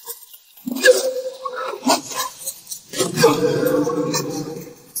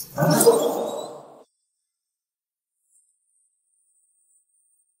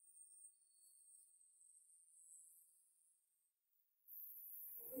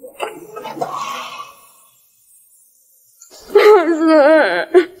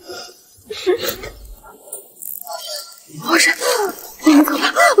毛山，你们走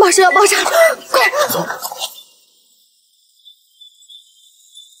吧，马上要爆炸了，快走！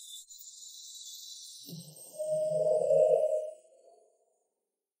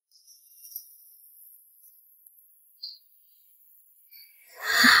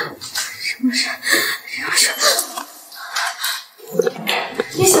什么事？什么事？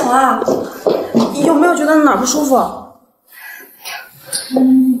叶小啊，有没有觉得哪儿不舒服？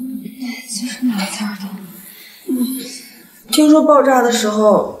就是哪刺儿疼。听说爆炸的时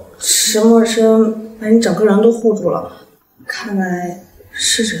候，石墨生把你整个人都护住了，看来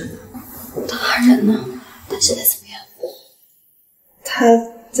是真的。大人呢？他现在怎么样？他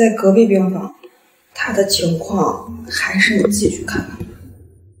在隔壁病房，他的情况还是你自己去看看。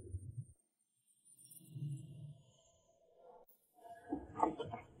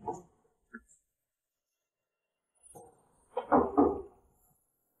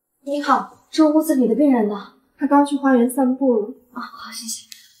你好，是屋子里的病人呢。他刚去花园散步了。啊，好，谢谢。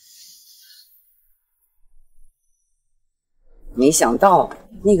没想到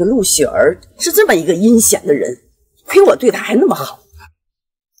那个陆雪儿是这么一个阴险的人，亏我对她还那么好。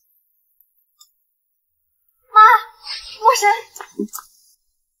妈，墨神，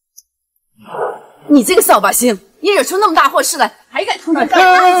你这个扫把星，你惹出那么大祸事来，还敢出来干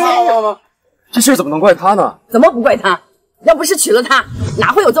妈，这事怎么能怪他呢？怎么不怪他？要不是娶了她，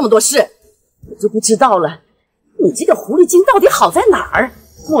哪会有这么多事？我就不知道了，你这个狐狸精到底好在哪儿？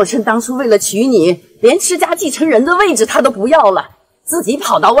莫琛当初为了娶你，连持家继承人的位置他都不要了，自己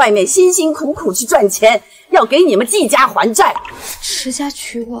跑到外面辛辛苦苦去赚钱，要给你们季家还债。持家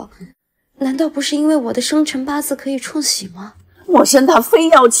娶我，难道不是因为我的生辰八字可以冲喜吗？莫琛他非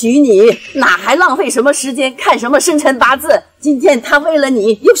要娶你，哪还浪费什么时间看什么生辰八字？今天他为了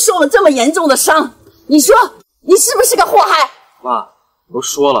你又受了这么严重的伤，你说你是不是个祸害？妈，我都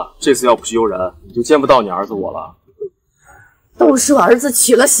说了，这次要不是悠然，你就见不到你儿子我了。都说儿子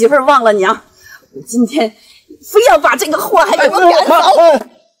娶了媳妇儿忘了娘，我今天非要把这个祸害给我赶走。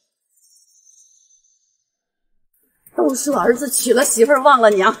都说儿子娶了媳妇儿忘了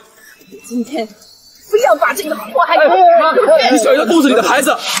娘，我今天非要把这个祸害给我赶走。你小姨她肚子里的孩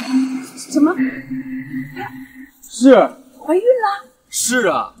子，什么？是怀孕了？是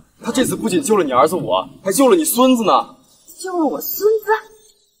啊，她这次不仅救了你儿子我，还救了你孙子呢。救了我孙子？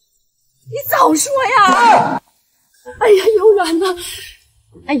你早说呀！哎呀，悠然呐！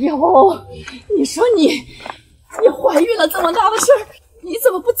哎呦，你说你怀孕了这么大的事儿，你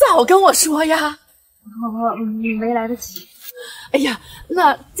怎么不早跟我说呀？我没来得及。哎呀，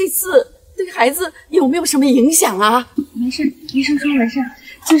那这次对孩子有没有什么影响啊？没事，医生说没事，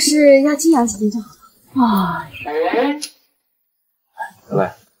就是要静养几天就好了。啊，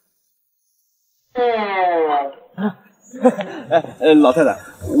来，老太太，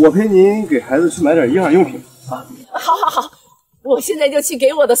我陪您给孩子去买点营养用品啊。好好好，我现在就去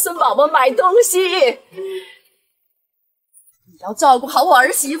给我的孙宝宝买东西。你要照顾好我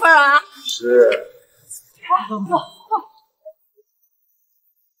儿媳妇啊。是。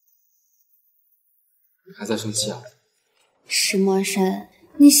还在生气啊？石墨生，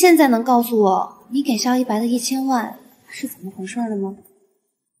你现在能告诉我，你给萧一白的1000万是怎么回事了吗？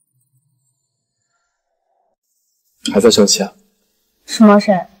还在生气啊？石墨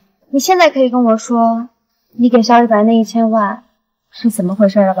生，你现在可以跟我说，你给萧一白那1000万是怎么回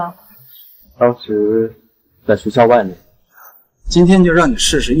事了吧？当时在学校外面。今天就让你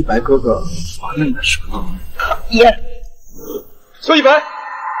试试一白哥哥滑嫩的舌头。耶！萧一白。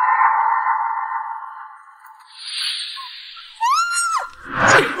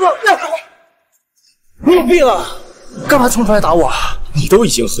你有病啊！干嘛冲出来打我？你都已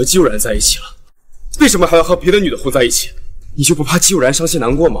经和季悠然在一起了，为什么还要和别的女的混在一起？你就不怕季悠然伤心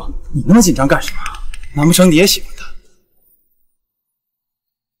难过吗？你那么紧张干什么？难不成你也喜欢他？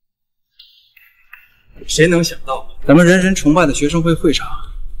谁能想到，咱们人人崇拜的学生会会长，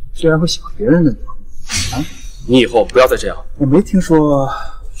居然会喜欢别人的女朋友啊！你以后不要再这样。我没听说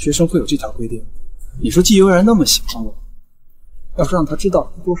学生会有这条规定。你说季悠然那么喜欢我，要是让他知道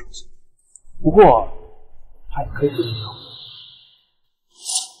会多少钱？不过他也可以不知道。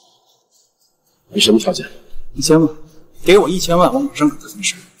你什么条件？1000万，给我1000万，我马上给他分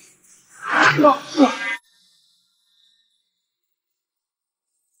尸。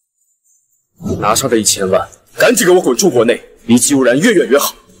拿上这1000万，赶紧给我滚出国内，离季悠然越远越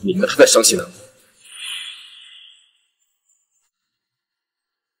好，免得他再伤心了。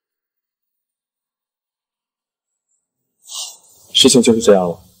事情就是这样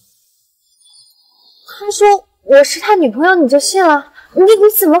了。他说我是他女朋友，你就信了？你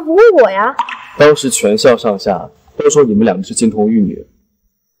怎么不问我呀？当时全校上下都说你们两个是金童玉女，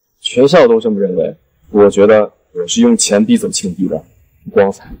全校都这么认为。我觉得我是用钱逼走庆帝的，不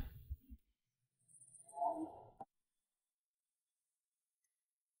光彩。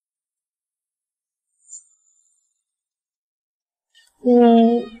你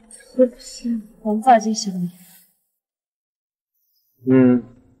是不是很早就想你？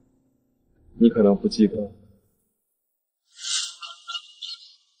你可能不记得。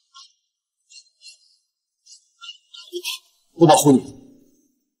我保护你。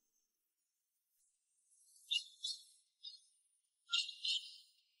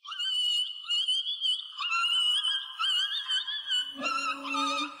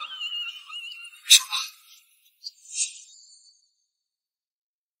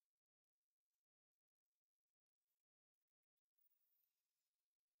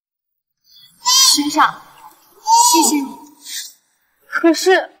学长，谢谢你。可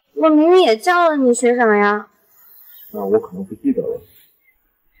是我明明也叫了你学长呀。那我可能不记得了。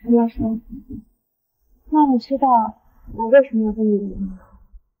陈老师，那你知道我为什么要跟你离吗？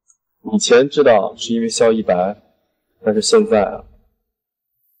以前知道是因为萧一白，但是现在啊，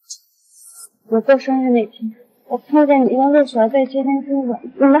我过生日那天，我看见你跟陆璇在街边接吻，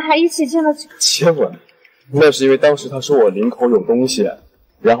你们还一起进了酒。接吻？那是因为当时他说我领口有东西，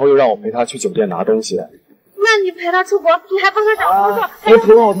然后又让我陪他去酒店拿东西。那你陪他出国，你还帮他找工作，好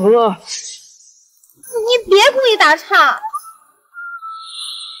疼，好疼啊！你别故意打岔。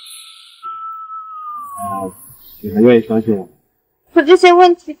你还愿意相信我？可这些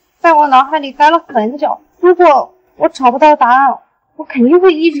问题在我脑海里待了很久，如果我找不到答案，我肯定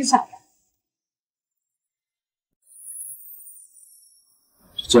会一直想着。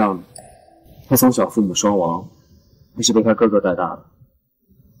是这样的，他从小父母双亡，他是被他哥哥带大的，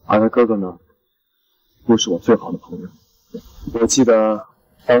而他哥哥呢，又是我最好的朋友。我记得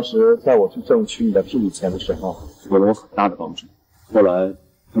当时在我去挣取你的聘礼钱的时候，给了我很大的帮助。后来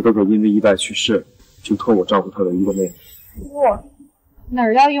他哥哥因为意外去世，就托我照顾他的一个妹妹。我哪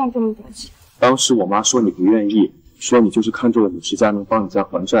儿要用这么多钱？当时我妈说你不愿意，说你就是看中了李世家能帮你家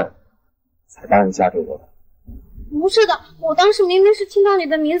还债，才答应嫁给我的。不是的，我当时明明是听到你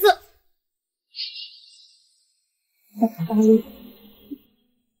的名字。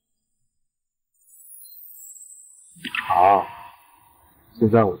好，现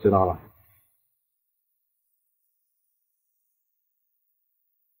在我知道了。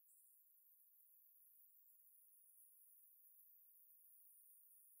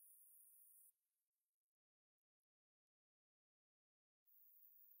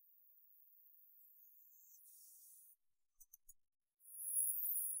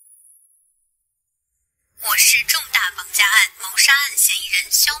我市重大绑架案谋杀案嫌疑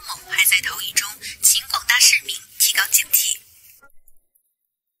人肖某还在逃逸中，请广大市民提高警惕。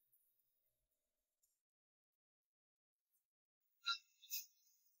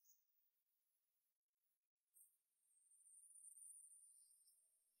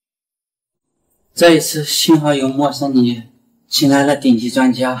这一次幸好有陌生你，请来了顶级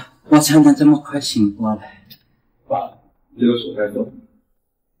专家，我才能这么快醒过来。爸，这个手该动。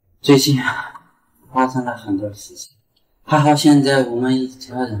最近发生了很多事情，还好现在我们一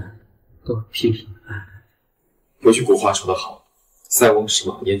家人都平平安安。有句古话说得好，塞翁失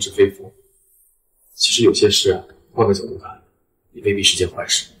马焉知非福。其实有些事啊，换个角度看，也未必是件坏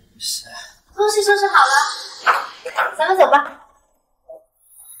事。是啊。东西收拾好了，咱们走吧。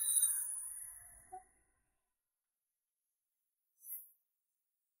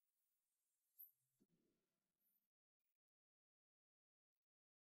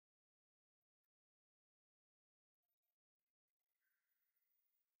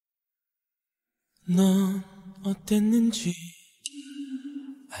넌 어땠는지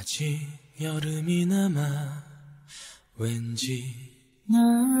아직 여름이 남아 왠지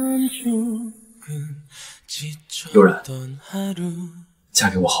난 조금 지쳤던 하루 嫁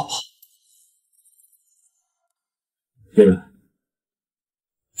给我好不好？悠然，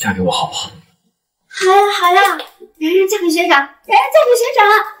嫁给我好不好？好呀好呀，然然嫁给学长，然然嫁给学长。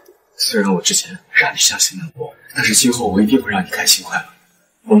虽然我之前让你伤心难过，但是今后我一定会让你开心快乐。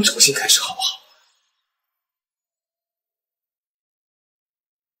我们重新开始好不好？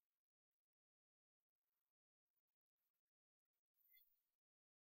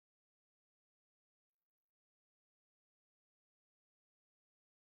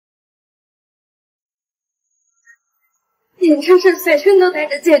眼上是随身都带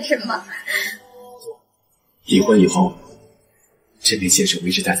着戒指吗？离婚以后，这枚戒指我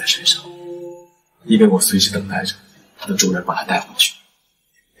一直戴在身上，因为我随时等待着它的主人把它带回去。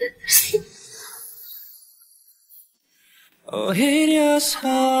오히려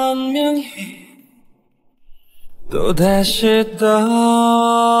선명히 또다시 떠올라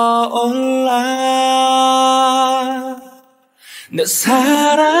내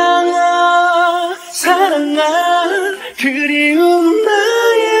사랑아 사랑아 그리운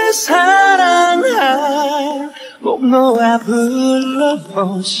나의 사랑아 꼭 놓아 불러보지만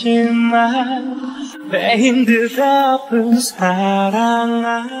매인 듯 아픈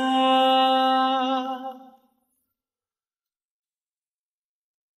사랑아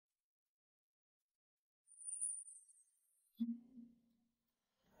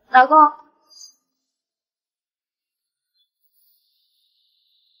老公，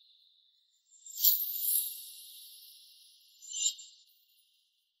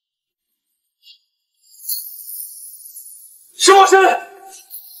石墨生，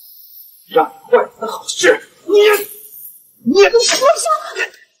让你坏我的好事，你石墨生，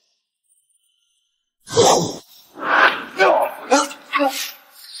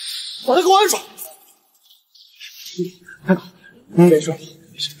把他给我按住！开口，没事。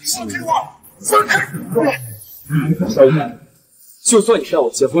 放开我！放开我！小雨，就算你在我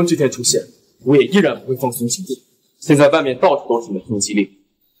结婚这天出现，我也依然不会放松警惕。现在外面到处都是你的通缉令，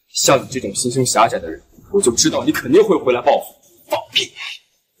像你这种心胸狭窄的人，我就知道你肯定会回来报复。放屁！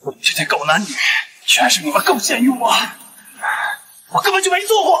这对狗男女，全是你们构陷于我，我根本就没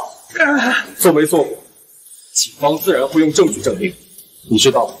做过。做没做过，警方自然会用证据证明。你知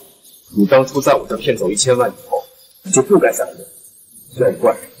道，你当初在我这骗走1000万以后，你就不该再活。 再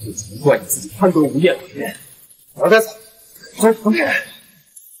怪就只能怪你自己贪得无厌了。我该走，快放开！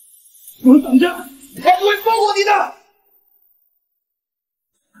给我等着，我不会放过你的。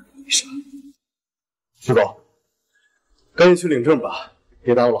没事，石狗，赶紧去领证吧，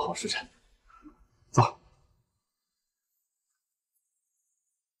别耽误了好时辰。走。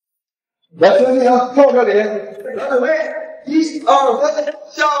来，兄弟啊，到这里，来准备，1、2、3，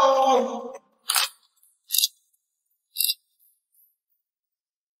笑。